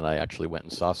Seattle and I actually went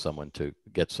and saw someone to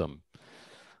get some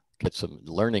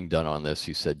learning done on this,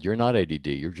 he said, "You're not ADD,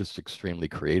 you're just extremely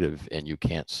creative and you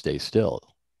can't stay still."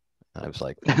 And I was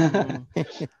like, I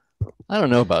don't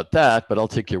know about that, but I'll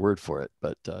take your word for it.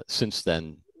 But since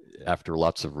then, after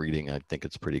lots of reading, I think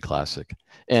it's pretty classic.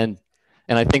 And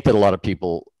I think that a lot of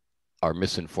people are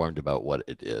misinformed about what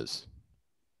it is.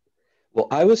 Well,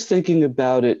 I was thinking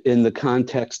about it in the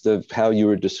context of how you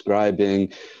were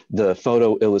describing the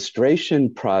photo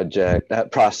illustration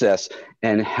process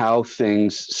and how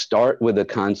things start with a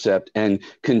concept and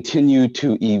continue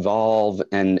to evolve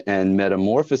and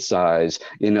metamorphosize.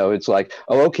 You know, it's like,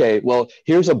 oh, okay, well,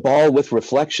 here's a ball with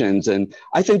reflections, and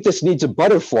I think this needs a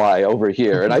butterfly over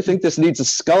here, and I think this needs a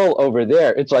skull over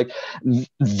there. It's like,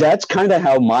 that's kind of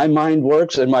how my mind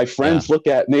works, and my friends look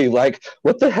at me like,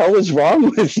 what the hell is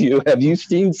wrong with you? Have you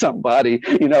seen somebody?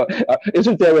 You know,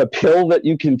 isn't there a pill that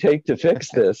you can take to fix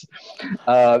this?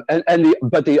 But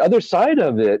the other side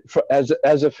of it,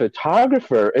 as a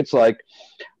photographer, it's like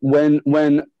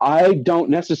when I don't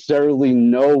necessarily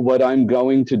know what I'm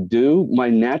going to do, my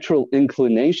natural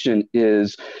inclination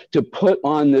is to put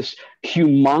on this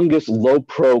humongous low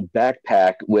pro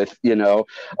backpack with, you know,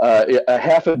 a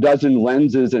half a dozen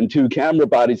lenses and 2 camera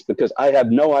bodies because I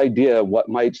have no idea what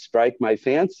might strike my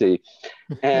fancy.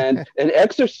 And an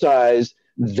exercise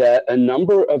that a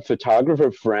number of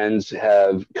photographer friends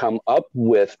have come up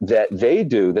with that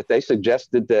they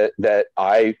suggested that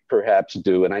I perhaps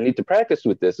do, and I need to practice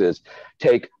with this, is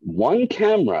take one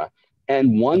camera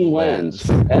and one lens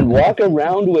and walk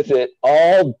around with it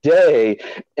all day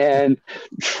and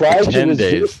try to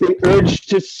resist the urge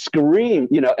to scream,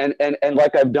 you know, and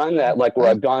like I've done that, like where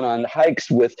I've gone on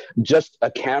hikes with just a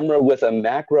camera with a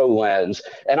macro lens,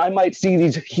 and I might see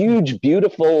these huge,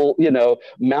 beautiful, you know,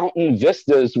 mountain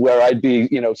vistas where I'd be,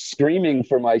 you know, screaming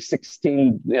for my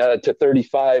 16 to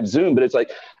 35 zoom, but it's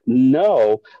like,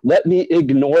 no, let me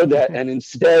ignore that and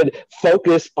instead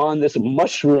focus on this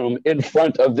mushroom in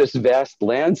front of this vast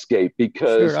landscape,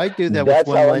 because sure, I do that with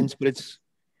one lens, but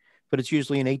it's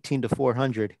usually an 18 to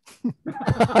 400.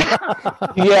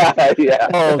 Yeah.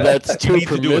 Oh, that's too you need permissive.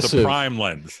 to do with a prime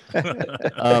lens.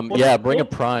 Yeah, bring a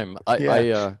prime.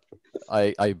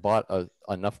 I bought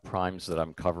enough primes that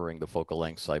I'm covering the focal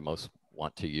lengths I most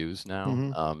want to use now.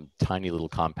 Mm-hmm. Tiny little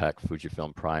compact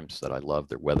Fujifilm primes that I love.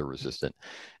 They're weather resistant.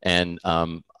 And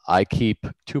I keep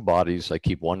two bodies. I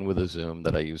keep one with a zoom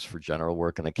that I use for general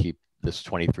work, and I keep this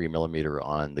 23 millimeter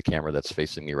on the camera that's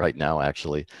facing me right now,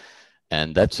 actually.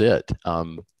 And that's it.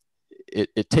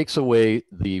 It takes away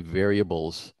the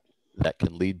variables that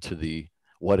can lead to the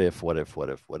what if,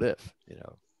 you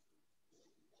know.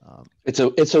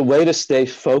 It's a way to stay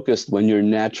focused when your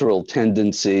natural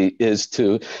tendency is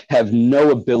to have no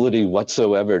ability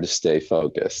whatsoever to stay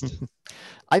focused.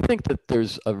 I think that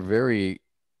there's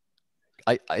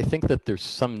I think that there's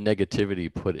some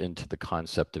negativity put into the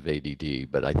concept of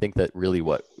ADD, but I think that really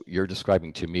what you're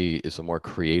describing to me is a more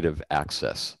creative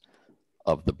access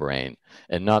of the brain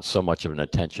and not so much of an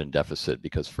attention deficit,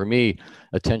 because for me,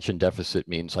 attention deficit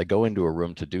means I go into a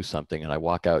room to do something and I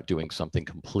walk out doing something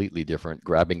completely different,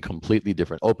 grabbing completely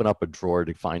different, open up a drawer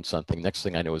to find something. Next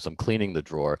thing I know is I'm cleaning the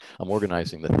drawer, I'm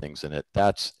organizing the things in it.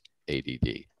 That's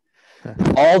ADD.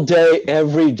 All day,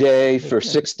 every day for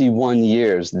 61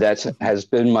 years. That has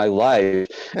been my life.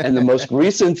 And the most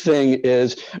recent thing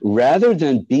is, rather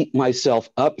than beat myself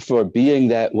up for being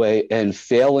that way and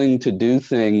failing to do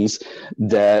things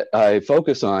that I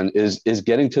focus on, is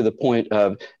getting to the point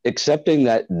of accepting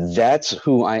that that's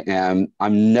who I am.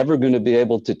 I'm never going to be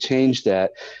able to change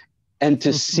that. And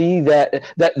to see that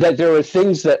there are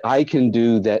things that I can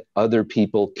do that other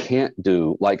people can't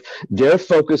do. Like, they're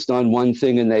focused on one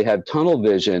thing and they have tunnel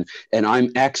vision, and I'm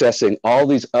accessing all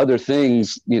these other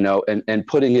things, you know, and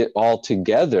putting it all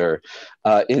together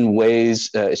in ways,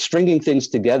 stringing things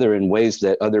together in ways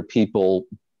that other people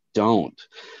don't.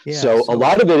 Yeah, so a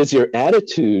lot of it is your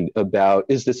attitude about,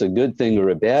 is this a good thing or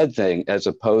a bad thing, as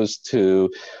opposed to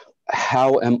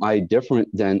how am I different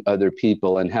than other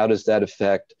people, and how does that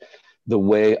affect the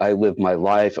way I live my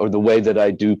life, or the way that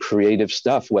I do creative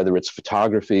stuff, whether it's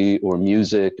photography or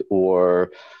music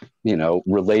or, you know,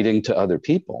 relating to other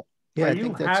people. Yeah, are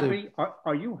you happy?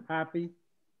 Are you happy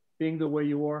being the way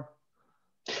you are?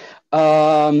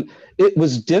 It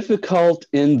was difficult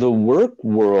in the work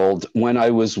world when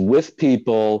I was with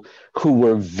people who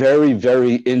were very,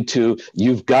 very into,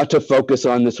 you've got to focus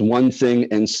on this one thing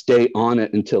and stay on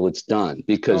it until it's done,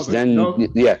 because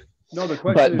No, the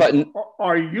question is,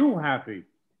 are you happy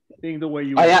being the way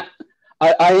you are?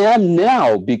 I am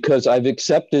now, because I've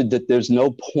accepted that there's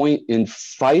no point in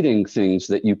fighting things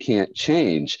that you can't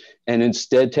change, and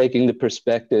instead taking the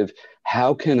perspective,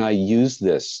 how can I use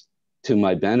this to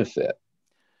my benefit?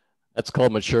 That's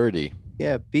called maturity.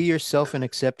 Yeah, be yourself and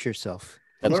accept yourself.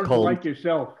 That's Learn called, to like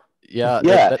yourself. Yeah,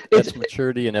 that's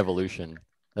maturity and evolution.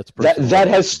 That's that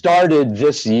has started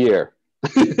this year.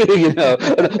 You know,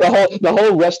 the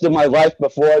whole rest of my life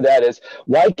before that is,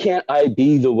 why can't I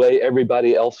be the way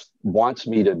everybody else wants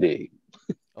me to be?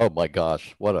 Oh my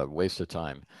gosh, what a waste of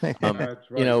time. That's right.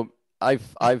 You know, I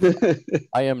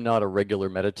am not a regular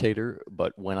meditator,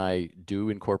 but when I do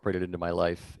incorporate it into my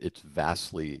life, it's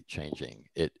vastly changing.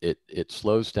 It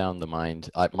slows down the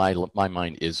mind. My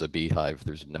mind is a beehive.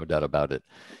 There's no doubt about it.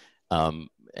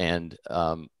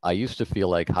 I used to feel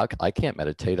like, I can't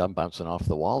meditate. I'm bouncing off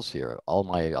the walls here. All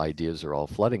my ideas are all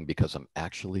flooding because I'm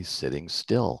actually sitting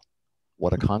still.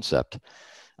 What a concept.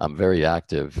 I'm very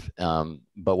active.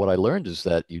 But what I learned is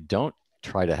that you don't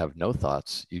try to have no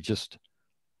thoughts. You just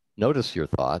notice your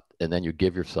thought, and then you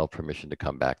give yourself permission to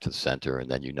come back to the center, and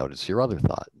then you notice your other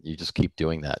thought. You just keep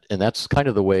doing that. And that's kind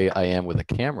of the way I am with a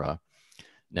camera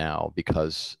now,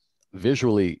 because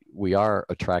visually we are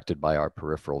attracted by our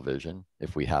peripheral vision,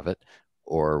 if we have it,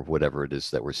 or whatever it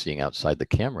is that we're seeing outside the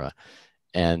camera.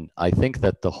 And I think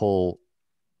that the whole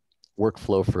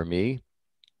workflow for me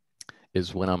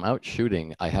is, when I'm out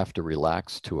shooting, I have to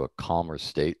relax to a calmer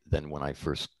state than when I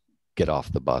first get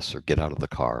off the bus or get out of the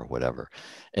car or whatever,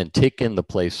 and take in the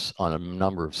place on a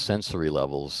number of sensory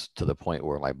levels to the point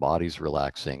where my body's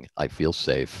relaxing, I feel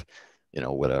safe, you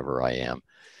know, whatever I am.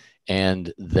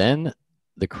 And then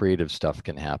the creative stuff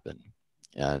can happen.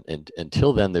 And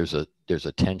until then, there's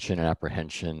a tension and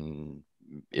apprehension.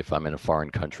 If I'm in a foreign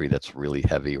country that's really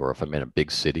heavy, or if I'm in a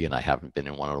big city and I haven't been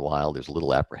in one in a while, there's a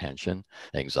little apprehension,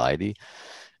 anxiety.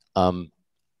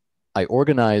 I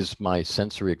organize my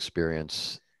sensory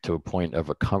experience to a point of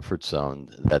a comfort zone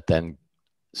that then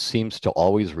seems to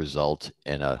always result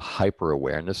in a hyper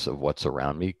awareness of what's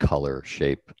around me, color,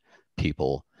 shape,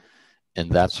 people.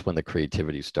 And that's when the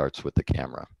creativity starts with the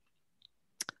camera.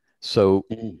 So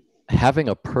having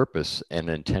a purpose and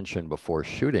intention before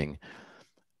shooting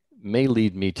may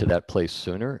lead me to that place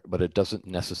sooner, but it doesn't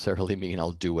necessarily mean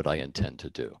I'll do what I intend to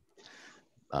do.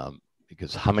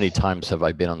 Because how many times have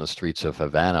I been on the streets of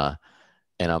Havana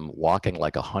and I'm walking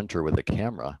like a hunter with a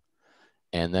camera,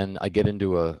 and then I get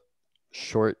into a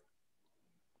short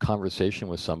conversation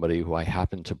with somebody who I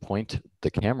happen to point the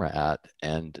camera at,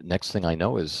 and next thing I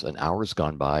know is an hour's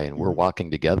gone by and we're walking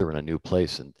together in a new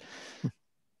place. And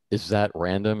is that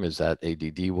random? Is that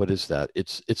ADD? What is that?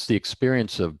 It's the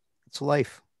experience of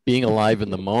life, being alive in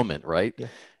the moment, right? Yeah.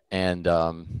 And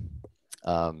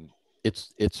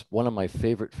it's one of my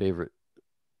favorite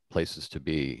places to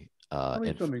be. Tell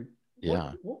me something.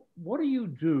 Yeah. What do you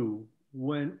do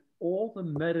when all the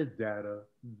metadata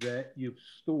that you've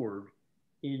stored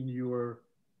in your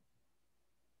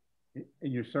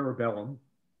cerebellum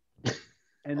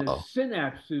and the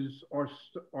synapses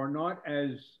are not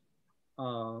as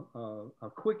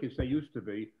quick as they used to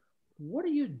be? What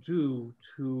do you do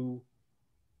to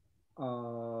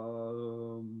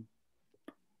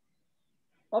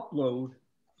upload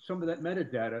some of that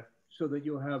metadata so that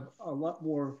you'll have a lot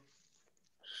more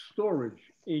storage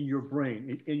in your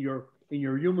brain, in your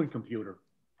human computer?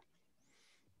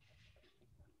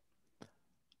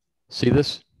 See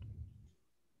this?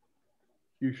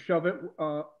 You shove it.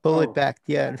 Pull it back.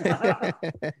 Yeah.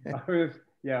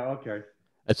 Yeah. Okay.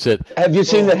 That's it. Have you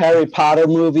seen the Harry Potter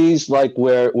movies, like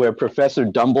where Professor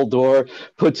Dumbledore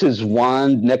puts his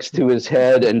wand next to his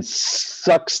head and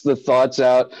sucks the thoughts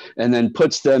out and then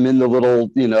puts them in the little,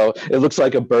 it looks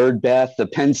like a bird bath, the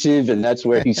pensieve, and that's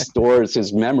where he stores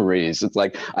his memories. It's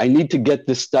like, I need to get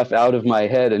this stuff out of my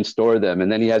head and store them.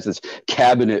 And then he has this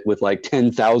cabinet with like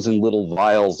 10,000 little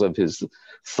vials of his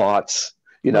thoughts.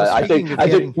 I think I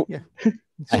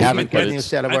haven't getting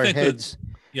this out of our heads.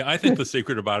 I think the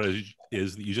secret about it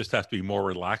is that you just have to be more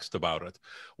relaxed about it.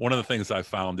 One of the things I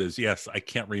found is, yes, I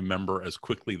can't remember as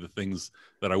quickly the things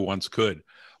that I once could,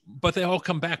 but they all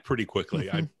come back pretty quickly.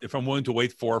 If I'm willing to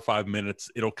wait 4 or 5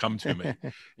 minutes, it'll come to me.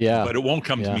 Yeah. But it won't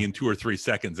come to me in 2 or 3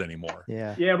 seconds anymore.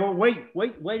 Yeah. Yeah, but wait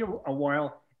a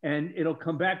while, and it'll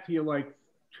come back to you like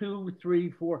 2, 3,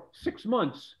 4, 6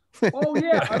 months. Oh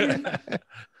yeah, I mean,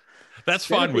 that's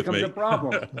fine with me. A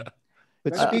problem.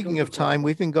 But speaking of time,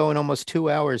 we've been going almost 2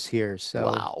 hours here. So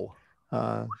wow.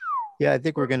 Yeah, I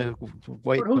think we're gonna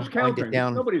wait. But who's counting? It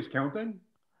down. Nobody's counting.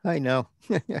 I know.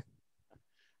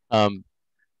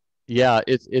 Yeah,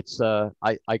 it's I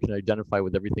can identify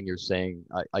with everything you're saying.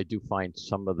 I do find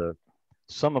some of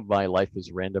my life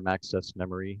is random access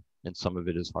memory and some of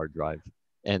it is hard drive.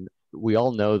 And we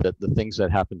all know that the things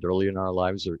that happened early in our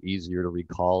lives are easier to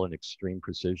recall in extreme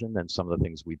precision than some of the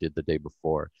things we did the day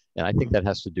before. And I think that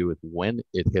has to do with when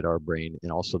it hit our brain and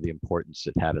also the importance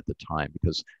it had at the time,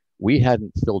 because we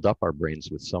hadn't filled up our brains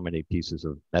with so many pieces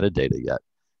of metadata yet.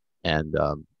 And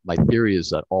my theory is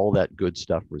that all that good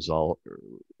stuff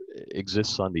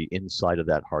exists on the inside of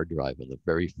that hard drive and the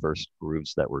very first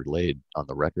grooves that were laid on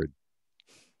the record.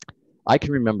 I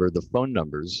can remember the phone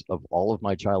numbers of all of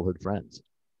my childhood friends.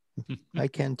 I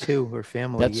can too. We're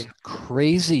family. That's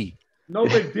crazy. No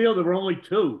big deal. There were only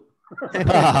 2.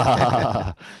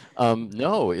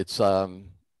 No, it's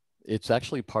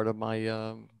actually part of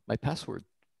my my password.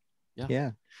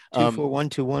 Yeah.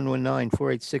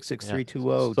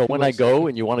 241-2119-486-6320. So when I go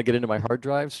and you want to get into my hard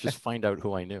drives, just find out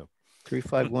who I knew.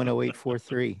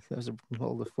 3510843. Those are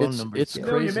all the phone numbers. It's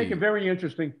crazy. You make a very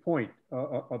interesting point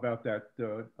about that,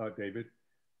 David,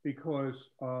 because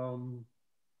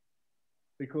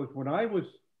when I was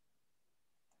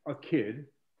a kid,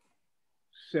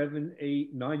 7,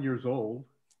 8, 9 years old,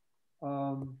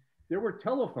 there were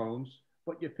telephones,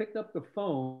 but you picked up the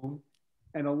phone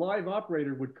and a live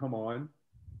operator would come on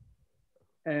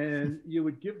and you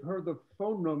would give her the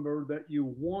phone number that you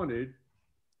wanted.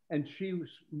 And she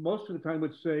most of the time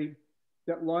would say,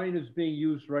 that line is being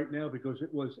used right now because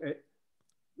it was,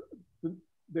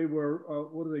 they were,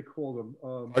 what do they call them?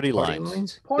 Party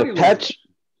lines. Party lines.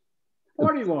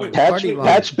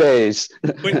 Patch bays.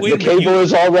 The cable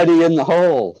is already in the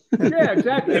hole. Yeah,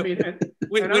 exactly. I mean,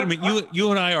 wait a minute.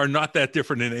 You and I are not that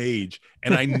different in age,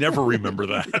 and I never remember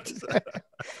that.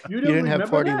 You didn't have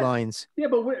party lines. Yeah,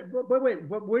 but wait.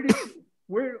 Where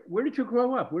Where did you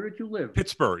grow up? Where did you live?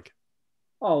 Pittsburgh.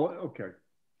 Oh, okay.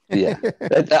 Yeah,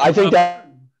 I think that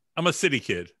I'm a city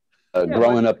kid. Yeah,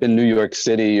 growing but- up in New York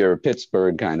City or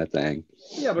Pittsburgh kind of thing.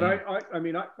 Yeah, but I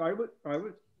mean,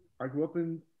 I grew up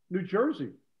in New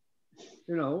Jersey.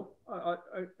 You know,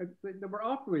 there were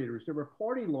operators, there were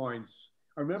party lines.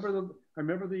 I remember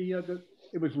the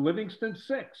it was Livingston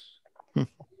 6,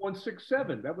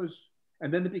 167. That was,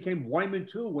 and then it became Wyman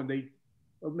 2 when they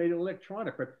made it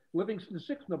electronic. But Livingston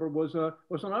 6 number was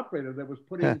an operator that was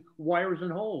putting wires in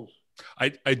holes.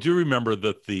 I do remember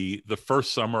that the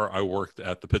first summer I worked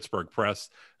at the Pittsburgh Press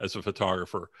as a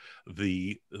photographer,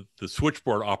 the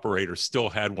switchboard operator still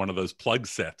had one of those plug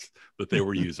sets that they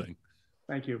were using.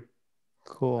 Thank you.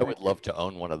 Cool. I would love to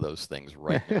own one of those things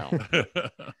right now.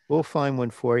 We'll find one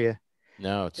for you.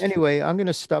 No, it's Anyway, I'm going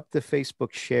to stop the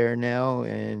Facebook share now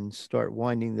and start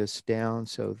winding this down.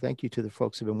 So thank you to the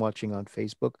folks who've been watching on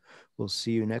Facebook. We'll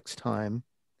see you next time.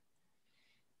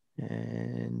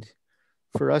 And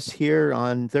for us here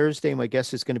on Thursday, my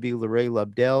guest is going to be Lorraine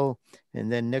Lobdell.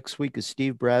 And then next week is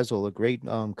Steve Brazel, a great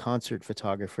concert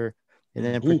photographer. And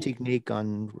then Pratik Naik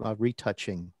on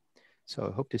retouching. So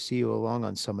I hope to see you along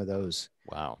on some of those.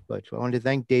 wow. But I wanted to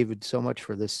thank David so much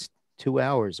for this 2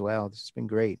 hours. Wow, this has been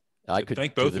great. I could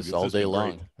thank do both of this you. all This day has been long.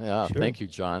 great. Yeah, Sure. thank you,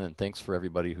 John, and thanks for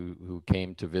everybody who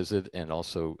came to visit and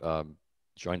also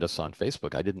joined us on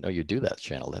Facebook. I didn't know you do that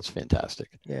channel. That's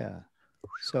fantastic. Yeah.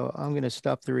 So I'm going to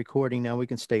stop the recording now. We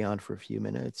can stay on for a few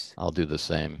minutes. I'll do the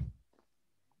same.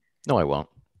 No, I won't.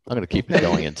 I'm going to keep it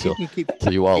going until You keep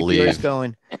you all yours leave.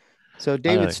 going. So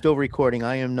David's still recording.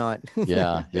 I am not.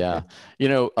 Yeah, yeah. You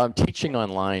know, I'm teaching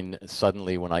online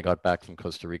suddenly when I got back from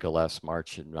Costa Rica last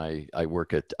March, and I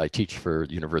teach for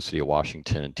University of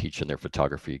Washington and teach in their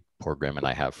photography program, and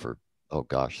I have for, oh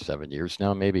gosh, 7 years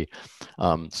now, maybe.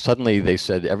 Suddenly they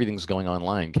said, everything's going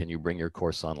online. Can you bring your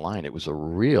course online? It was a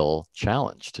real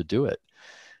challenge to do it.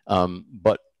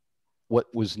 But what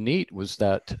was neat was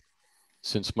that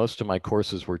since most of my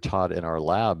courses were taught in our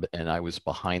lab and I was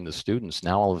behind the students,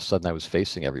 now all of a sudden I was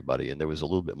facing everybody and there was a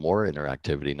little bit more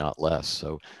interactivity, not less.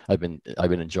 So I've been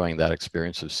enjoying that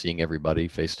experience of seeing everybody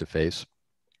face to face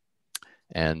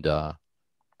and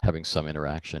having some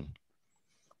interaction.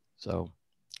 So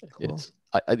Cool. it's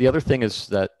the other thing is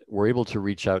that we're able to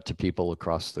reach out to people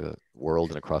across the world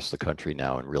and across the country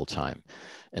now in real time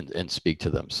and speak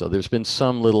to them. So there's been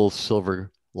some little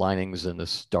silver linings in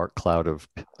this dark cloud of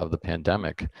the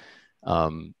pandemic.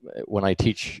 When I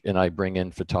teach and I bring in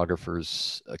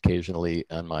photographers occasionally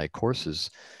on my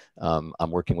courses, I'm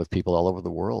working with people all over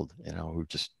the world, you know, who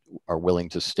just are willing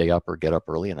to stay up or get up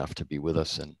early enough to be with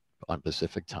us on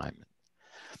Pacific time.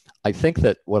 I think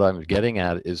that what I'm getting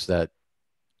at is that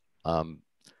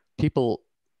people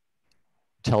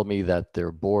tell me that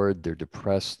they're bored, they're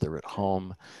depressed, they're at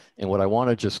home. And what I want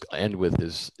to just end with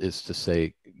is to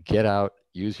say, get out,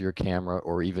 use your camera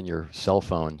or even your cell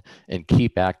phone and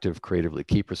keep active creatively,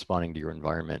 keep responding to your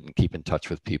environment and keep in touch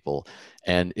with people.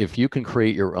 And if you can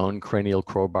create your own cranial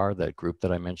crowbar, that group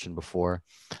that I mentioned before,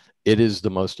 it is the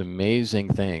most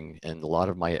amazing thing. And a lot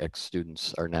of my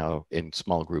ex-students are now in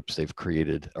small groups they've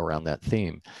created around that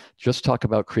theme. Just talk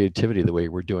about creativity the way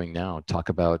we're doing now. Talk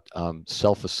about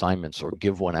self-assignments or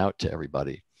give one out to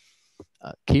everybody.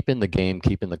 Keep in the game,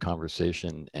 keep in the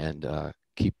conversation, and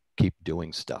keep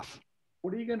doing stuff.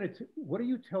 What do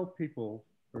you tell people,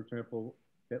 for example,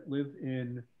 that live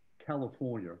in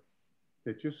California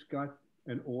that just got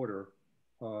an order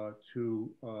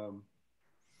to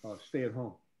stay at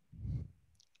home?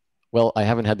 Well, I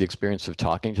haven't had the experience of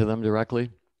talking to them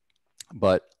directly,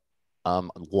 but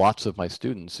lots of my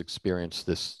students experienced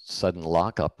this sudden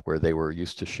lockup where they were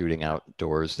used to shooting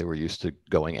outdoors. They were used to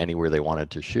going anywhere they wanted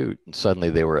to shoot. And suddenly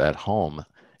they were at home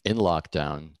in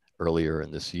lockdown earlier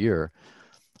in this year.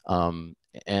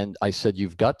 And I said,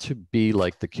 you've got to be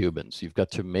like the Cubans. You've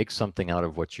got to make something out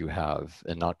of what you have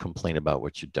and not complain about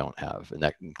what you don't have. And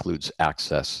that includes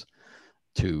access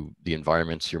to the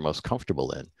environments you're most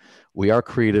comfortable in. We are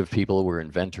creative people, we're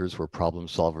inventors, we're problem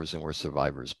solvers, and we're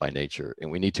survivors by nature. And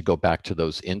we need to go back to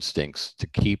those instincts to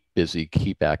keep busy,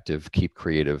 keep active, keep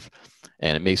creative.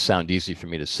 And it may sound easy for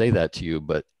me to say that to you,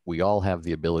 but we all have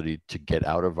the ability to get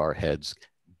out of our heads,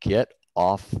 get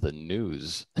off the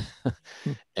news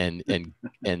and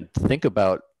think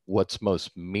about what's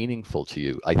most meaningful to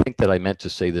you. I think that I meant to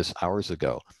say this hours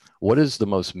ago. What is the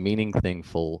most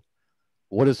meaningful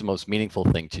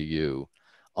thing to you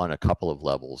on a couple of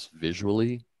levels?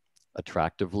 Visually,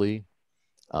 attractively,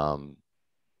 in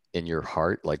your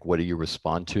heart? Like, what do you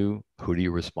respond to? Who do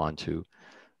you respond to?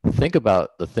 Think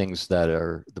about the things that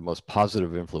are the most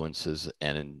positive influences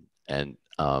and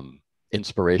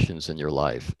inspirations in your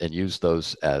life and use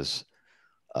those as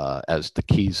the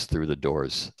keys through the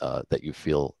doors that you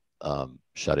feel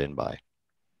shut in by.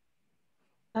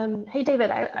 Hey,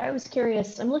 David, I was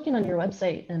curious. I'm looking on your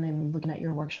website and I'm looking at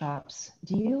your workshops.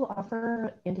 Do you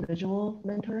offer individual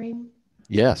mentoring?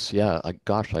 Yes, yeah.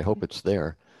 Gosh, I hope it's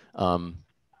there.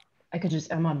 I could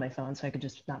just, I'm on my phone, so I could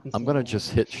just not be I'm seeing going to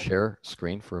just hit share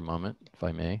screen for a moment, if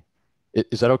I may.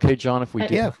 Is that okay, John, if we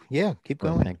do? Yeah, keep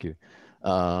going. Thank you.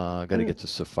 I got to get to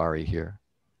Safari here.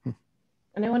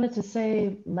 And I wanted to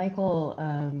say,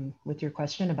 Michael, with your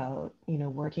question about,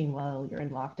 working while you're in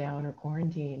lockdown or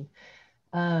quarantine,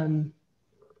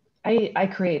 I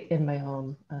create in my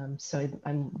home, so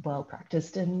I'm well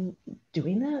practiced in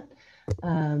doing that.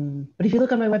 But if you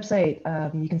look on my website,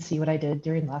 you can see what I did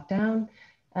during lockdown.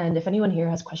 And if anyone here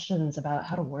has questions about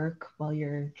how to work while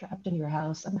you're trapped in your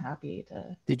house, I'm happy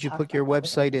to. Did you put your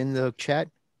website in the chat?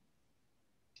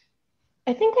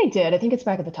 I think I did. I think it's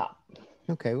back at the top.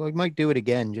 Okay, well, we might do it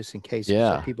again just in case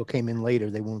if people came in later,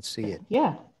 they won't see it.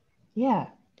 Yeah, yeah.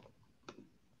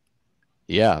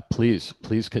 Yeah, please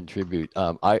contribute.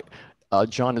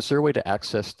 John, is there a way to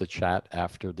access the chat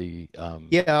after the?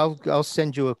 Yeah, I'll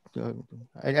send you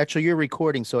actually, you're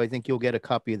recording, so I think you'll get a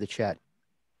copy of the chat.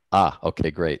 Ah,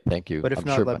 okay, great, thank you. But if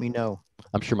not, let me know.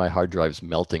 I'm sure my hard drive's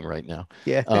melting right now.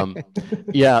 Yeah.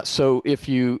 Yeah. So if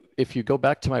you go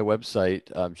back to my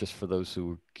website, just for those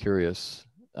who are curious.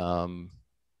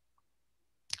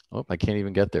 Oh, I can't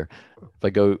even get there. If I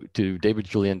go to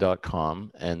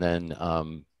davidjulian.com and then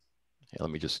let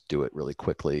me just do it really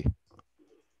quickly.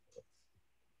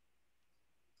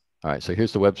 All right, so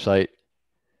here's the website.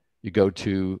 You go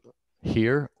to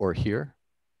here,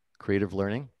 creative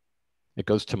learning. It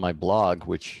goes to my blog,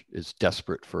 which is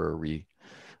desperate for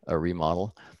a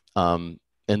remodel. And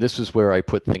this is where I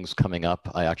put things coming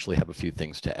up. I actually have a few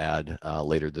things to add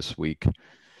later this week.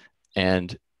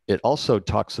 And it also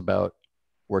talks about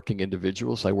working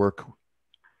individuals. I work,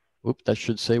 that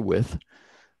should say with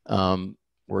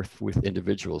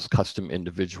individuals, custom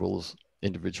individuals,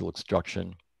 individual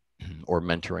instruction, or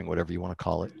mentoring, whatever you want to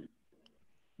call it.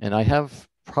 And I have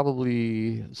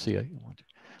probably, let's see,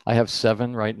 I have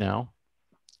 7 right now.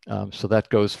 So that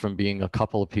goes from being a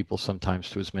couple of people sometimes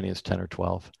to as many as 10 or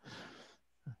 12.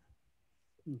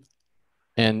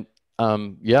 And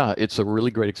yeah, it's a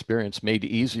really great experience made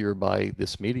easier by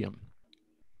this medium.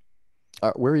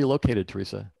 Where are you located,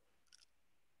 Teresa?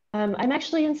 I'm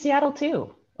actually in Seattle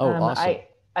too. Oh, awesome.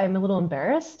 I'm a little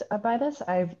embarrassed by this.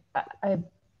 I've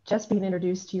just been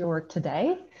introduced to your work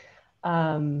today.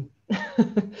 And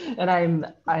I'm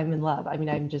in love. I mean,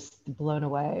 I'm just blown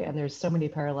away. And there's so many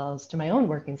parallels to my own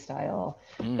working style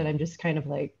that I'm just kind of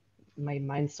like, my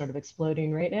mind's sort of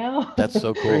exploding right now. That's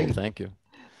so cool. Thank you.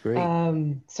 Great.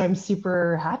 So I'm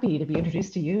super happy to be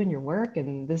introduced to you and your work.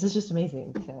 And this is just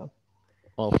amazing. So.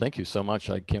 Well, thank you so much.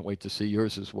 I can't wait to see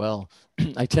yours as well.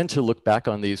 I tend to look back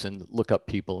on these and look up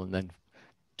people and then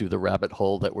do the rabbit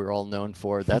hole that we're all known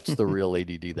for. That's the real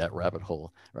ADD, that rabbit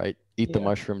hole, right? Eat the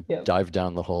mushroom, dive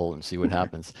down the hole and see what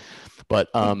happens. But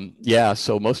yeah,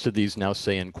 so most of these now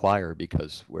say inquire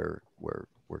because we're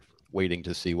waiting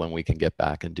to see when we can get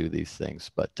back and do these things.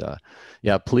 But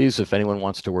yeah, please, if anyone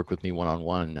wants to work with me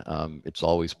one-on-one, it's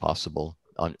always possible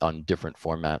on different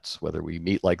formats, whether we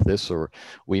meet like this or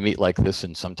we meet like this,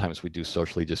 and sometimes we do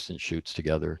socially distant shoots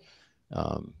together,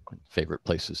 favorite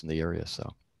places in the area.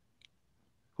 So.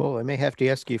 Well, I may have to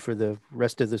ask you for the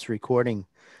rest of this recording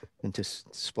and to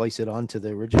splice it onto the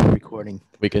original recording.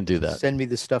 We can do that. Send me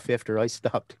the stuff after I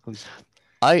stopped.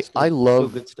 I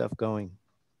love good stuff going.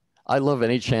 I love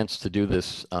any chance to do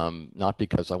this, not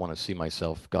because I want to see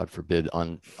myself, God forbid,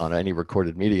 on any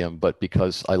recorded medium, but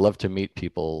because I love to meet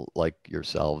people like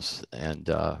yourselves and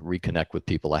reconnect with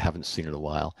people I haven't seen in a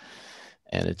while.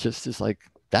 And it just is like,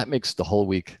 that makes the whole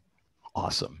week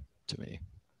awesome to me.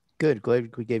 Good.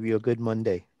 Glad we gave you a good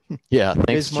Monday. Yeah, thanks,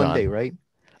 It is John. Monday, right?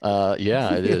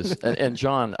 Yeah, it is. And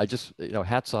John, I just,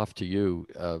 hats off to you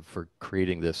for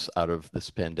creating this out of this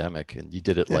pandemic. And you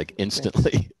did it like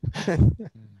instantly.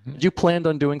 Did you planned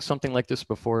on doing something like this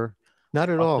before? Not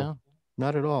at all.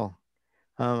 Not at all.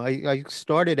 I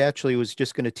started actually was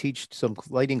just going to teach some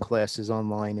lighting classes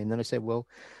online. And then I said, well,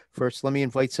 first, let me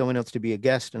invite someone else to be a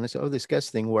guest. And I said, oh, this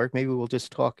guest thing worked. Maybe we'll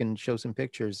just talk and show some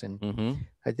pictures. And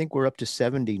I think we're up to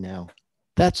 70 now.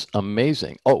 That's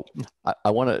amazing. Oh,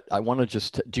 I want to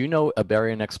just, do you know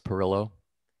Abarianex Perillo?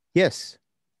 Yes.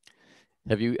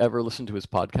 Have you ever listened to his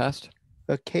podcast?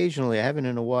 Occasionally. I haven't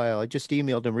in a while. I just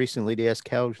emailed him recently to ask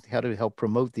how to help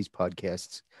promote these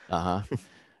podcasts.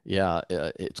 Yeah,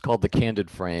 it's called The Candid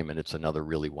Frame, and it's another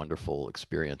really wonderful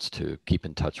experience to keep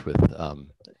in touch with.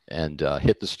 and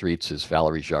Hit the Streets is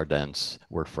Valerie Jardins.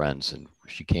 We're friends, and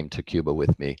she came to Cuba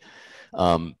with me.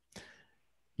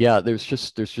 Yeah, there's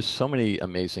just so many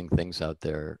amazing things out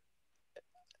there.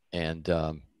 And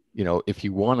you know, if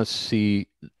you want to see,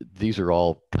 these are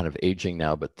all kind of aging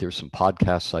now, but there's some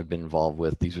podcasts I've been involved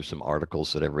with. These are some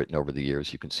articles that I've written over the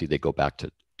years. You can see they go back to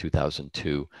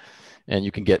 2002, and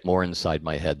you can get more inside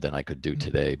my head than I could do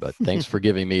today. But thanks for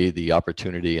giving me the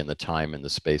opportunity and the time and the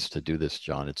space to do this,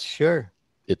 John. It's Sure.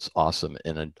 It's awesome,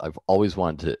 and I've always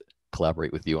wanted to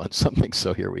collaborate with you on something.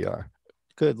 So here we are.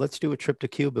 Good. Let's do a trip to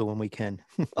Cuba when we can.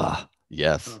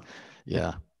 Yes.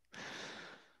 Yeah.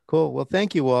 Cool. Well,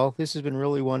 thank you all. This has been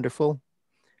really wonderful.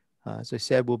 As I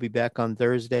said, we'll be back on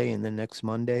Thursday and then next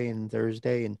Monday and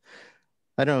Thursday. And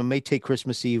I don't know, may take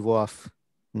Christmas Eve off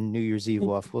and New Year's Eve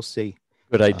off. We'll see.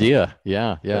 Good idea.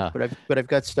 Yeah. But I've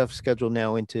got stuff scheduled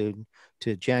now into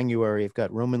January. I've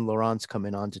got Roman Laurence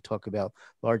coming on to talk about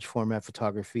large format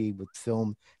photography with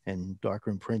film and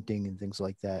darkroom printing and things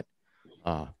like that.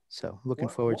 So looking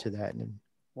forward to that. And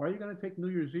why are you going to take New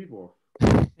Year's Eve off?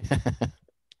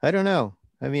 I don't know.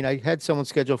 I mean, I had someone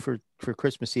scheduled for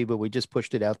Christmas Eve, but we just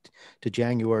pushed it out to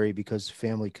January because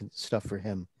family stuff for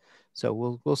him.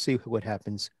 So we'll see what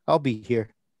happens. I'll be here.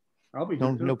 I'll be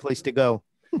here too. No place to go.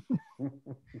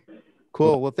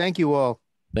 Cool. Well, thank you all.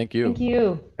 Thank you. Thank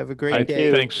you. Have a great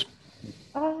day. Thanks.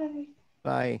 Bye.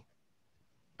 Bye.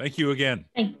 Thank you again.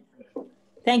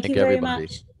 Thank you very everybody.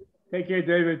 much. Take care,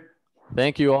 David.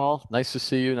 Thank you all. Nice to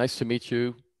see you. Nice to meet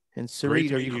you. And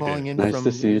Sarit, are you calling in nice from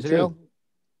to see Israel? You too.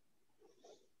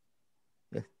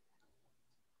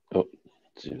 Oh,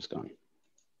 she was gone.